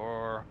 yellow,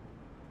 or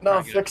try No,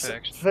 and get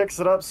fix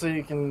it up so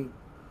you can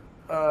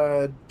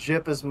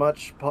jip as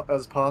much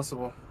as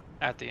possible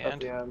at the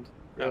end? Yeah.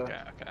 Okay,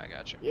 I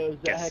got you. Yo,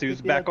 Guess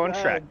who's back on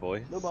track,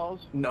 boys? No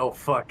balls. No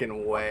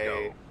fucking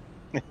way.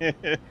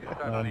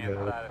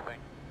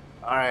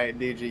 All right,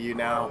 DG, you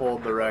now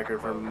hold the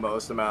record for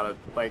most amount of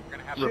like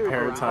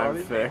repair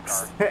time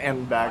fixed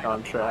and back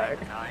on track.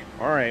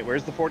 All right,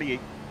 where's the 48?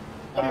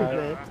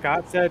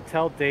 Scott said,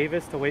 "Tell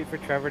Davis to wait for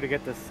Trevor to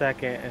get the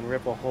second and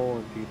rip a hole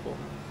in people."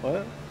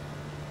 What?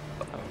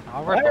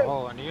 I'll rip a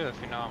hole in you if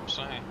you know what I'm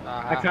saying.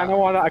 I kind of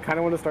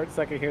want to start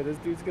second here. This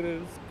dude's gonna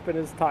spin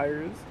his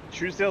tires.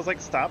 Truesdale's like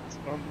stopped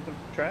on the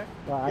track.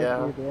 Well, I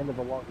Yeah. see at the end of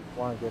a long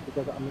one here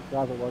because I'm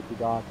rather lucky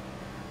dog.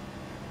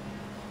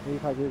 Maybe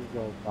 5 years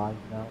ago, fine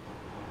now.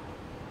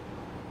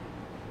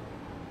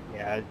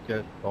 Yeah, it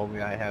just told me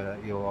I had a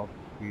EO up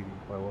speeding,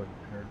 so I wasn't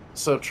sure.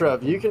 So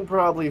Trev, you can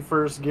probably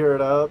first gear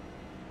it up,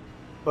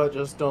 but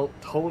just don't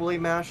totally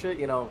mash it.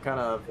 You know, kind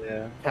of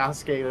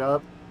cascade it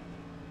up.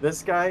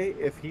 This guy,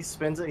 if he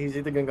spins it, he's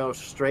either gonna go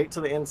straight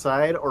to the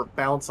inside or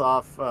bounce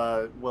off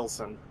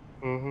Wilson.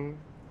 Mm-hmm.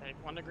 Hey,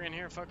 1 to green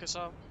here, focus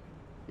up.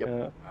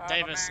 Yep.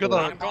 Davis, Good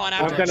luck. I'm going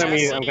I'm after gonna Jesse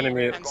mute, I'm gonna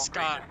mute. and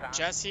Scott.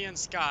 Jesse and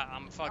Scott,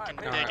 I'm fucking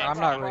digging. Alright, I'm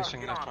not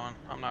racing this one.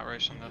 I'm not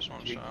racing this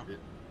one, so.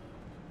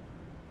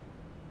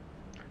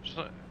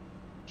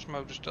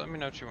 Smoke, just let me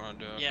know what you want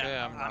to do. Yeah, Okay,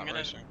 I'm not gonna,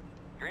 racing.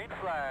 Green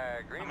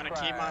flag, green I'm gonna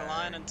keep my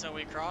line until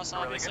we cross,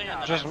 obviously, and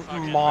then Just I'm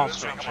fucking...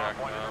 monster check,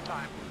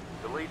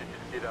 though. The lead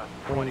just did a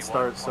Clean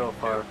start so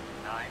far.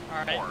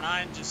 Alright,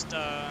 9, just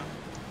move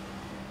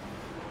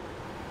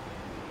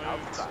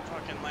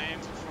fucking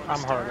lanes before the I'm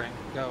start. hurting.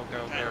 Go, go,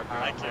 Okay, go.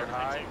 thank you,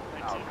 thank you,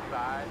 thank you.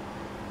 Outside,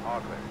 all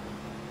clear.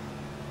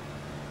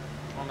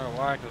 I don't know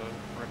why, because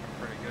it's ripping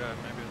pretty good.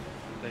 Maybe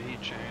the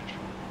heat changed.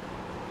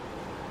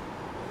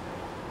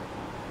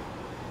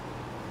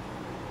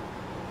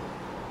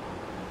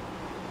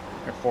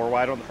 They're 4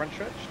 wide on the front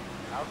stretch.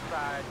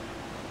 Outside.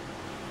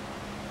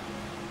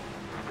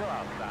 Still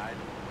outside.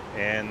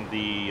 And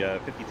the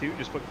 52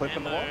 just put Cliff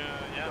in the wall.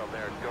 Yeah. Still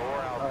there.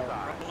 Door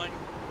outside. Rumbling.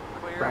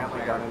 Clear.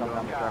 Brantley got into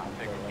him.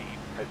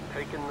 Has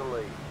taken the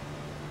lead.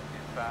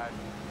 Inside.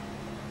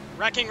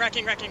 Wrecking. Still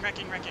on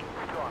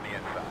the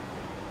inside.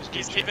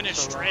 He's keeping it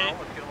straight.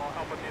 Let's get a little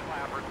help with the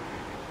elaborate.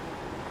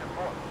 And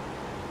fourth.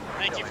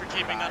 Thank you for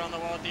keeping that on the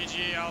wall,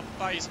 DG. I'll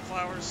buy you some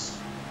flowers.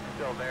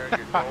 Still there at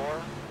your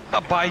door.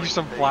 I'll buy you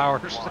some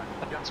flowers.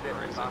 That's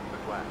crazy. Off the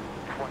glass.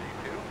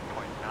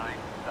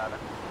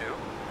 22.972.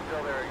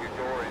 Still there at your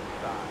door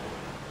inside.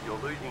 You're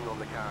losing on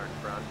the car in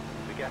front.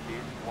 The gap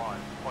is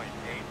 1.8.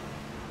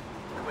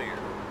 Clear.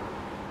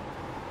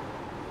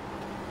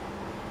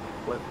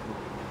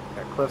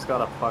 Cliff's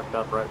got a fucked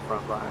up right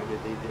front behind you,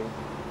 DG.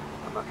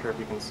 I'm not sure if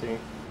you can see.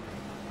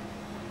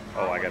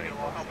 Oh, I got it.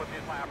 Help with the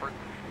elaborate.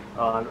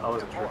 I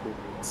wasn't sure if you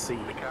could see.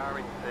 The car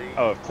in C.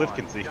 Oh, if Cliff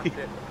can see. Just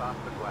hit past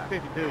the glass.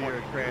 52, you're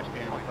a trash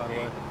can, by the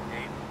way.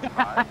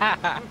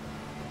 8.85.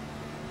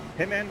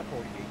 Him and the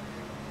 48.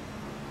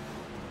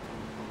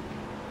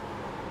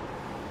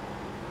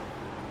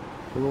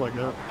 Cool, I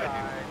got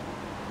Outside.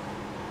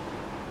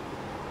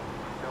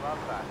 Still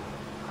outside.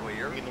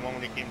 Clear. the one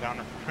when he came down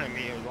in front of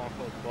me, it was all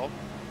close 12.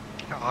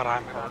 God,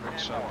 I'm hurting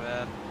so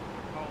bad.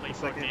 Holy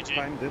fuck, DG.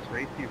 Time this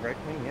race, you right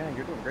me? Yeah,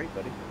 you're doing great,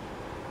 buddy.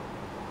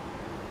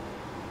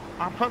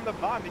 I'm on the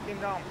bottom, he came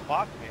down and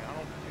blocked me. I don't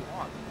know what you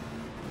want.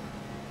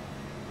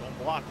 Don't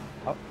block.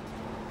 I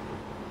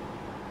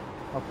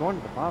was going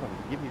to the bottom to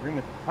give you room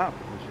at the top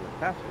because you were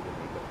faster than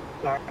me,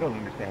 but I don't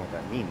understand what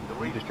that means.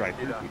 You just drive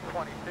through people.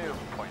 22.9.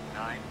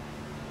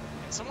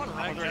 Can someone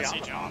wreck Jesse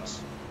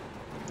Jones?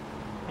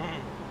 I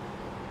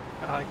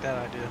like that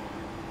idea.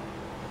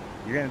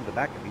 You ran into the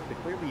back of me, so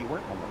clearly you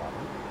weren't on the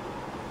bottom.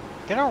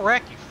 Get a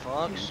wreck, you You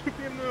fucks. should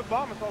be in the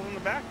bottom, it's all in the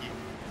back of you.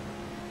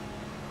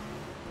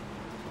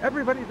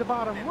 Everybody's the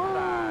bottom. Whoa!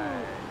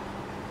 Inside.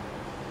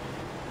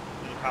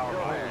 Power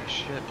Still bottom. there. Holy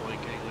shit, Blake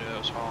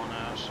Aglio's hauling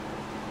ass.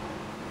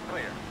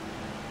 Clear.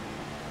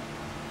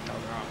 Oh,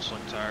 they're on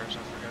slick tires. I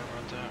forgot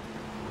about that.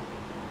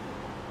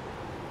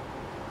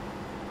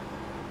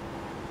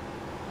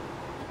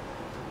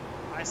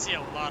 I see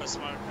a lot of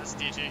smoke. That's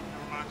DG. Never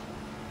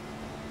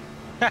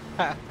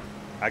mind.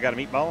 I got a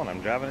meatball and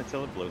I'm driving it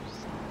till it blows.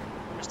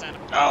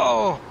 Understandable.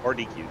 Oh! Or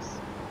DQs.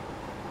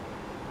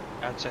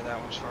 I'd say that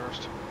one's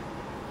first.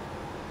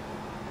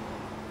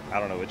 I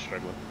don't know which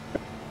struggling.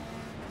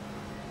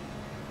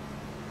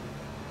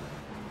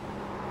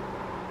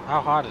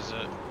 How hot is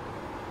it?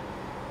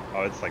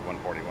 Oh, it's like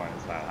 141.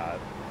 It's not hot.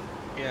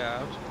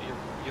 Yeah,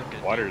 you'll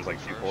get Water is DQ like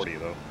first. 240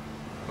 though.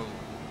 Oh.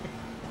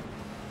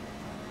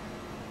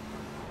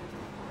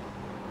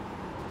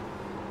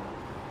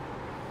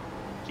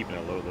 Keeping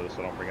it low though, so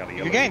I don't bring out a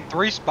yellow. You gained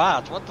 3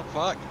 spots. What the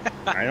fuck?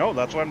 I know.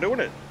 That's why I'm doing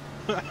it.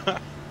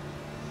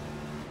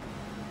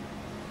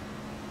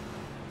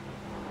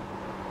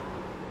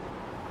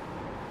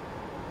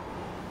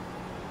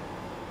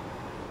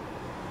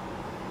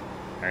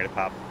 Alright, it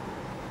pop.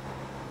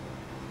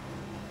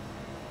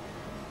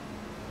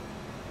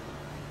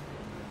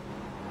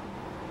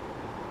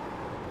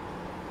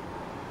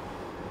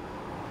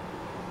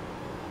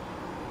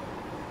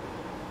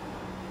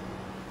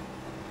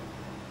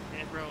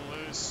 Mid row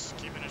loose,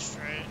 keeping it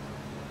straight.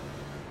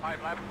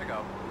 5 laps to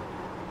go.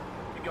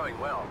 You're going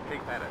well.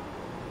 Keep at it.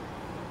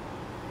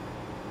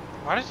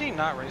 Why does he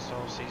not race the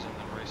whole season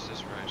and race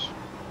this race?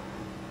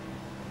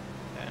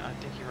 Yeah, I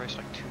think he raced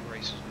like 2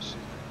 races this season.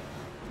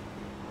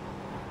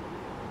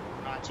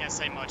 I can't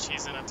say much.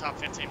 He's in a top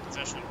 15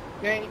 position.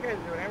 Yeah, you guys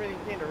are doing everything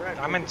you can to wreck.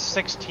 I'm in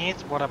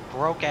 16th with a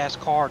broke ass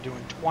car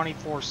doing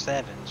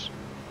 24/7s.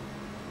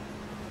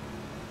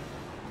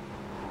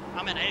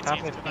 I'm in Top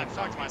 18th 15 because I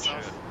fucked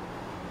myself. shit.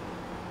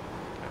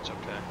 That's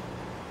okay.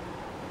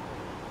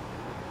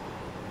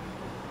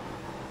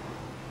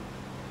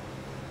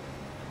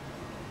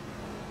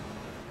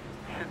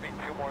 Should be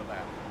 2 more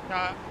laps.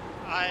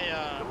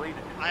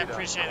 I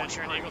appreciate that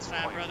you're an Eagles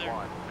fan, brother,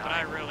 but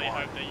I really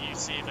hope that you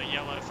see the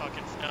yellow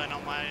fucking filling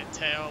on my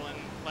tail and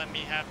let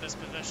me have this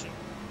position.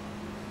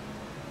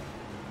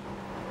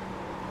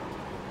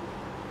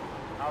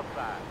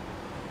 Outside.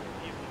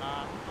 He's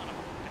not on a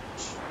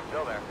bitch.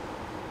 Still there.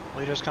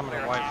 Leader's coming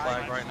in white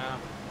flag right now.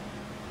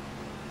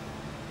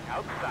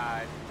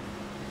 Outside.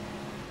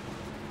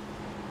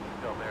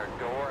 Still there.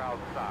 Door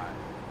outside.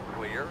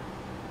 Clear.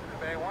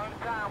 Okay, one at a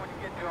time when you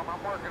get to them.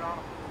 I'm working on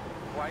them.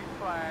 White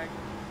flag.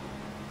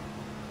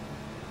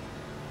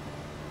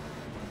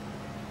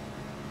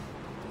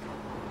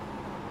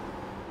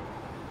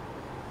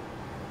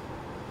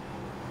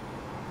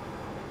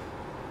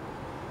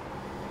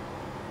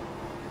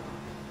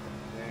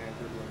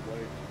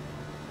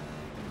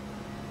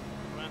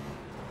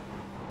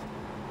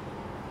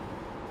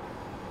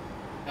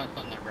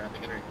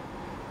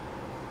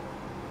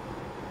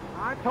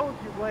 I told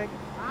you, Blake.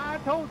 I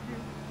told you.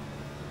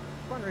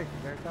 Fun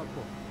racing, guys. That was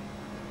cool.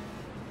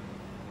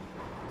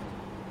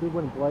 Good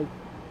win, Blake.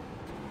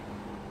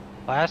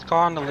 Last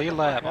car on the lead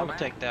lap. I'm gonna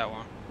take that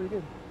one. Pretty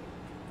good.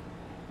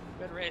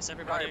 Good race,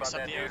 everybody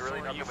except the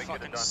 04. You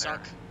fucking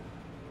suck.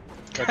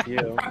 That's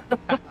you.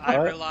 I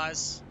What?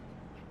 realize.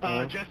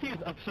 Jesse is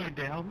upside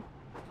down.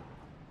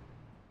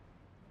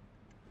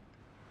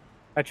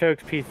 I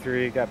choked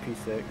P3, got P6.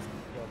 Feel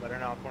better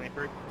now,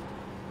 23.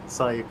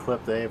 Saw you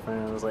clip the apron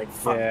and I was like,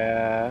 fuck.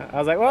 Yeah. I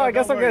was like, well, I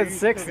guess I'm getting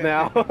 6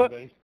 now.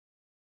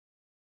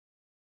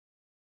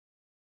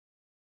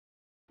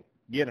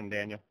 Get him,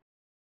 Daniel.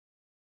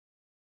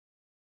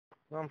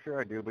 Well, I'm sure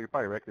I do, but you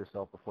probably wreck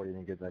yourself before you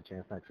even get that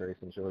chance next race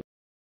and show.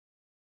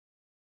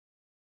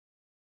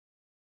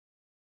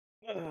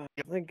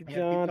 Thank you,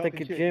 John. Thank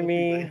you,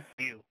 Jimmy.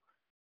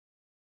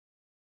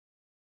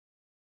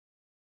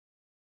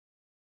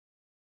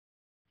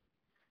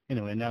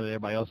 Anyway, now that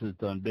everybody else is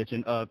done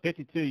bitching,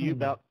 52, you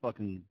about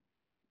fucking,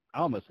 I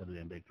almost said it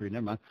in Big 3,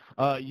 never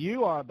mind.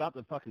 You are about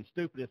the fucking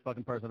stupidest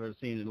fucking person I've ever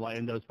seen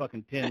in those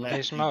fucking 10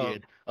 laps you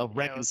did of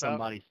wrecking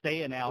somebody,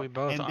 staying out, We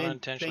both and then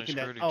unintentionally thinking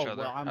that, screwed each oh,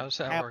 other. well, I'm How's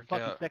that half work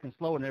fucking out? second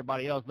slower than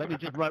everybody else. Let me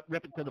just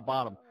rip it to the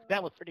bottom.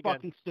 That was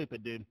fucking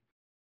stupid, dude.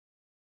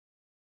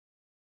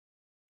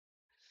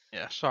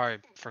 Yeah, sorry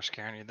for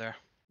scaring you there.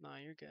 No,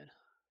 you're good.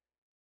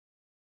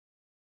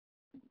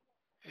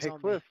 Hey,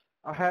 Cliff,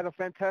 I had a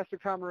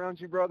fantastic time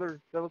around you, brother.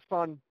 That was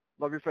fun.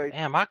 Love your face.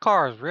 Damn, my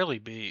car is really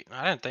beat.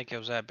 I didn't think it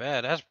was that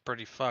bad. That's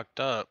pretty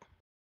fucked up.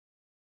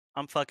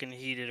 I'm fucking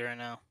heated right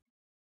now.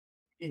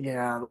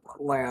 Yeah,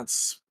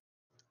 Lance.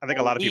 I think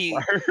a lot of people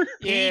are.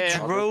 He Yeah.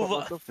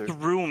 drove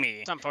through me.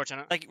 It's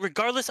unfortunate. Like,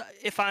 regardless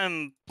if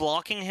I'm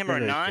blocking him or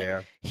Doesn't not,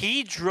 care.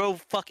 he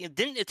drove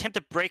didn't attempt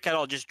to brake at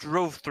all, just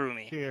drove through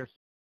me. Cheers.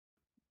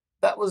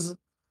 That was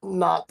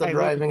not the Hey,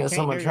 driving Lucas,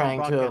 of we can't someone hear you on trying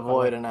to broadcast, by the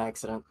avoid way. an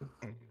accident.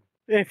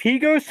 If he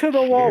goes to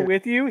the wall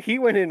with you, he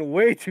went in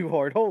way too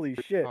hard. Holy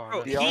shit.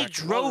 Bro, he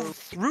drove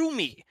through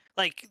me.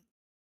 Like,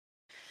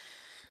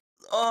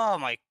 oh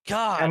my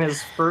god. And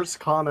his first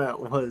comment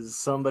was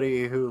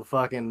somebody who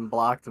fucking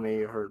blocked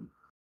me for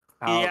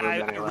however Yeah,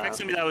 many I wrecked laps.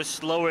 somebody that was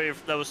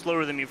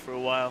slower than me for a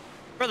while.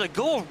 Brother,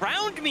 go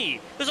around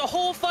me. There's a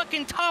whole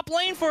fucking top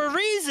lane for a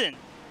reason.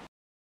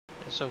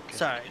 It's okay.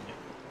 Sorry.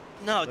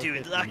 No,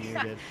 dude.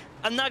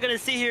 I'm not gonna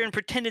sit here and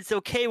pretend it's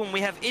okay when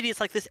we have idiots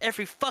like this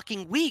every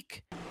fucking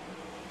week.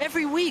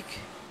 Every week.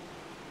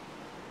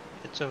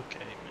 It's okay,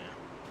 man.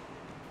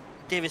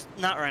 Davis,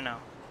 not right now.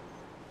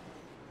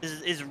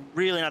 This is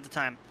really not the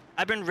time.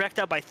 I've been wrecked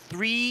out by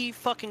 3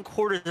 fucking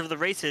quarters of the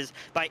races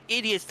by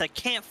idiots that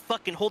can't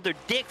fucking hold their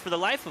dick for the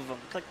life of them.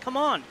 Like, come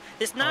on.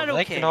 It's not They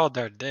okay. can hold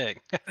their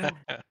dick.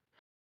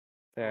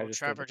 Yeah,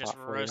 Trevor just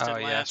roasted Oh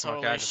yeah, Lance. Smokey,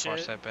 Holy I just watched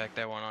shit. that back.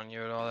 That one on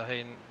you at all. The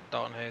Hayden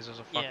Dalton Hayes is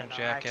a fucking Yeah, no,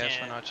 jackass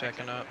for not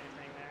checking up.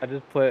 I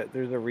just put,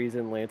 there's a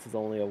reason Lance is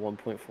only a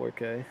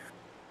 1.4K.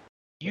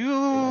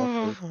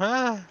 You.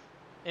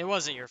 It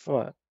wasn't your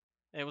fault. What?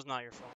 It was not your fault.